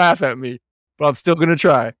probably laugh at me, but I'm still going to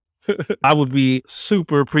try. I would be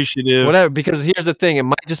super appreciative. Whatever, because here's the thing. It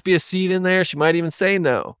might just be a seed in there. She might even say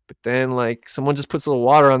no. But then, like, someone just puts a little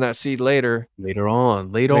water on that seed later. Later on,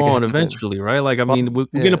 eventually, right? Like, I mean, we're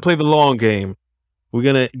going to play the long game. We're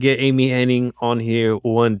going to get Amy Hennig on here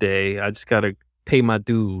one day. I just got to pay my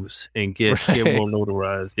dues and get more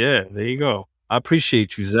notarized. Yeah, there you go. I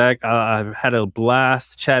appreciate you, Zach. I've had a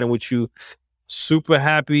blast chatting with you. Super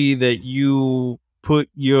happy that you put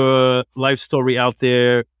your life story out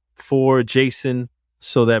there for Jason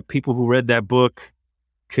so that people who read that book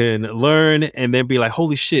can learn and then be like,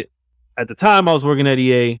 holy shit. At the time I was working at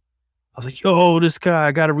EA, I was like, yo, this guy,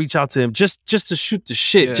 I got to reach out to him just to shoot the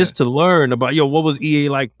shit, just to learn about, what was EA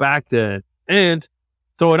like back then? And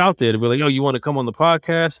throw it out there to be like, yo, you want to come on the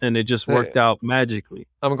podcast? And it just worked out magically.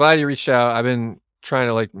 I'm glad you reached out. I've been trying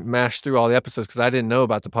to like mash through all the episodes because I didn't know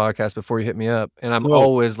about the podcast before you hit me up. And I'm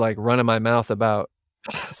always like running my mouth about,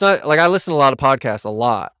 it's not like I listen to a lot of podcasts a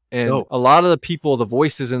lot. And a lot of the people, the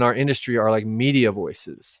voices in our industry are like media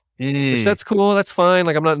voices. Which that's cool. That's fine.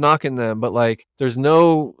 Like, I'm not knocking them, but like, there's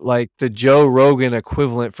no like the Joe Rogan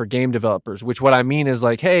equivalent for game developers, which what I mean is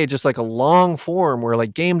like, hey, just like a long form where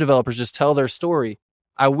like game developers just tell their story.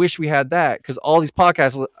 I wish we had that because all these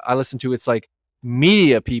podcasts I listen to, it's like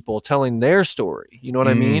media people telling their story. You know what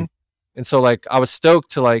I mean? And so like, I was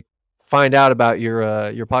stoked to like find out about your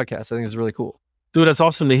podcast. I think it's really cool. Dude, that's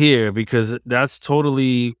awesome to hear because that's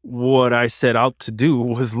totally what I set out to do,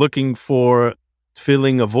 was looking for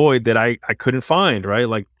filling a void that I couldn't find, right?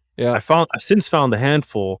 Like, I've since found a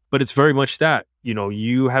handful, but it's very much that,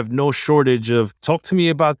 you have no shortage of talk to me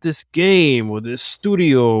about this game or this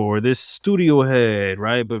studio or this studio head,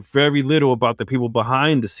 right? But very little about the people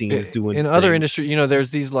behind the scenes doing in things. Other industry,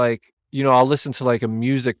 there's these like, I'll listen to like a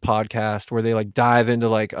music podcast where they like dive into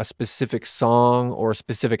like a specific song or a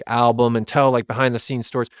specific album and tell like behind the scenes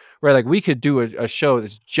stories, where like we could do a show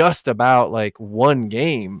that's just about like one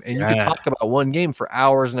game and you could talk about one game for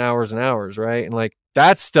hours and hours and hours, right? And like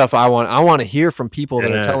that's stuff I want to hear from people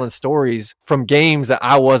that are telling stories from games that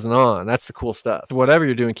I wasn't on. That's the cool stuff. Whatever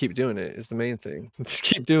you're doing, keep doing it is the main thing. Just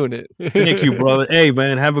keep doing it. Thank you, brother. Hey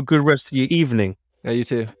man, have a good rest of your evening. Yeah, you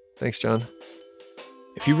too. Thanks, John.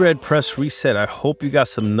 If you read Press Reset, I hope you got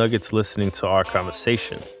some nuggets listening to our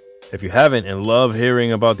conversation. If you haven't and love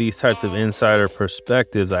hearing about these types of insider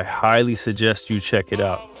perspectives, I highly suggest you check it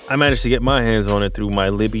out. I managed to get my hands on it through my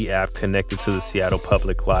Libby app connected to the Seattle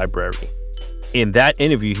Public Library. In that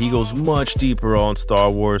interview, he goes much deeper on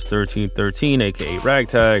Star Wars 1313, aka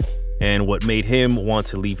Ragtag, and what made him want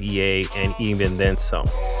to leave EA and even then some.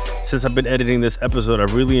 Since I've been editing this episode,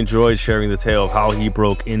 I really enjoyed sharing the tale of how he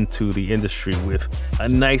broke into the industry with a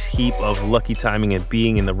nice heap of lucky timing and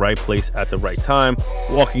being in the right place at the right time,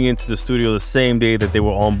 walking into the studio the same day that they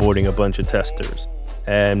were onboarding a bunch of testers,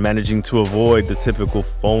 and managing to avoid the typical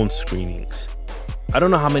phone screenings. I don't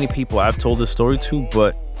know how many people I've told this story to,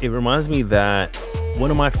 but it reminds me that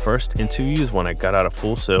one of my first interviews when I got out of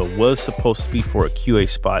Full Sail was supposed to be for a QA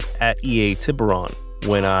spot at EA Tiburon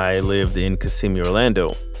when I lived in Kissimmee,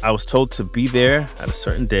 Orlando. I was told to be there at a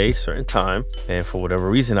certain day, certain time, and for whatever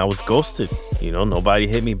reason, I was ghosted. Nobody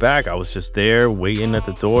hit me back. I was just there waiting at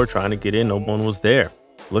the door, trying to get in. No one was there.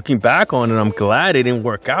 Looking back on it, I'm glad it didn't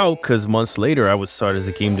work out because months later, I would start as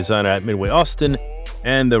a game designer at Midway Austin,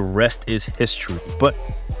 and the rest is history. But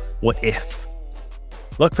what if?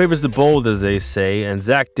 Luck favors the bold, as they say, and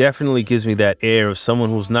Zach definitely gives me that air of someone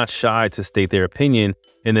who's not shy to state their opinion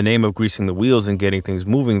in the name of greasing the wheels and getting things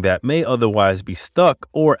moving that may otherwise be stuck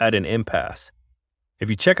or at an impasse. If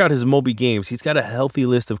you check out his Moby Games, he's got a healthy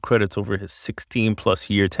list of credits over his 16-plus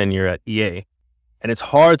year tenure at EA. And it's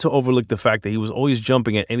hard to overlook the fact that he was always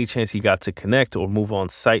jumping at any chance he got to connect or move on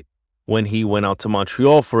site when he went out to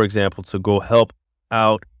Montreal, for example, to go help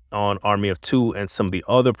out on Army of Two and some of the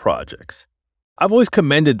other projects. I've always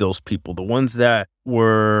commended those people, the ones that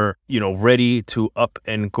were, ready to up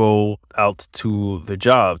and go out to the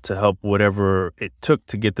job to help whatever it took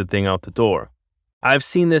to get the thing out the door. I've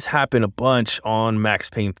seen this happen a bunch on Max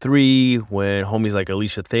Payne 3 when homies like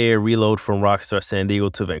Alicia Thayer reload from Rockstar San Diego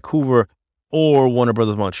to Vancouver, or Warner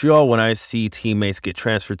Brothers Montreal when I see teammates get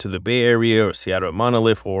transferred to the Bay Area or Seattle at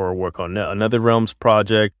Monolith or work on another Realms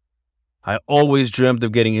project. I always dreamt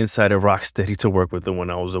of getting inside of Rocksteady to work with them when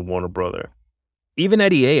I was a Warner Brother. Even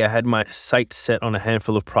at EA, I had my sights set on a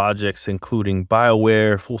handful of projects, including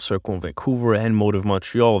BioWare, Full Circle in Vancouver, and Motive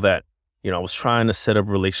Montreal that, I was trying to set up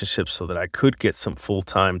relationships so that I could get some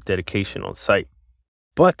full-time dedication on site.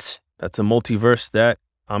 But that's a multiverse that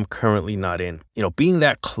I'm currently not in. Being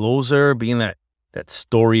that closer, being that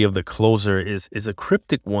story of the closer is a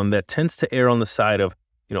cryptic one that tends to err on the side of,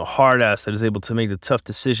 hard ass that is able to make the tough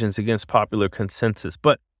decisions against popular consensus.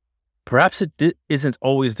 But perhaps it isn't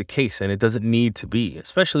always the case, and it doesn't need to be,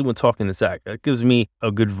 especially when talking to Zach. That gives me a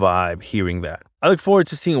good vibe hearing that. I look forward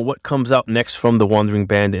to seeing what comes out next from the Wandering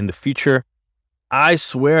Band in the future. I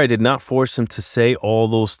swear I did not force him to say all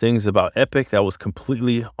those things about Epic. That was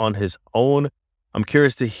completely on his own. I'm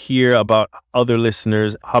curious to hear about other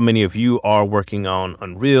listeners, how many of you are working on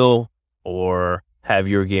Unreal or have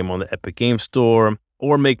your game on the Epic Game Store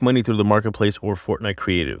or make money through the marketplace or Fortnite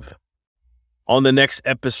Creative. On the next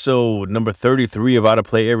episode, number 33 of Out of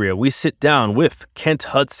Play Area, we sit down with Kent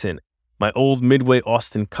Hudson, my old Midway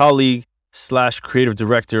Austin colleague / creative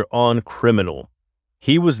director on Criminal.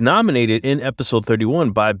 He was nominated in episode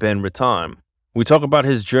 31 by Ben Ratime. We talk about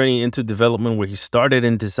his journey into development, where he started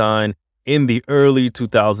in design in the early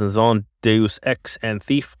 2000s on Deus Ex and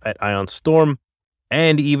Thief at Ion Storm,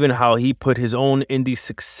 and even how he put his own indie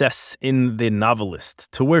success in The Novelist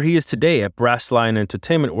to where he is today at Brass Lion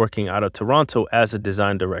Entertainment, working out of Toronto as a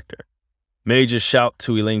design director. Major shout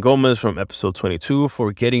to Elaine Gomez from episode 22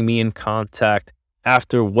 for getting me in contact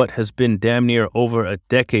after what has been damn near over a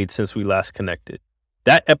decade since we last connected.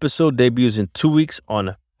 That episode debuts in 2 weeks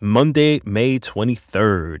on Monday, May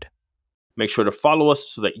 23rd. Make sure to follow us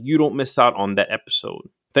so that you don't miss out on that episode.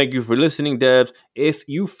 Thank you for listening, devs. If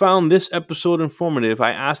you found this episode informative,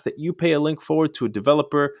 I ask that you pay a link forward to a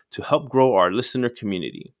developer to help grow our listener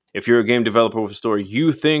community. If you're a game developer with a story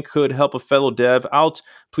you think could help a fellow dev out,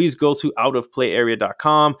 please go to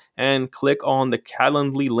outofplayarea.com and click on the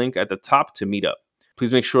Calendly link at the top to meet up.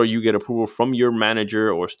 Please make sure you get approval from your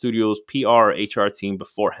manager or studio's PR or HR team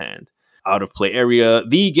beforehand. Out of Play Area,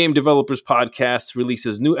 the Game Developers Podcast,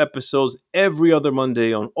 releases new episodes every other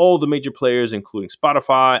Monday on all the major players, including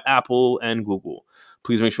Spotify, Apple, and Google.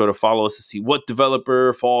 Please make sure to follow us to see what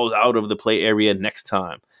developer falls out of the play area next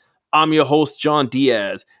time. I'm your host, John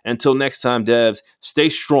Diaz. Until next time, devs, stay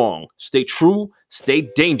strong, stay true, stay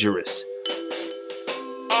dangerous.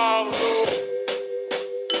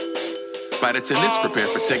 Flight attendants, prepare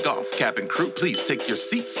for takeoff. Cabin crew, please take your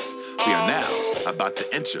seats. We are now about to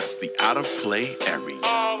enter the Out of Play Area.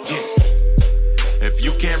 Yeah. If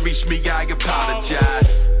you can't reach me, I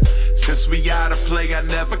apologize. Since we out of play, I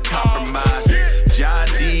never compromise. John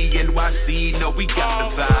D, NYC, know we got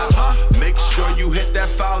the vibe. Make sure you hit that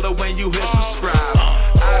follow when you hit subscribe.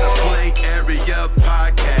 Out of Play Area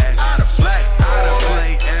Podcast. Out of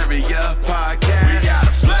Play Area Podcast. We out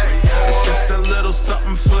of play. It's just a little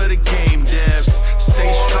something for the game devs.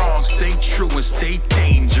 Stay strong, stay true, and stay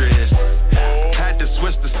dangerous. Had to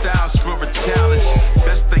switch the styles